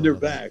 And then they're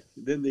back.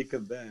 Then they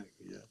come back.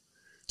 Yeah.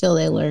 Till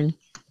they learn.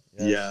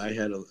 Yeah, I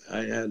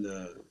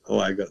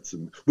got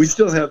some. We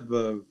still have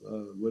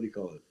what do you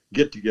call it?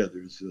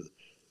 Get-togethers.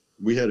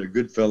 We had a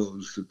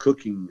Goodfellows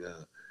cooking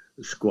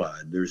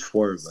squad. There's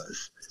 4 of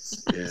us,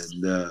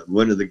 and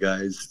one of the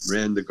guys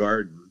ran the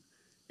garden,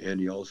 and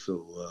he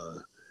also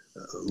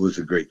was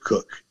a great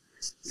cook.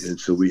 And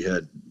so we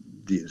had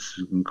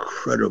these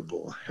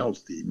incredible,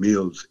 healthy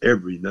meals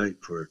every night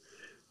for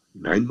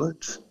 9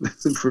 months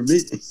for me.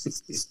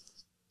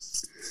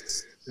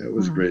 That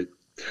was great.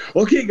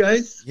 Okay,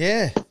 guys.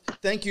 Yeah.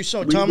 Thank you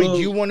so much. Tommy, do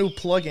you want to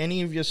plug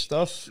any of your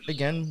stuff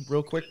again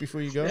real quick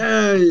before you go?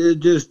 Yeah,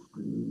 just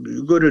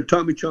go to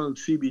Tommy Chong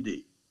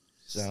CBD.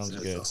 Sounds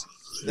good.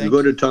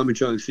 Go to Tommy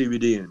Chong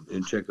CBD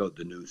and check out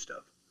the new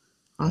stuff.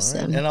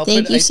 Awesome. Right. And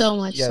Thank you so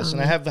much. Yes,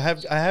 Tommy.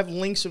 and I have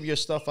links of your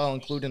stuff I'll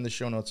include in the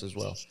show notes as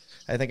well.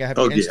 I think I have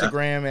your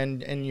Instagram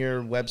and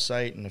your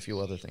website and a few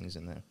other things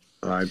in there.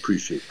 I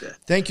appreciate that.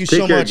 Thank you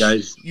so much,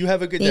 guys. You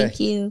have a good day. Thank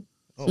you.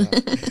 Oh,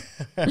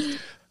 wow.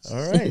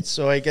 All right.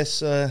 So I guess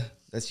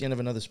that's the end of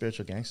another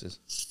Spiritual Gangsters.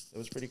 That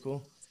was pretty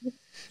cool.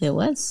 It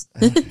was.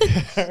 All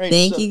right,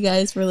 Thank you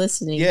guys for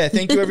listening. Yeah,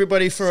 thank you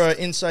everybody for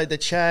inside the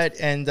chat.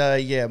 And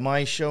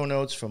my show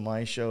notes for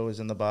my show is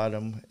in the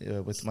bottom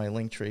with my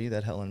link tree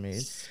that Helen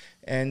made.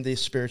 And the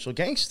Spiritual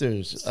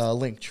Gangsters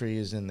link tree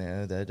is in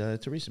there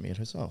that Teresa made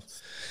herself.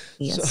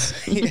 Yes.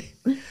 So,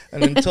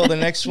 and until the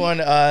next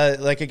one,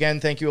 again,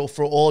 thank you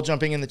for all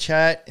jumping in the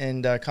chat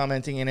and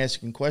commenting and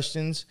asking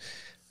questions.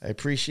 I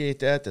appreciate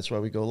that. That's why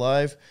we go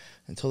live.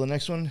 Until the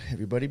next one,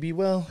 everybody be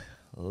well.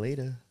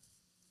 Later.